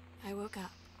 I woke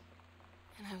up,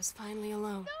 and I was finally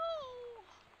alone. No!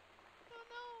 Oh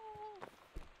no!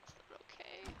 Is that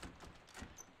okay?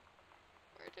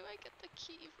 Where do I get the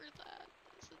key for that?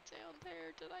 Is it down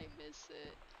there? Did I miss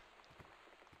it?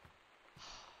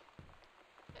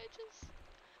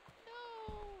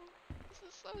 No! This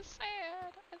is so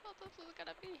sad. I thought this was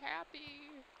gonna be happy.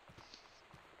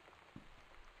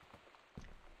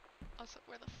 Also,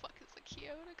 where the fuck is the key?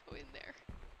 I wanna go in there.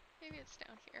 Maybe it's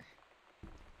down here.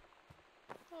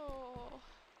 Oh.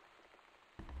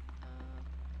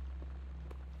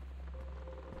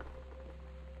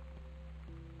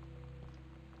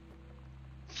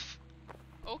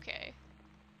 Okay.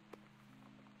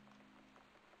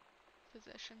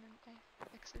 Possession and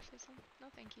exorcism? No,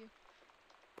 thank you.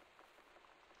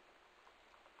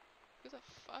 Who the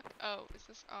fuck? Oh, is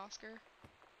this Oscar?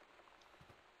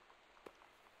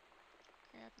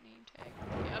 Grab name tag.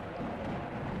 Yep.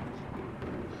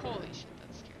 Holy shit,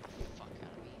 that scared the fuck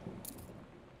out of me.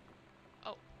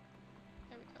 Oh.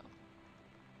 There we go.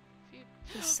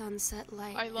 The sunset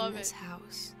light I love in this it.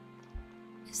 house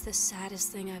is the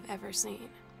saddest thing I've ever seen.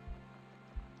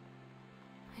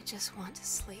 I just want to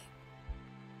sleep.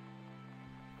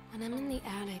 When I'm in the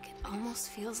attic, it almost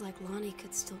feels like Lonnie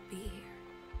could still be here.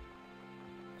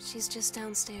 She's just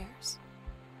downstairs.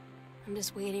 I'm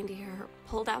just waiting to hear her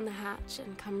pull down the hatch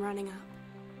and come running up.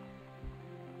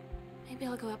 Maybe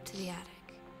I'll go up to the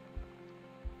attic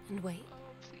and wait. Oh,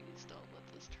 please don't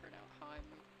let this turn out how I'm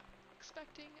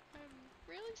expecting. I'm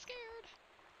really scared.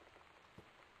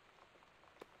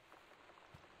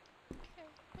 Okay,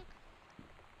 okay.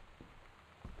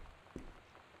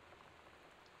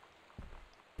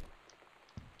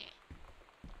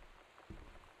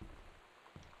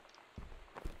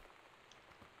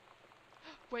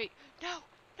 Wait, no!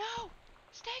 No!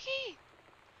 Steggy!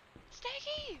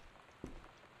 Steggy!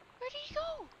 Where did he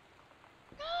go?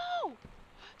 No!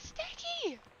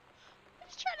 Steggy! I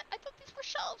was trying to. I thought these were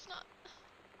shelves, not.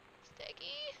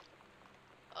 Steggy!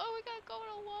 Oh, we gotta go it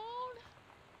alone?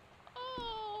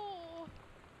 Oh!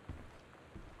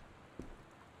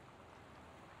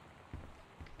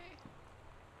 Okay.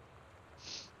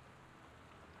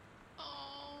 Oh.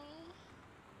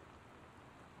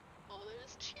 Oh,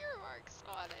 there's tear marks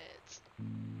on it.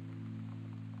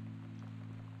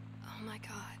 Oh my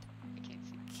god. I can't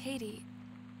see. Katie,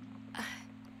 I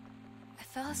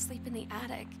fell asleep in the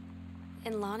attic,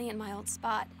 in Lonnie and my old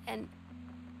spot, and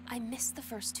I missed the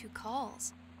first 2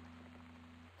 calls.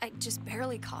 I just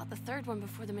barely caught the third one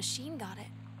before the machine got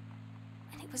it.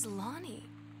 And it was Lonnie,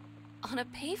 on a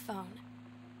payphone.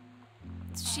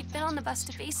 She'd been on the bus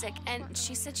to Basic, and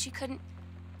she said she couldn't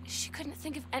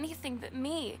think of anything but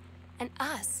me and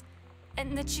us,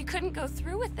 and that she couldn't go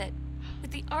through with it,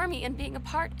 with the army and being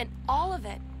apart and all of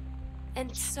it.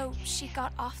 And so she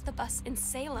got off the bus in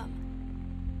Salem.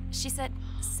 She said,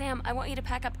 "Sam, I want you to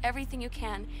pack up everything you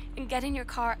can and get in your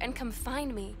car and come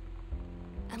find me.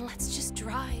 And let's just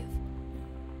drive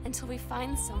until we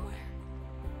find somewhere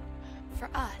for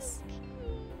us."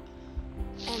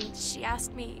 And she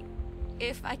asked me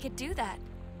if I could do that.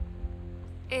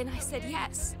 And I said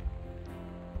yes.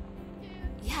 Yeah.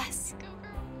 Yes. Go,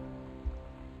 girl.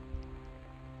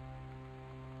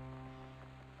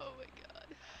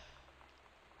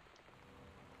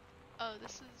 Oh,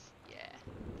 this is, yeah.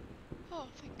 Oh,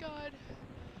 thank God.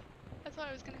 I thought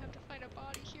I was gonna have to find a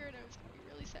body here and I was gonna be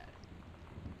really sad.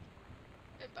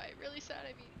 And by really sad,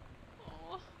 I mean,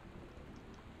 oh.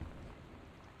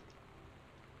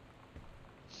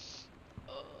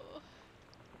 Oh.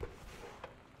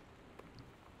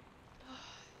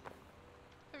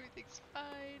 Everything's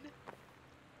fine.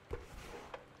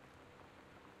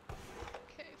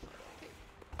 Okay,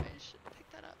 I should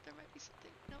pick that up. There might be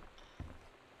something. Nope.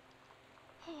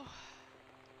 Oh.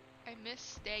 I miss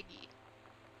Staggy.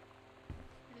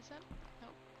 What is that?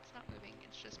 Nope, it's not moving.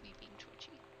 It's just me being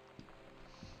twitchy.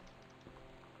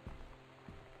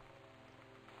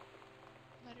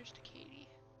 Letters to Katie.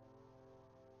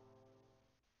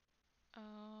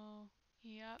 Oh,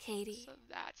 yep. Katie, So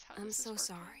that's how I'm this is so working.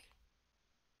 sorry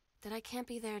that I can't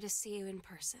be there to see you in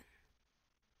person,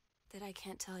 that I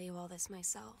can't tell you all this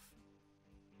myself.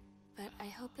 But I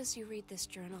hope as you read this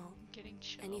journal I'm getting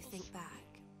chills. and you think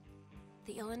back,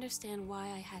 that you'll understand why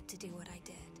I had to do what I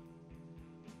did.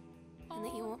 And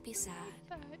that you won't be sad,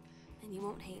 and you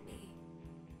won't hate me,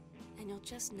 and you'll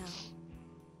just know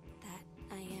that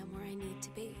I am where I need to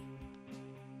be.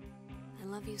 I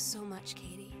love you so much,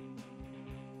 Katie.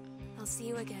 I'll see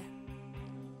you again,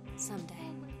 someday.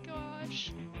 Oh my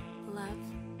gosh. Love,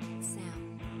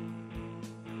 Sam.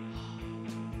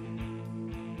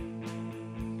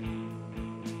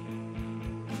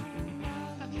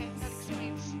 Okay, that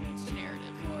explains the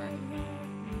narrative more.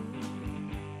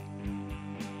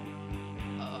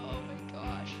 Oh my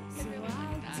gosh, I really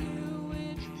like that.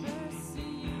 That's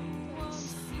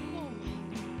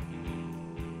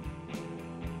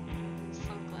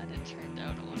so glad it turned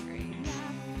out all great.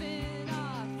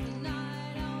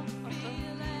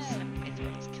 Also, my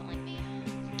throat is killing me.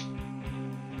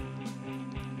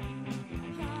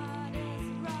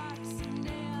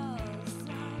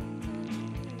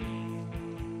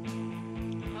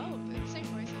 Oh, they're the same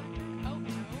voice actor? Oh no,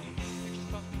 they're just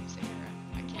both from the same era.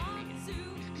 I can't read.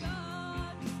 Everything turned out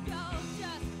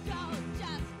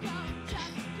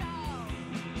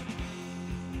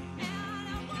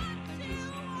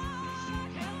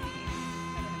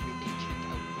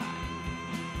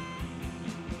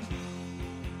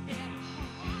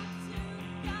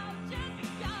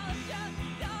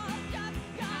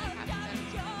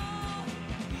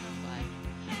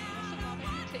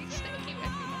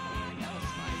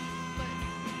fine.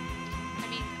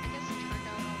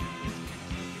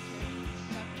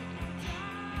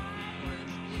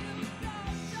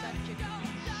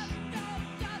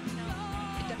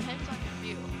 It depends on your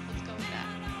view. Let's go with that.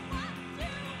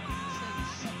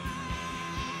 Since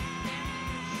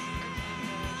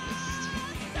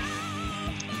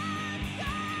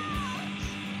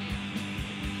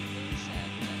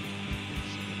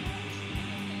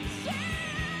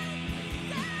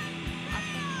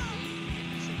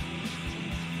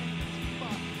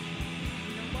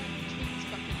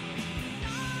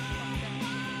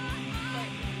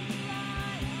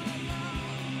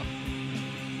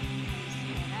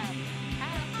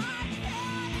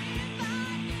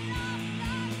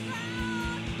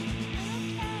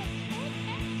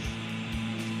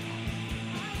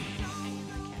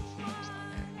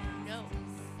No,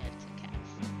 it's a cat.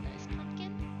 There's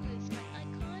Pumpkin, who is my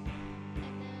icon,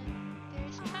 and then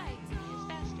there's Pie, who is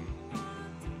faster.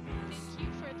 Thank you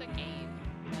for the game.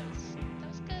 That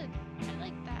was good. I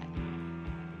like that.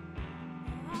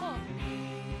 Oh.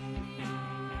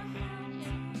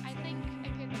 Yeah, I think I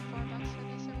paid like $4 for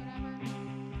this or whatever.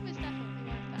 It was definitely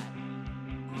worth that.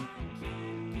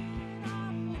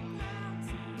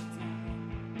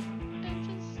 And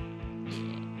just,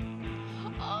 yeah.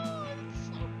 Oh, it's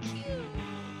so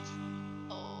cute.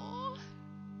 Oh.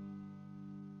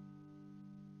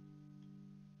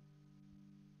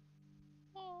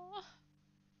 Oh.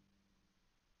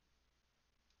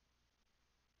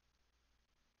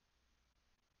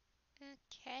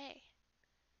 Okay.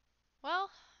 Well,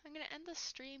 I'm gonna end the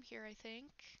stream here, I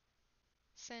think,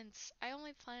 since I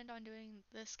only planned on doing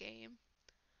this game.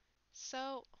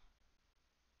 So,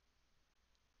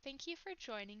 thank you for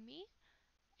joining me,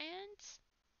 and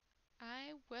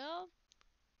I will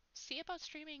see about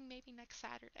streaming maybe next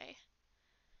Saturday.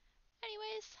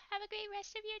 Anyways, have a great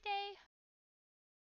rest of your day.